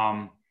 So,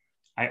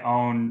 I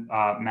own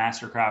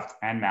Mastercraft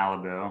and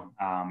Malibu,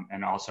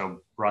 and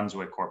also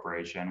Brunswick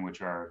Corporation,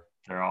 which are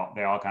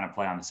they all kind of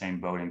play on the same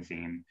boating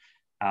theme.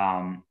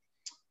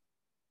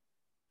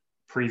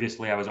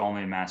 Previously, I was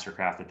only in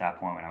Mastercraft at that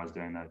point when I was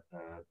doing the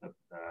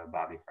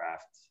Bobby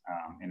Kraft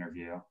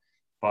interview.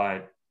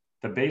 But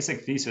the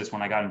basic thesis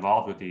when I got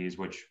involved with these,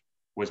 which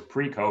was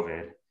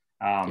pre-COVID,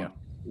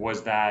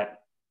 was that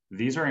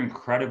these are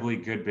incredibly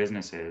good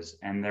businesses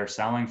and they're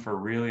selling for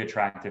really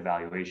attractive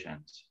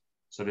valuations.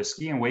 So the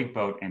ski and wake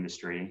boat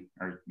industry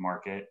or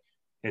market,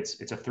 it's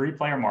a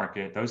 3-player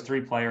market. Those 3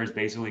 players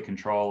basically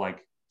control like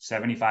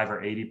 75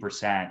 or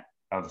 80%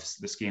 of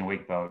the ski and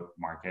wake boat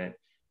market.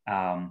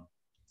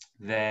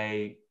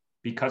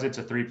 Because it's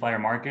a 3-player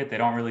market, they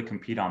don't really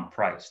compete on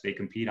price. They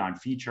compete on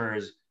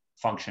features,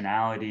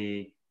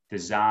 functionality,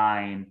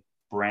 design,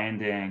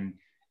 branding.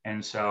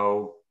 And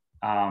so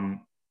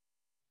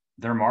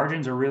their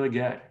margins are really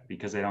good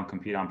because they don't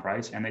compete on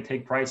price, and they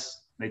take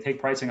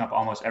pricing up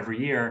almost every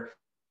year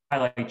by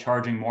like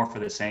charging more for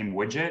the same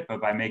widget, but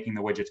by making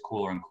the widgets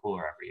cooler and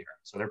cooler every year.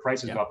 So their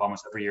prices go up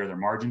almost every year. Their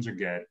margins are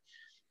good.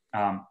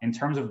 In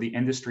terms of the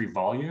industry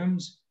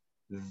volumes,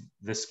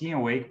 the ski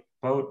and wake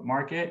boat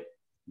market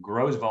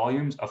grows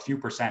volumes a few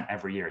percent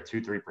every year,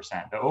 2-3%.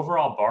 The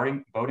overall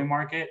boating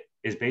market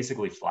is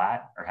basically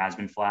flat, or has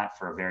been flat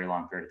for a very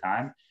long period of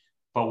time.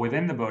 But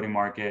within the boating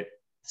market,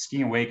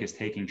 ski and wake is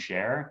taking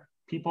share.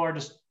 People are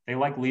they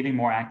like leading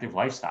more active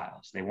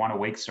lifestyles. They want to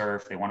wake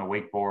surf, they want to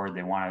wakeboard,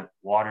 they want to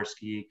water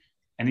ski,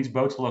 and these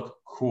boats look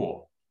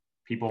cool.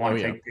 People want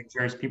to take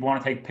pictures. People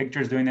want to take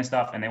pictures doing this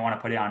stuff, and they want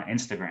to put it on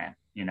Instagram.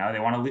 You know, they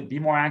want to be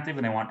more active,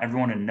 and they want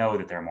everyone to know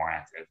that they're more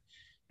active.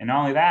 And not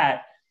only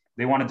that,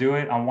 they want to do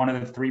it on one of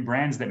the 3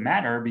 brands that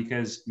matter,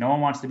 because no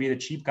one wants to be the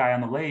cheap guy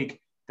on the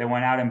lake that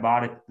went out and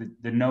bought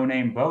the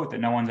no-name boat that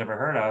no one's ever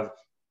heard of.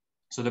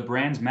 So the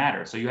brands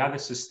matter. So you have a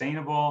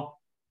sustainable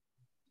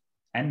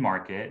end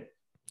market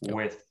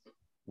with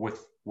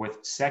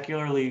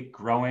secularly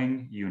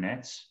growing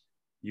units.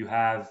 You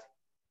have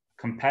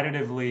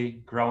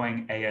competitively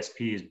growing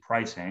ASPs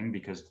pricing,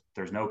 because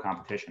there's no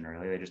competition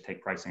really. They just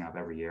take pricing up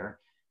every year.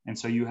 And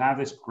so you have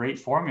this great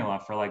formula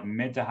for like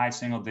mid to high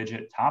single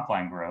digit top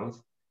line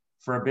growth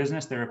for a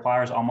business that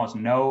requires almost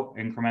no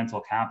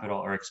incremental capital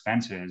or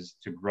expenses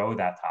to grow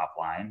that top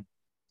line.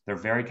 They're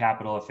very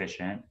capital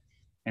efficient.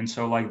 And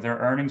so like their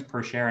earnings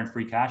per share and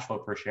free cash flow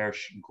per share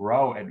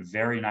grow at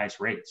very nice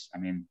rates. I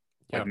mean,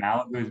 like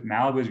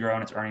Malibu's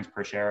growing its earnings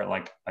per share at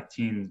like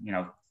 15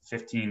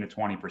 to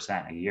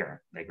 20% a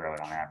year. They grow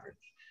it on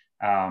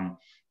average.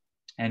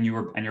 And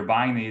you're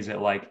buying these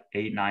at like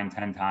 8, 9,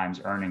 10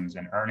 times earnings,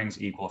 and earnings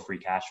equal free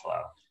cash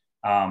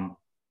flow.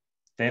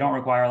 They don't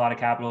require a lot of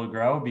capital to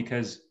grow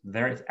because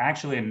they're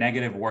actually a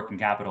negative working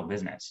capital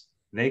business.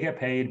 They get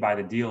paid by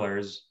the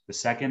dealers. The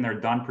second they're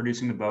done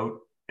producing the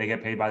boat, they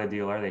get paid by the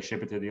dealer. They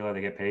ship it to the dealer,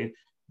 they get paid.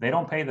 They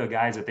don't pay the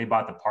guys that they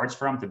bought the parts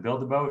from to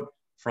build the boat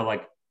for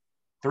like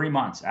 3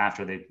 months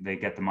after they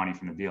get the money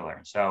from the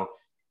dealer. So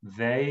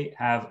they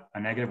have a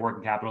negative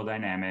working capital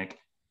dynamic,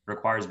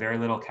 requires very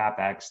little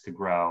CapEx to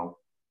grow.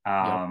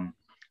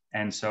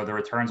 And so the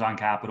returns on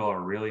capital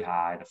are really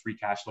high. The free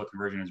cash flow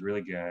conversion is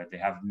really good. They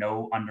have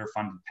no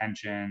underfunded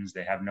pensions.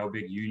 They have no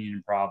big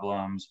union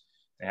problems.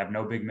 They have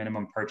no big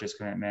minimum purchase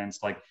commitments.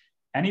 Like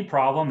any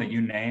problem that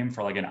you name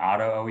for like an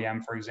auto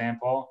OEM, for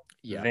example,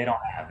 they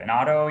don't have. An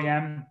auto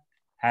OEM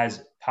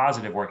has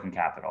positive working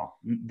capital.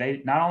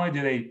 They not only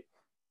do they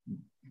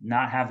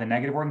not have the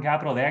negative working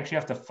capital, they actually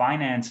have to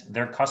finance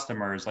their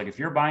customers. Like if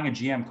you're buying a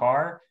GM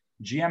car,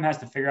 GM has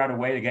to figure out a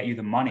way to get you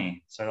the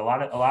money. So a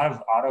lot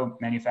of auto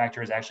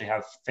manufacturers actually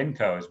have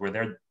fincos where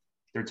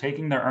they're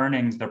taking their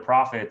earnings, their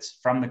profits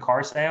from the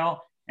car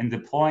sale and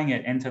deploying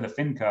it into the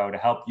finco to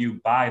help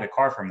you buy the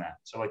car from them.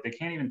 So like they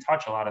can't even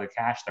touch a lot of the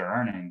cash they're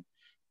earning.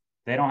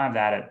 They don't have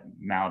that at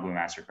Malibu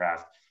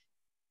Mastercraft.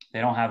 They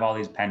don't have all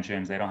these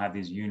pensions. They don't have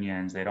these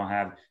unions. They don't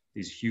have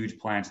these huge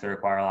plants that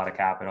require a lot of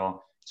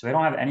capital. So they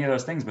don't have any of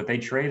those things, but they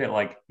trade at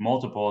like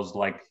multiples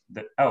like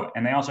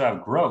and they also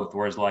have growth,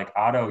 whereas like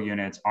auto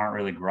units aren't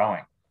really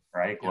growing,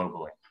 right,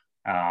 globally.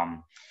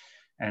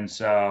 And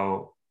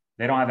so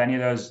they don't have any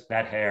of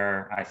that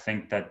hair. I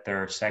think that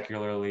they're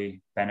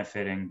secularly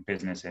benefiting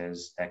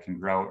businesses that can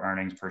grow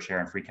earnings per share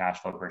and free cash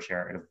flow per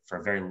share for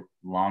a very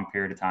long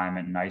period of time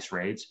at nice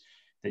rates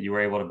that you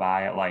were able to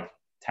buy at like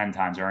 10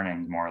 times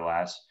earnings, more or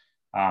less.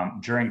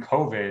 During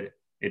COVID,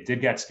 it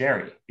did get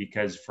scary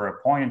because for a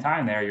point in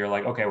time there, you're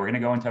like, okay, we're going to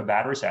go into a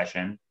bad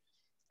recession.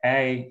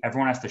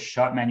 Everyone has to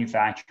shut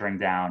manufacturing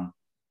down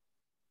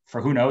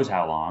for who knows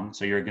how long.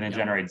 So you're going to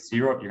generate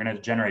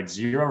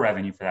zero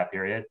revenue for that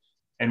period.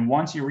 And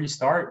once you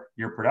restart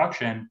your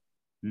production,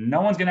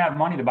 no one's going to have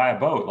money to buy a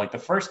boat. Like the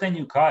first thing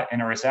you cut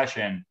in a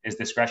recession is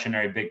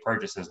discretionary big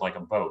purchases like a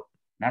boat.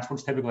 And that's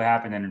what's typically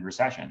happened in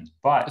recessions.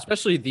 But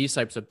especially these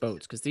types of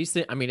boats, because these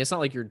things, I mean, it's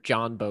not like your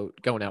John boat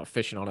going out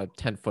fishing on a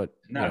 10-foot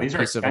these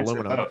are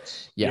expensive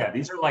boats. Yeah,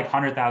 these are like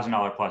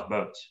 $100,000 plus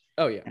boats.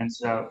 Oh yeah. And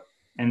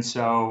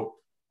so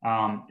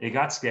it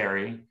got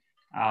scary.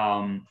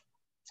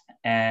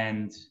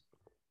 And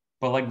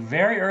But like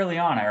very early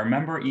on, I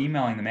remember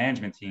emailing the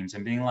management teams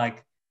and being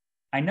like,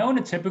 I know in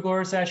a typical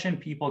recession,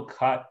 people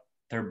cut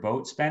their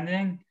boat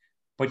spending,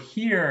 but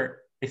here,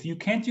 if you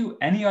can't do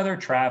any other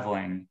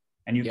traveling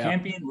and you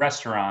can't be in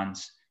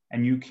restaurants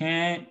and you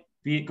can't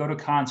go to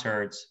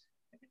concerts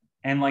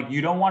and like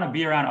you don't want to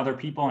be around other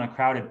people in a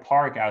crowded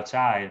park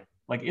outside,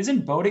 like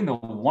isn't boating the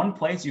one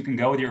place you can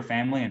go with your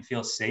family and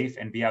feel safe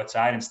and be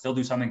outside and still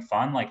do something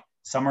fun like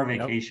summer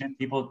vacation?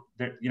 People,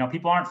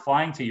 people aren't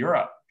flying to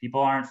Europe.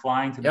 People aren't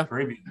flying to the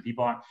Caribbean.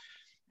 People aren't.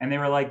 And they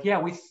were like, yeah,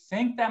 we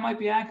think that might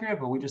be accurate,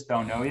 but we just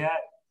don't know yet.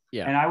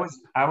 Yeah. And I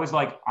was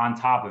like on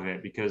top of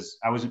it because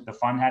the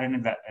fund had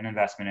an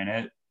investment in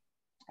it.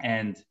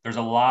 And there's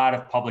a lot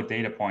of public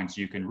data points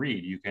you can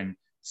read. You can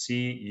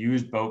see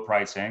used boat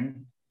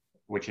pricing,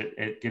 which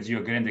it gives you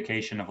a good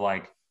indication of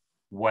like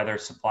whether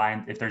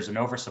if there's an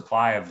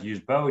oversupply of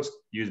used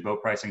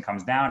boat pricing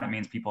comes down, it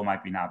means people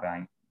might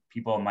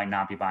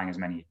not be buying as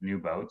many new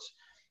boats.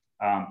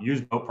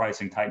 Used boat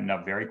pricing tightened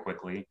up very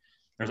quickly.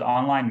 There's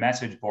online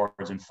message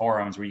boards and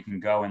forums where you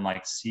can go and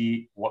like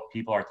see what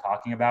people are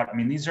talking about. I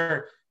mean, these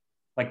are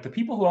like the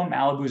people who own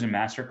Malibus and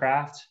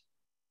Mastercraft.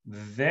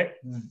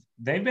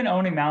 They've been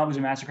owning Malibus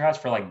and Mastercrafts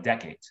for like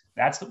decades.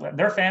 That's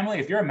their family.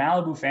 If you're a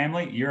Malibu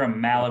family, you're a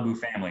Malibu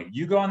family.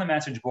 You go on the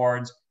message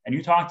boards and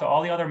you talk to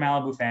all the other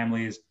Malibu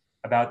families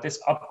about this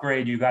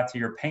upgrade you got to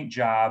your paint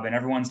job. And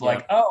everyone's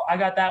like, oh, I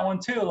got that one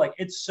too. Like,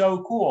 it's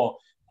so cool.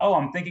 Oh,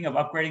 I'm thinking of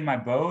upgrading my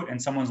boat.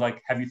 And someone's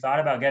like, have you thought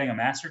about getting a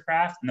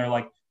Mastercraft? And they're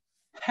like,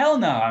 hell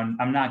no,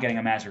 I'm not getting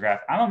a Mastercraft.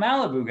 I'm a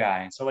Malibu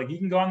guy. So like you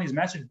can go on these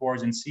message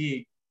boards and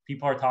see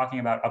people are talking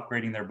about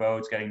upgrading their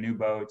boats, getting new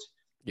boats.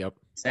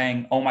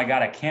 Saying, oh my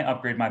God, I can't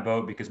upgrade my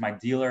boat because my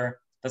dealer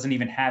doesn't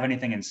even have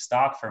anything in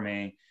stock for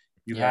me.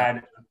 You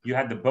had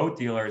the boat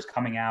dealers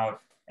coming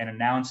out and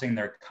announcing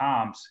their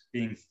comps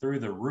being through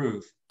the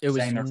roof. It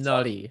was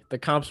nutty. The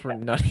comps were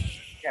nutty.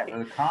 Yeah,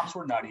 the comps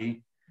were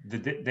nutty. They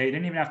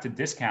didn't even have to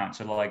discount.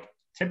 So like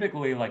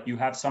typically like you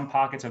have some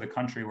pockets of the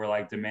country where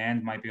like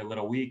demand might be a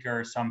little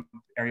weaker. Some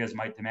areas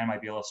demand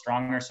might be a little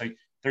stronger. So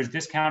there's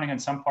discounting in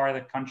some part of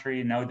the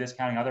country, no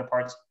discounting other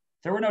parts.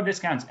 There were no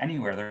discounts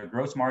anywhere. Their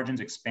gross margins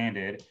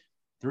expanded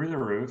through the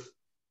roof.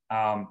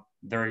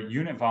 Their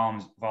unit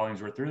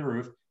volumes were through the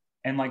roof.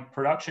 And like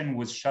production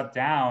was shut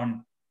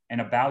down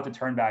and about to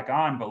turn back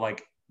on, but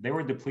like they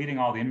were depleting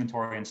all the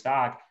inventory in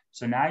stock.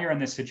 So now you're in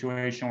this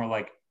situation where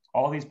like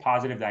all these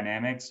positive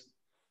dynamics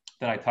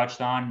that I touched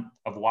on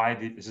of why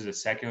this is a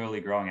secularly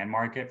growing end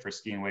market for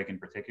ski and wake in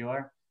particular.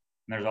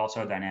 And there's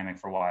also a dynamic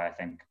for why I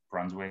think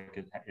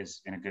Brunswick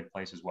is in a good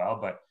place as well.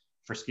 But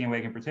for ski and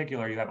wake in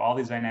particular, you have all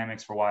these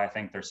dynamics for why I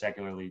think they're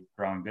secularly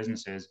growing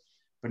businesses.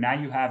 But now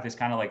you have this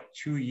kind of like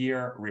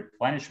 2-year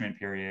replenishment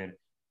period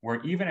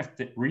where even if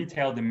the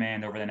retail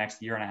demand over the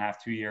next year and a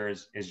half, 2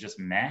 years is just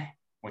meh,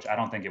 which I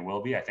don't think it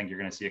will be. I think you're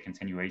going to see a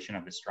continuation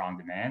of this strong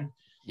demand.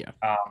 Yeah.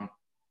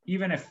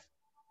 Even if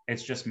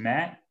it's just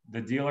meh,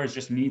 the dealers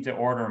just need to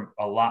order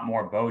a lot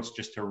more boats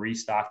just to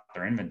restock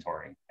their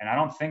inventory. And I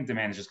don't think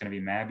demand is just going to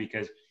be meh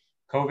because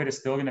COVID is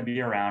still going to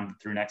be around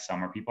through next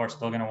summer. People are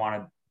still going to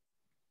want to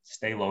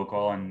stay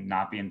local and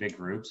not be in big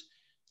groups.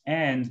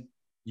 And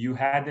you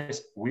had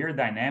this weird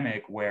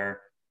dynamic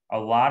where a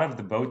lot of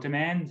the boat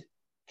demand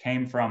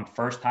came from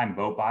first-time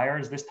boat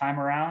buyers this time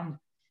around,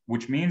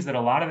 which means that a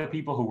lot of the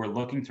people who were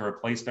looking to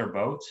replace their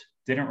boats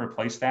didn't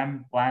replace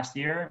them last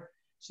year.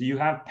 So you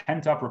have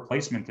pent-up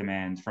replacement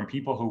demand from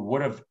people who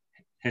would have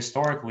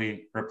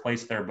historically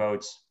replaced their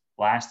boats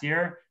last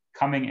year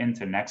coming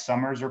into next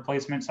summer's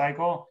replacement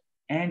cycle.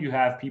 And you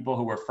have people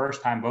who were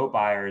first-time boat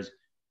buyers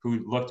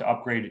who look to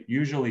upgrade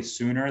usually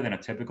sooner than a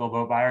typical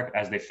boat buyer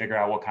as they figure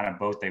out what kind of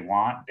boat they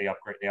want. They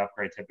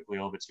upgrade typically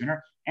a little bit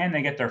sooner, and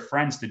they get their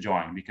friends to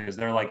join because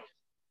they're like,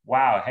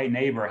 wow, hey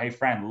neighbor, hey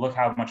friend, look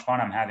how much fun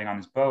I'm having on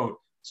this boat.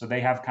 So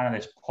they have kind of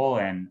this pull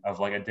in of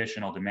like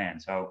additional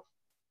demand. So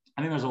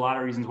I think there's a lot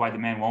of reasons why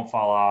demand won't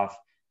fall off.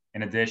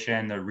 In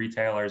addition, the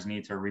retailers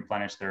need to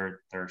replenish their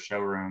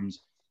showrooms.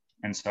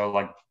 And so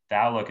like the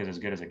outlook is as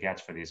good as it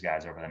gets for these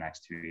guys over the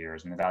next 2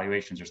 years. And the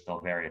valuations are still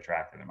very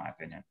attractive in my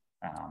opinion.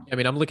 I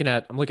mean, I'm looking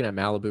at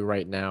Malibu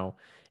right now,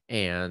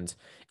 and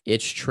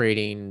it's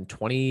trading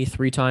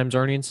 23 times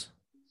earnings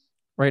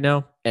right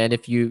now. And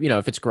if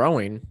if it's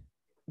growing,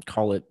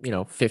 call it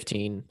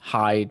 15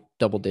 high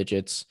double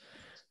digits,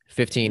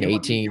 15,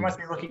 18. You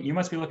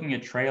must be looking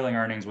at trailing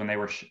earnings when they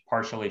were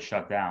partially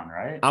shut down,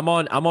 right? I'm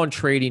on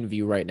Trading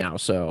View right now,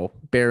 so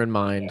bear in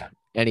mind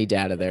any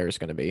data there is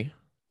going to be.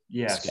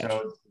 Yeah. sketch.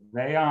 So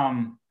they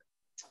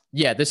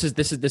Yeah, this is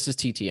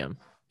TTM.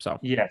 So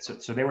yeah.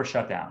 So they were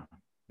shut down.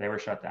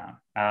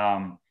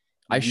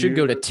 I should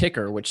go to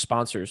Ticker, which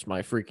sponsors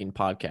my freaking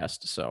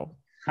podcast. So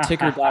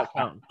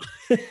ticker.com.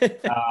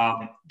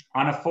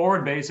 On a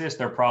forward basis,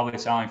 they're probably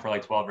selling for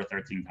like 12 or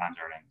 13 times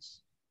earnings.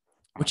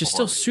 Which is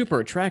still super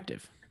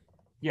attractive.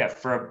 Yeah,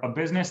 for a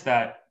business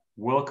that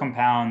will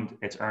compound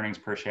its earnings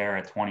per share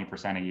at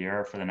 20% a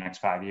year for the next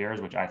 5 years,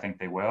 which I think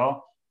they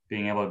will,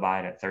 being able to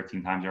buy it at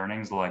 13 times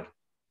earnings, like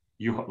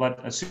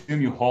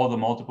assume you hold the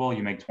multiple,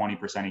 you make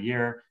 20% a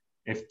year.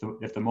 if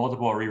the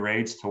multiple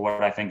re-rates to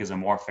what I think is a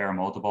more fair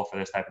multiple for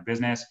this type of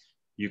business,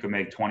 you can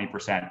make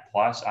 20%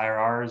 plus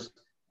IRRs.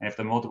 And if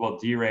the multiple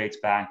derates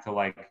back to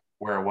like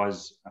where it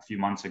was a few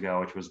months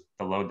ago, which was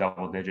the low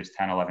double digits,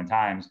 10, 11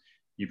 times,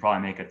 you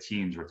probably make a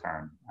teens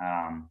return.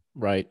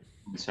 Right.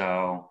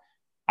 So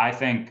I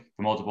think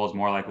the multiple is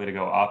more likely to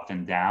go up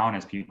than down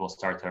as people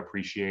start to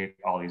appreciate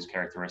all these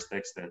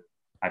characteristics that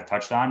I've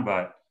touched on.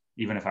 But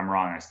even if I'm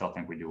wrong, I still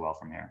think we do well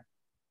from here.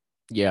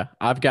 Yeah.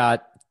 I've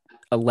got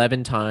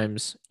 11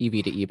 times EV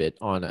to EBIT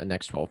on a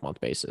next 12-month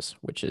basis,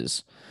 which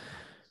is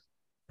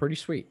pretty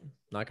sweet.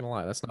 Not going to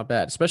lie. That's not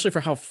bad, especially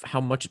for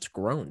how much it's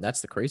grown.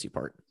 That's the crazy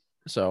part.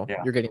 So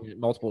Yeah. You're getting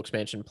multiple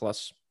expansion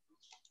plus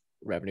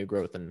revenue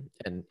growth and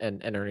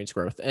earnings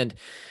growth. And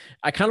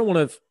I kind of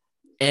want to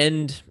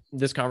end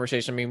this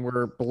conversation. I mean,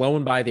 we're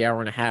blowing by the hour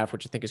and a half,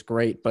 which I think is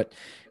great, but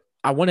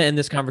I want to end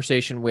this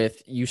conversation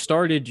with, you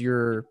started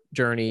your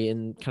journey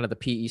in kind of the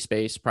PE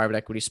space, private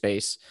equity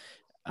space,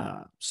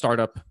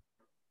 startup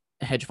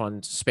hedge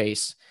fund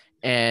space.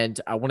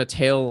 And I want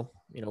to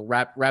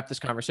wrap this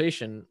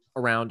conversation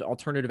around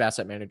alternative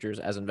asset managers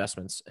as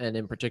investments, and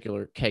in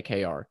particular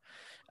KKR.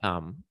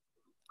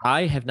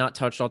 I have not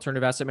touched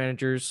alternative asset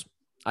managers.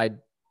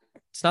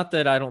 It's not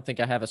that I don't think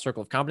I have a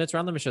circle of competence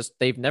around them. It's just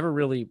they've never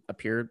really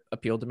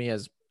appealed to me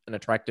as an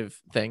attractive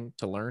thing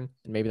to learn.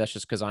 And maybe that's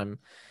just because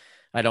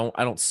I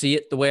don't see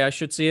it the way I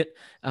should see it.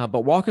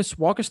 But walk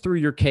us through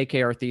your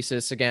KKR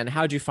thesis again.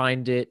 How'd you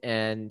find it,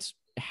 and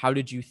how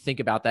did you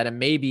think about that? And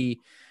maybe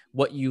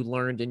what you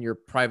learned in your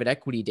private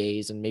equity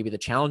days and maybe the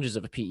challenges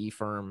of a PE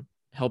firm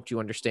helped you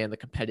understand the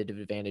competitive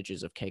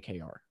advantages of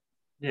KKR.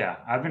 Yeah,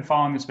 I've been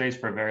following the space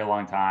for a very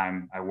long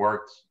time. I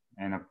worked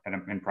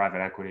in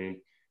private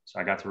equity, so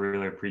I got to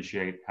really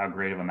appreciate how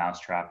great of a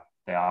mousetrap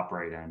they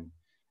operate in.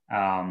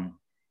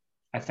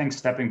 I think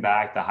stepping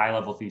back, the high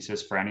level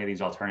thesis for any of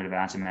these alternative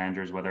asset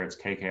managers, whether it's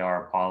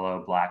KKR,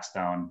 Apollo,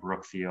 Blackstone,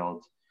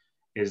 Brookfield,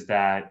 is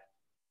that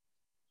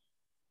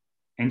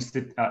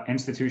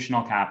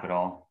institutional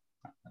capital,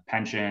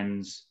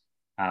 pensions,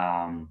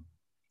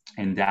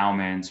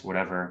 endowments,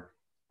 whatever,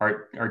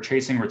 are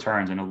chasing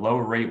returns. In a low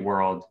rate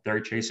world,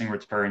 they're chasing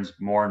returns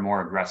more and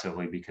more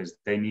aggressively because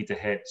they need to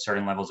hit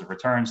certain levels of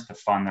returns to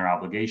fund their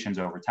obligations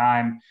over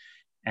time.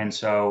 And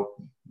so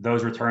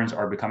those returns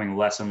are becoming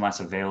less and less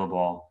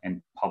available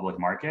in public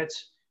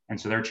markets. And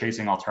so they're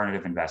chasing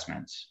alternative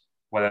investments,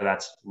 whether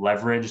that's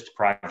leveraged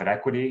private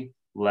equity,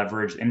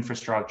 leveraged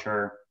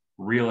infrastructure,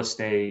 real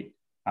estate,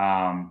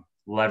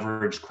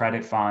 leveraged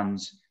credit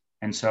funds.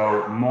 And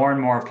so more and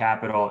more of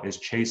capital is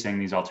chasing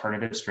these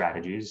alternative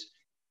strategies.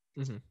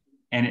 Mm-hmm.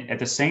 And at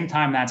the same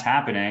time that's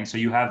happening, so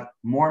you have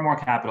more and more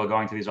capital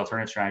going to these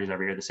alternative strategies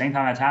every year. At the same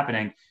time that's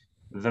happening,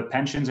 the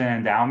pensions and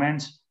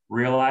endowments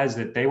realized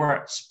that they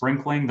were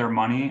sprinkling their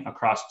money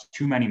across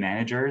too many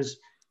managers,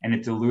 and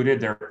it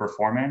diluted their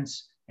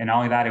performance. And not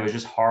only that, it was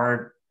just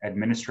hard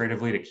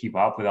administratively to keep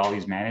up with all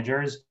these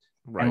managers.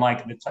 Right.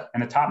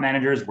 And the top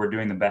managers were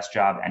doing the best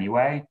job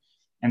anyway.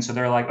 And so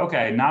they're like,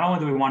 okay, not only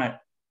do we want to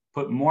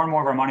put more and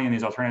more of our money in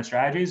these alternative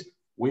strategies,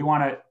 we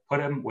want to put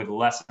them with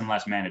less and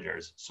less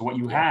managers. So what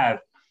you have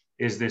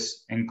is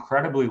this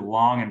incredibly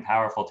long and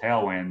powerful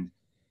tailwind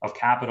of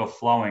capital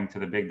flowing to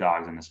the big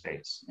dogs in the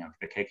space,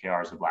 the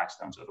KKRs, the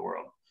Blackstones of the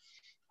world.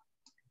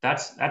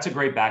 That's a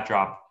great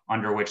backdrop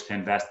under which to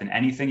invest in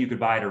anything you could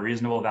buy at a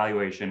reasonable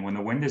valuation. When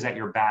the wind is at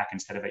your back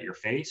instead of at your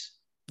face,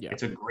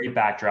 it's a great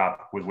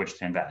backdrop with which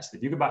to invest.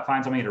 If you could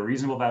find something at a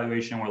reasonable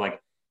valuation where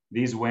like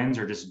these winds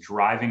are just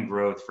driving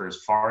growth for as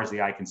far as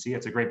the eye can see,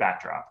 it's a great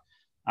backdrop.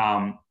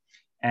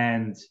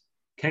 And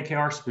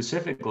KKR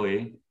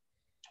specifically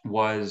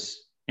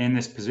was in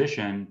this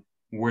position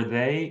where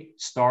they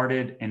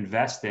started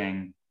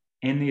investing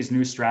in these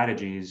new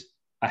strategies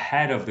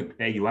ahead of the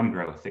AUM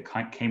growth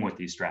that came with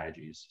these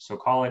strategies. So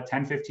call it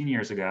 10, 15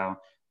 years ago,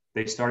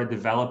 they started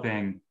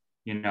developing,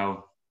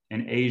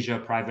 an Asia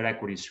private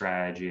equity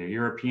strategy, a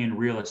European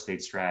real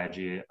estate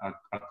strategy,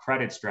 a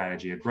credit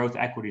strategy, a growth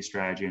equity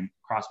strategy, and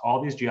across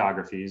all these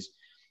geographies.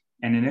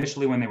 And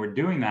initially when they were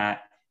doing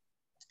that,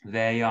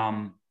 they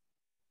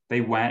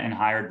went and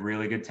hired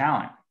really good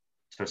talent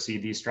to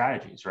seed these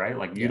strategies, right?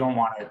 Like you don't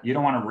want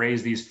to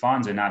raise these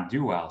funds and not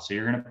do well. So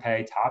you're going to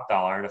pay top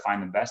dollar to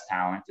find the best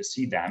talent to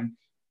seed them.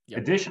 Yep.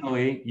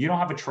 Additionally, you don't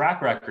have a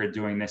track record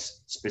doing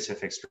this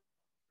specific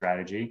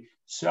strategy.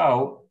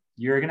 So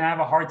you're going to have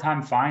a hard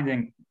time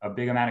finding a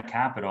big amount of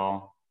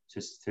capital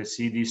to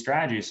seed these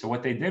strategies. So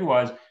what they did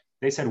was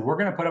they said, we're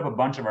going to put up a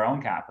bunch of our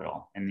own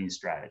capital in these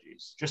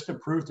strategies just to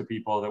prove to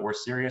people that we're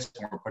serious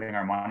and we're putting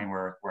our money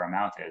where our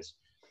mouth is.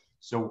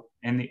 So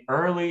in the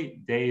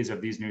early days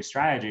of these new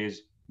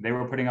strategies, they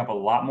were putting up a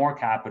lot more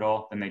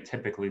capital than they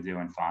typically do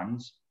in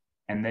funds.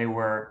 And they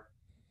were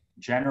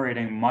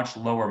generating much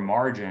lower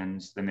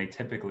margins than they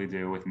typically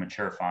do with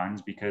mature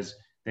funds because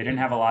they didn't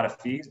have a lot of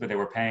fees, but they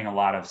were paying a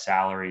lot of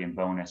salary and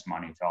bonus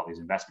money to all these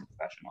investment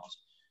professionals.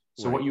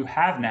 So what you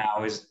have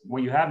now is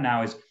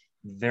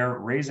they're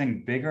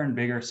raising bigger and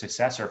bigger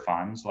successor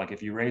funds. Like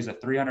if you raise a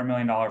 $300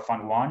 million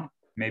fund one,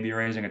 maybe you're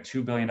raising a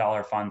 $2 billion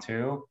fund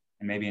two,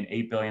 and maybe an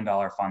 $8 billion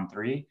fund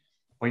three.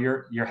 but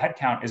your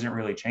headcount isn't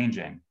really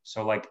changing.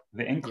 So like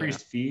the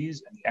increased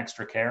fees and the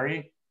extra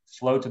carry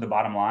flow to the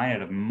bottom line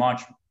at a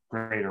much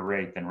greater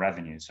rate than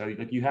revenue. So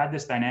like you had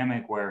this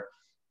dynamic where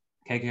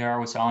KKR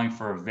was selling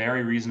for a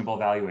very reasonable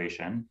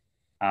valuation.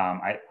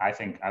 I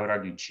think I would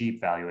argue cheap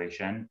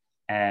valuation.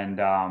 And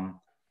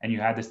you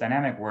had this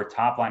dynamic where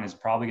top line is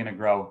probably going to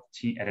grow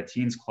at a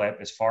teens clip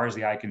as far as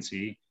the eye can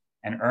see,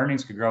 and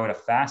earnings could grow at a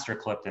faster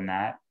clip than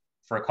that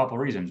for a couple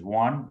of reasons.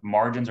 One,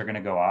 margins are going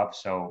to go up,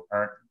 so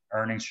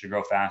earnings should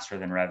grow faster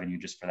than revenue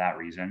just for that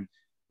reason.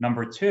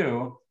 Number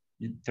two,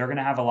 they're going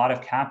to have a lot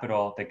of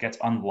capital that gets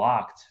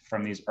unlocked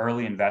from these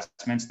early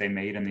investments they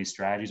made in these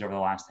strategies over the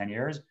last 10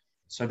 years.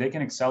 So they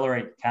can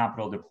accelerate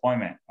capital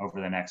deployment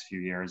over the next few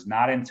years,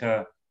 not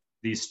into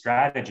these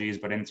strategies,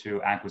 but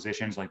into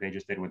acquisitions like they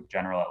just did with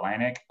General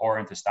Atlantic, or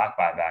into stock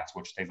buybacks,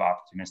 which they've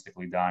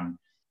opportunistically done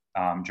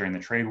during the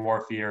trade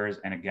war fears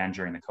and again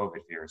during the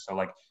COVID fears. So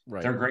like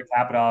they're great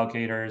capital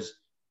allocators.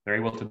 They're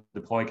able to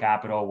deploy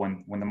capital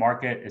when the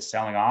market is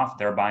selling off.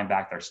 They're buying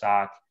back their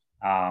stock.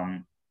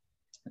 There's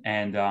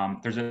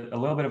a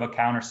little bit of a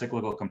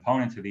counter-cyclical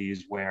component to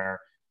these where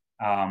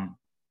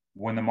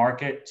when the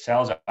market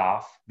sells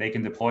off, they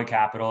can deploy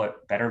capital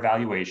at better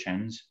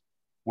valuations,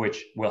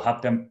 which will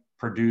help them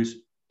produce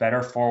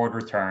better forward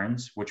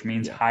returns, which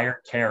means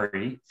higher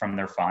carry from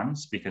their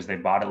funds because they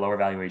bought at lower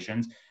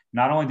valuations.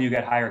 Not only do you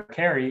get higher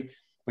carry,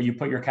 but you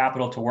put your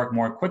capital to work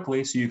more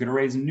quickly, so you could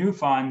raise new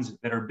funds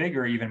that are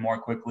bigger even more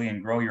quickly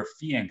and grow your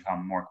fee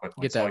income more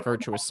quickly. Get that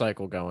virtuous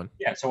cycle going.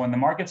 Yeah, so when the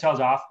market sells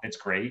off, it's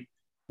great.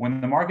 When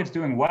the market's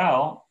doing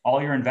well,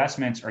 all your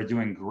investments are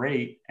doing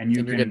great, and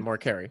you're getting more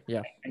carry.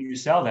 Yeah, and you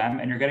sell them,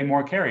 and you're getting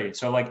more carry.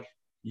 So like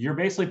you're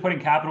basically putting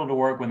capital to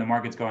work when the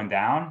market's going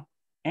down,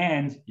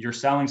 and you're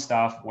selling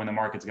stuff when the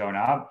market's going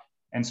up.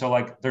 And so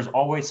like there's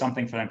always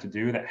something for them to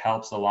do that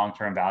helps the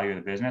long-term value of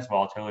the business.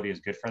 Volatility is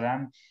good for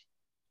them.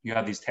 You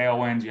have these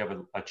tailwinds. You have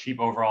a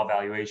cheap overall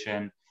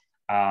valuation,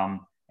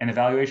 and the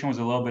valuation was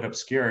a little bit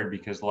obscured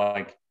because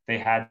like they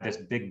had this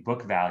big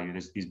book value,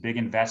 these big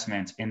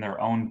investments in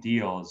their own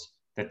deals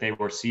that they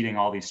were seeding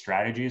all these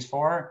strategies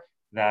for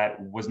that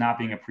was not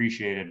being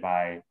appreciated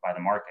by the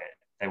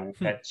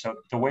market. So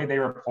the way they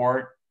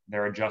report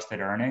their adjusted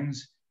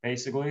earnings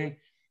basically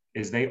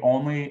is they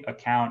only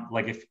account,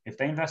 like if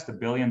they invest $1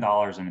 billion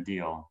in a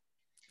deal,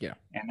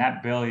 and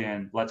that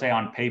billion, let's say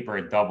on paper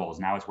it doubles,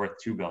 now it's worth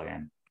 $2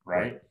 billion,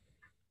 right?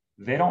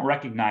 They don't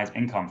recognize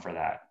income for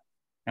that.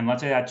 And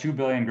let's say that 2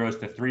 billion grows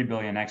to 3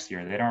 billion next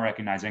year, they don't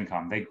recognize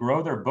income. They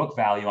grow their book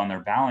value on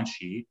their balance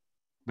sheet,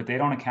 but they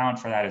don't account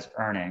for that as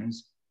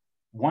earnings.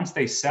 Once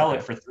they sell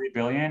it for 3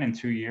 billion in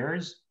 2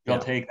 years, they'll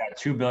take that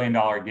 $2 billion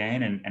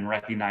gain and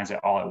recognize it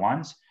all at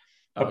once.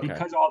 But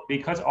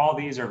because all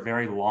these are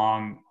very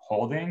long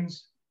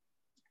holdings,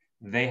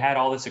 they had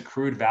all this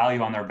accrued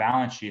value on their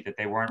balance sheet that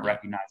they weren't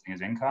recognizing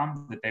as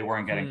income, that they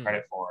weren't getting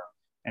credit for.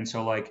 And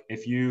so like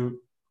if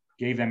you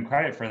gave them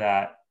credit for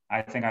that,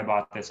 I think I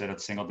bought this at a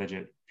single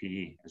digit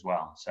PE as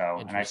well.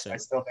 So, and I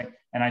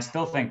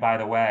still think, by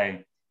the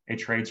way, it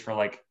trades for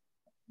like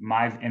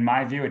in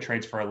my view, it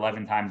trades for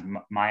 11 times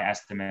my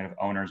estimate of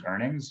owners'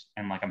 earnings.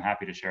 And like, I'm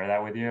happy to share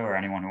that with you, or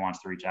anyone who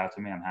wants to reach out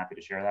to me, I'm happy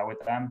to share that with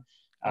them.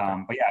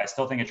 But yeah, I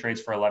still think it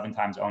trades for 11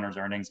 times owners'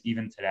 earnings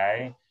even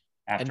today.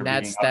 And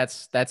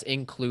that's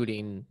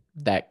including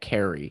that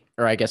carry,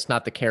 or I guess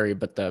not the carry,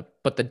 but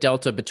the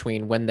delta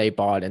between when they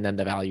bought and then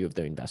the value of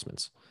the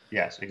investments.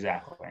 Yes,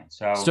 exactly.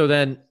 So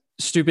then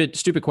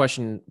stupid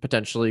question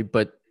potentially,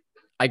 but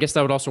I guess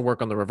that would also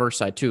work on the reverse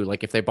side too.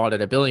 Like if they bought at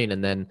 $1 billion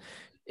and then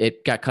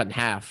it got cut in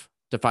half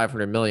to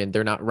 500 million,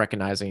 they're not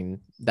recognizing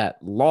that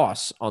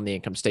loss on the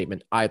income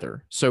statement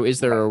either. So is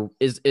there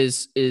is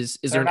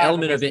there an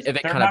element of it if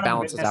it kind of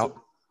balances out?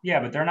 Yeah,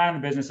 but they're not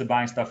in the business of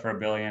buying stuff for $1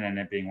 billion and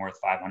it being worth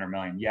 500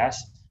 million.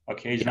 Yes,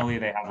 occasionally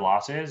they have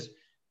losses,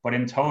 but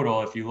in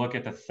total, if you look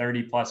at the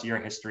 30+ year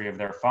history of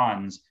their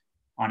funds,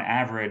 on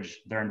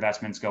average, their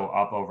investments go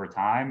up over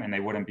time, and they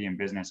wouldn't be in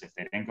business if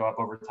they didn't go up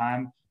over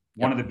time.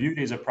 One of the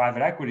beauties of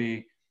private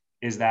equity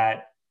is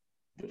that,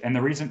 and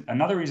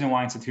another reason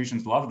why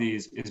institutions love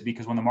these is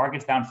because when the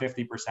market's down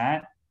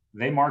 50%,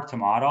 they mark to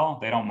model,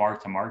 they don't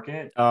mark to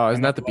market. Oh,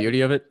 isn't that the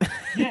beauty of it?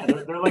 Yeah,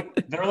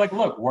 they're like,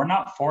 look, we're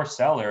not forced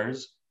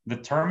sellers. The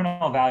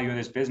terminal value of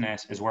this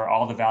business is where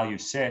all the value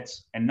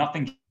sits, and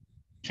nothing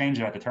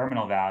changes at the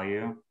terminal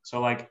value.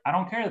 So like, I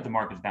don't care that the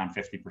market's down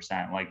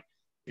 50%. Like,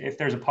 if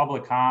there's a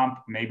public comp,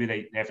 maybe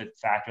they have to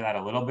factor that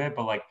a little bit,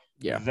 but like,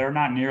 they're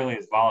not nearly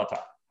as volatile.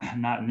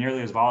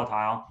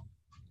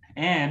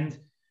 And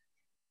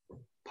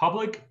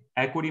public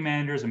equity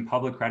managers and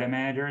public credit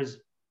managers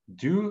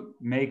do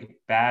make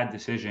bad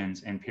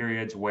decisions in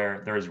periods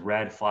where there's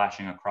red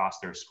flashing across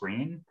their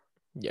screen.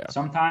 Yeah.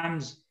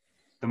 Sometimes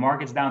the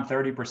market's down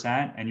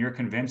 30% and you're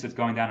convinced it's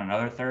going down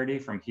another 30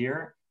 from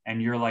here.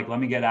 And you're like, let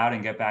me get out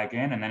and get back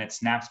in. And then it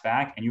snaps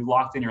back and you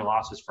locked in your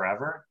losses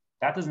forever.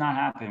 That does not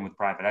happen with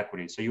private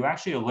equity. So you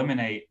actually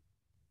eliminate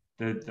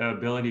the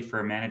ability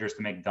for managers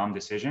to make dumb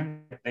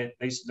decisions.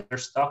 They're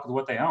stuck with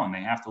what they own.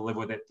 They have to live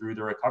with it through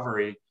the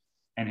recovery.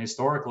 And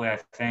historically, I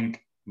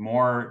think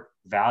more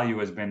value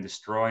has been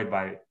destroyed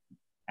by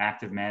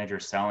active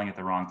managers selling at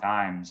the wrong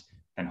times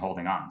than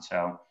holding on.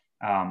 So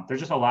there's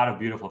just a lot of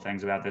beautiful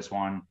things about this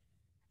one.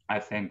 I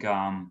think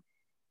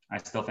I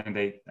still think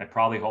it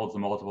probably holds the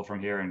multiple from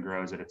here and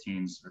grows at a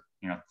teens,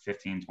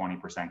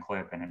 15-20%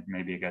 clip, and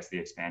maybe it gets the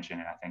expansion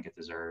and I think it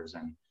deserves.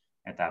 And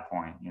at that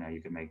point,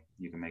 you can make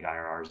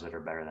IRRs that are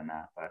better than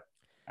that. But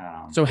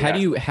so how do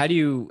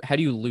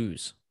you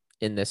lose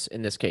in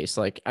this case?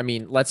 Like, I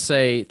mean, let's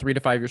say 3 to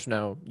 5 years from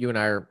now, you and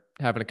I are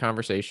having a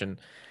conversation,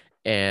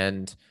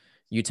 and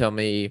you tell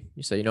me,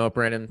 you say, you know what,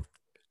 Brandon,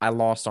 I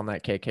lost on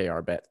that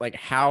KKR bet. Like,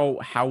 how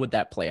would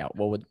that play out?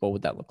 What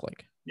would that look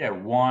like? Yeah,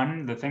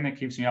 the thing that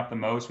keeps me up the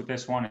most with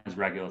this one is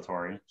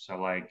regulatory. So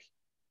like,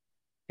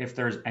 if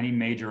there's any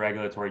major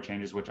regulatory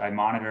changes, which I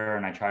monitor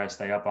and I try to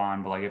stay up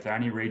on, but like if there are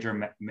any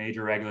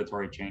major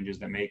regulatory changes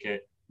that make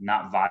it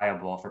not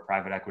viable for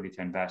private equity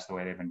to invest the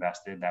way they've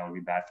invested, that would be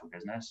bad for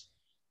business.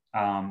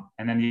 And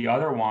then the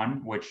other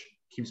one, which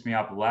keeps me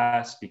up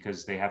less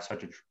because they have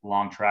such a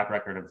long track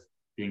record of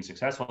being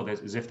successful with this,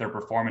 is if their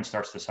performance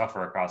starts to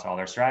suffer across all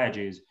their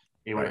strategies,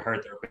 it would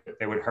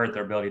hurt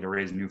their ability to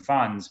raise new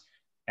funds.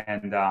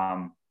 And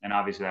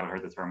obviously that would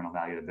hurt the terminal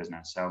value of the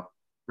business. So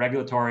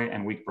regulatory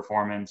and weak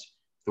performance.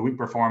 The weak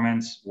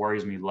performance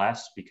worries me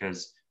less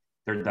because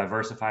they're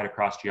diversified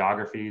across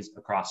geographies,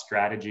 across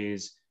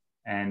strategies,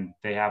 and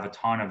they have a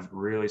ton of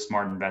really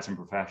smart investment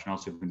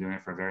professionals who've been doing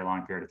it for a very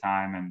long period of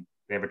time, and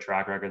they have a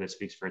track record that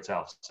speaks for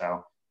itself.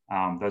 So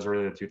those are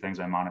really the two things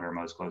I monitor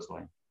most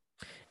closely.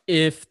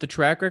 If the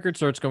track record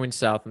starts going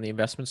south and the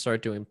investments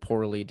start doing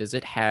poorly, does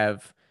it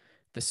have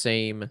the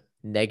same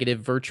negative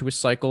virtuous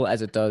cycle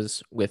as it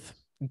does with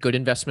good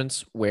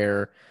investments,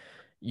 where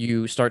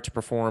you start to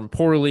perform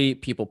poorly,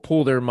 people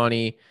pull their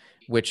money,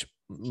 which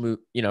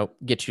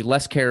gets you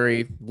less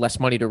carry, less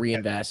money to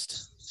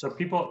reinvest? So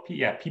people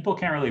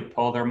can't really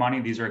pull their money.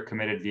 These are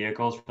committed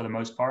vehicles for the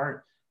most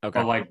part. Okay.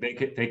 But like they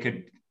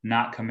could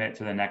not commit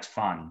to the next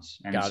funds.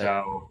 And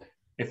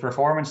if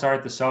performance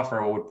started to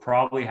suffer, what would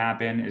probably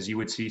happen is you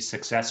would see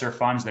successor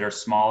funds that are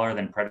smaller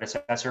than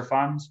predecessor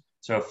funds.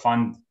 So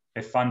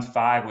if fund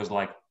 5 was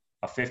like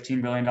a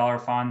 $15 billion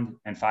fund,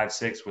 and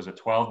 5.6 was a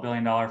 $12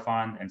 billion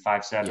fund, and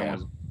 5.7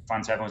 was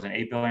fund 7 was an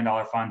 $8 billion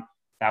fund,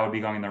 that would be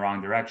going in the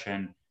wrong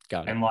direction.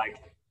 And like,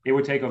 it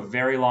would take a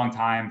very long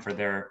time for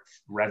their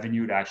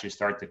revenue to actually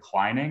start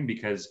declining,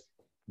 because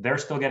they're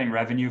still getting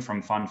revenue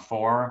from fund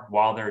 4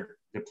 while they're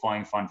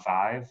deploying fund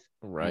 5,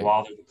 right,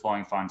 while they're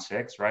deploying fund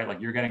 6, right? Like,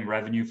 you're getting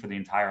revenue for the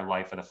entire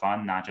life of the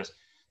fund, not just,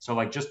 so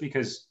like, just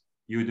because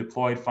you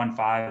deployed fund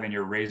 5 and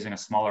you're raising a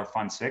smaller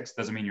fund 6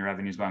 doesn't mean your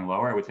revenue is going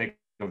lower. It would take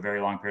a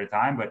very long period of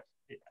time, but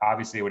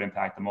obviously it would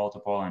impact the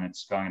multiple, and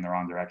it's going in the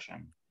wrong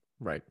direction.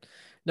 Right.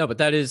 No, but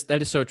that is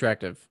so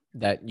attractive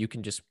that you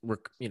can just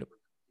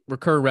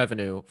recur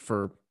revenue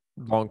for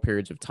long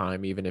periods of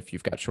time, even if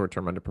you've got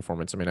short-term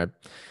underperformance. I mean,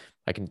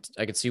 I can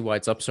see why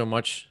it's up so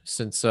much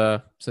since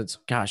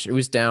gosh, it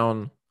was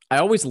down. I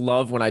always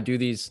love when I do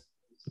these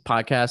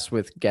podcasts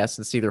with guests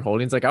and see their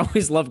holdings. Like, I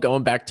always love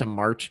going back to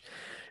March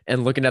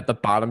and looking at the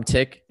bottom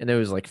tick, and it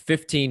was like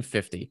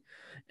 1550,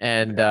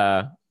 and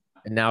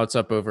now it's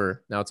up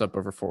over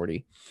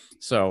 40.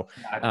 So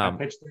I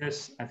pitched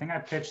this. I think I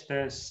pitched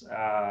this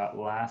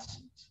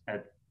last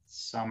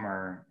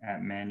summer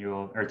at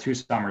Manual, or 2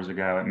 summers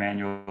ago at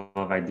Manual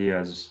of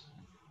Ideas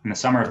in the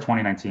summer of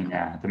 2019.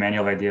 Yeah, the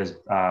Manual of Ideas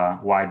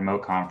wide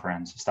moat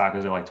conference. The stock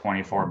was at like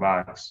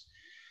 $24,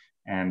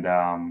 and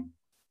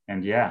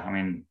yeah, I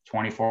mean,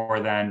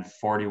 24 then,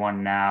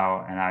 41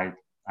 now, and I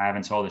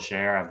haven't sold a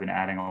share. I've been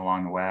adding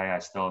along the way. I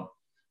still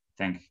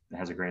think it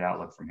has a great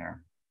outlook from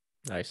here.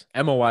 Nice.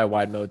 MOI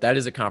wide mode. That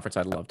is a conference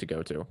I'd love to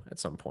go to at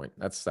some point.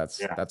 That's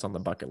on the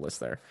bucket list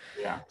there.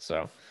 Yeah.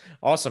 So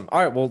awesome.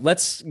 All right. Well,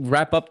 let's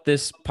wrap up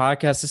this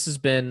podcast. This has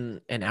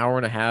been an hour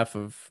and a half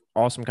of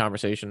awesome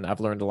conversation. I've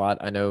learned a lot.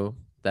 I know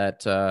that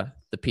the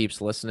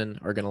peeps listening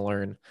are going to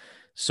learn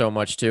so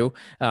much too.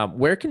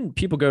 Where can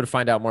people go to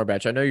find out more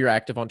about you? I know you're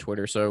active on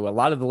Twitter, so a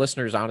lot of the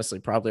listeners honestly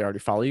probably already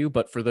follow you,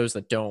 but for those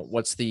that don't,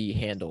 what's the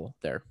handle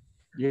there?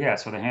 Yeah,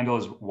 so the handle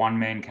is One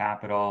Main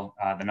Capital,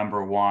 the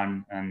number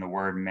 1 and the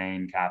word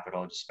Main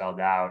Capital just spelled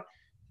out.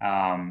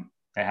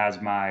 It has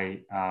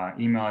my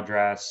email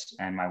address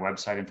and my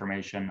website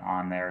information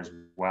on there as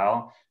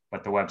well.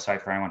 But the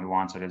website for anyone who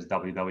wants it is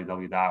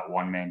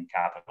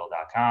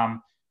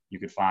www.onemaincapital.com. You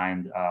could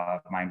find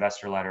my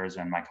investor letters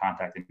and my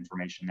contact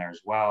information there as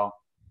well.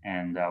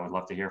 And I would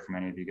love to hear from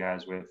any of you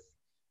guys with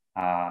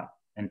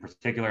in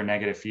particular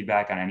negative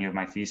feedback on any of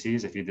my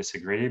theses if you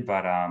disagree,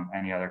 but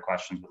any other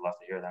questions, would love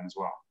to hear them as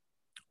well.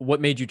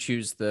 What made you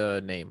choose the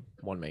name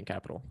One Main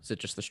Capital? Is it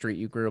just the street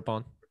you grew up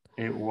on?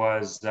 It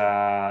was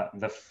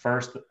the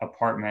first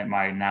apartment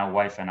my now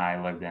wife and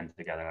I lived in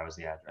together. That was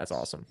the address. That's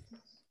awesome.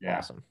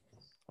 Yeah.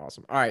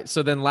 Awesome. All right.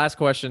 So then last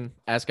question,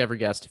 ask every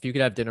guest, if you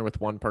could have dinner with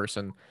one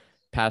person,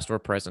 past or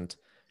present,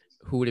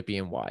 who would it be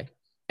and why?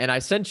 And I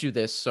sent you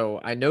this,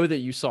 so I know that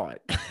you saw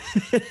it.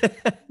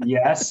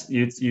 Yes,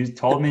 you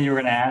told me you were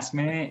going to ask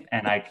me,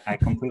 and I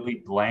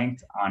completely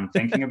blanked on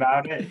thinking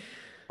about it.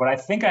 but I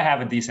think I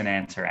have a decent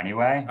answer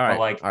anyway. All right. But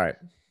like, All right.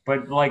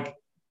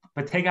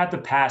 but take out the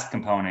past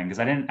component because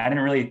I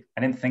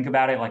didn't think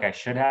about it like I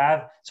should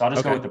have. So I'll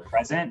just go with the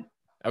present.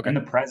 Okay. In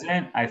the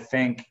present, I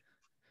think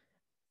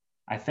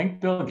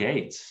Bill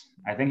Gates.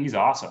 I think he's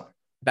awesome.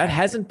 That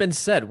hasn't been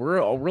said.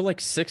 We're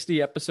like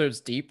 60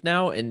 episodes deep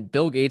now, and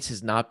Bill Gates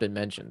has not been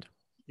mentioned.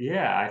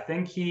 Yeah, I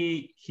think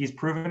he's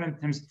proven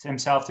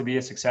himself to be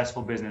a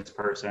successful business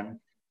person,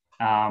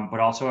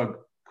 but also a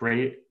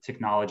great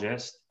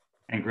technologist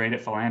and great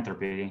at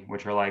philanthropy,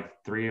 which are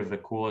like three of the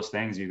coolest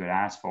things you could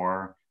ask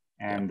for.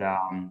 And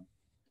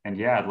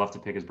yeah, I'd love to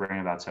pick his brain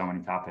about so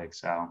many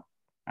topics. So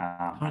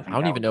I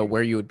don't even know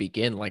where you would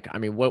begin. Like, I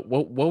mean, what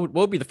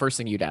would be the first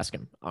thing you'd ask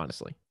him,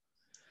 honestly?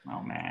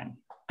 Oh man,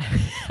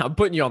 I'm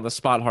putting you on the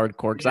spot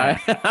hardcore because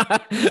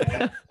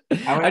yeah.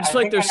 I just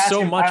feel like there's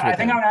so much. I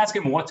think I would ask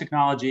him what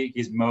technology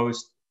he's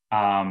most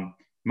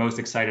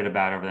excited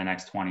about over the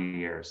next 20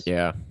 years.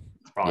 Yeah,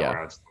 it's probably where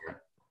I would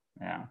start.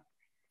 Yeah,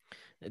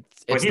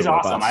 but he's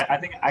awesome. I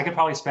think I could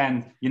probably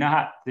spend. You know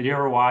how? Did you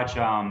ever watch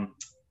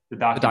the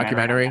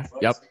documentary?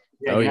 Yep.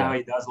 Yeah, you know how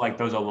he does like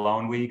those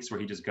alone weeks where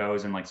he just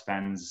goes and like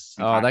spends.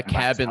 Oh, that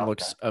cabin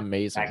looks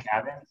amazing. That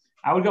cabin.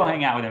 I would go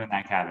hang out with him in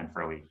that cabin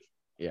for a week.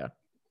 Yeah.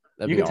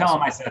 You can tell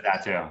him I said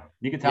that too.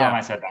 You can tell him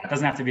I said that. It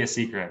doesn't have to be a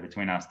secret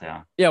between us two.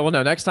 Yeah, well,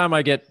 no. Next time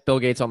I get Bill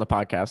Gates on the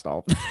podcast,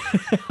 I'll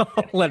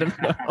let him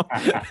know.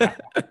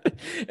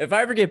 If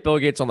I ever get Bill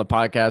Gates on the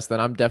podcast,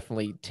 then I'm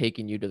definitely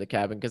taking you to the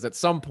cabin because at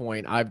some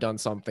point I've done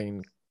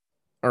something,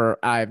 or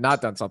I have not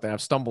done something. I've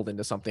stumbled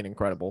into something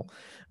incredible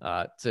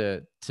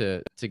to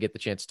get the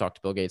chance to talk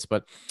to Bill Gates.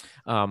 But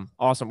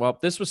awesome. Well,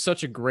 this was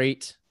such a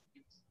great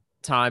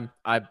time.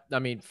 I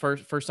mean,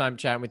 first time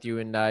chatting with you,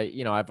 and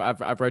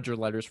I've read your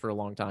letters for a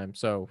long time.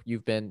 So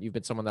you've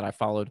been someone that I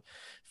followed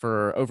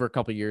for over a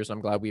couple of years. I'm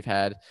glad we've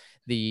had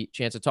the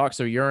chance to talk.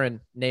 So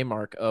Yaron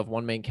Naymark of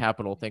One Main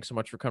Capital, thanks so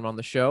much for coming on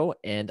the show,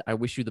 and I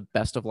wish you the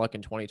best of luck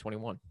in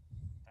 2021.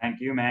 Thank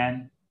you,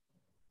 man.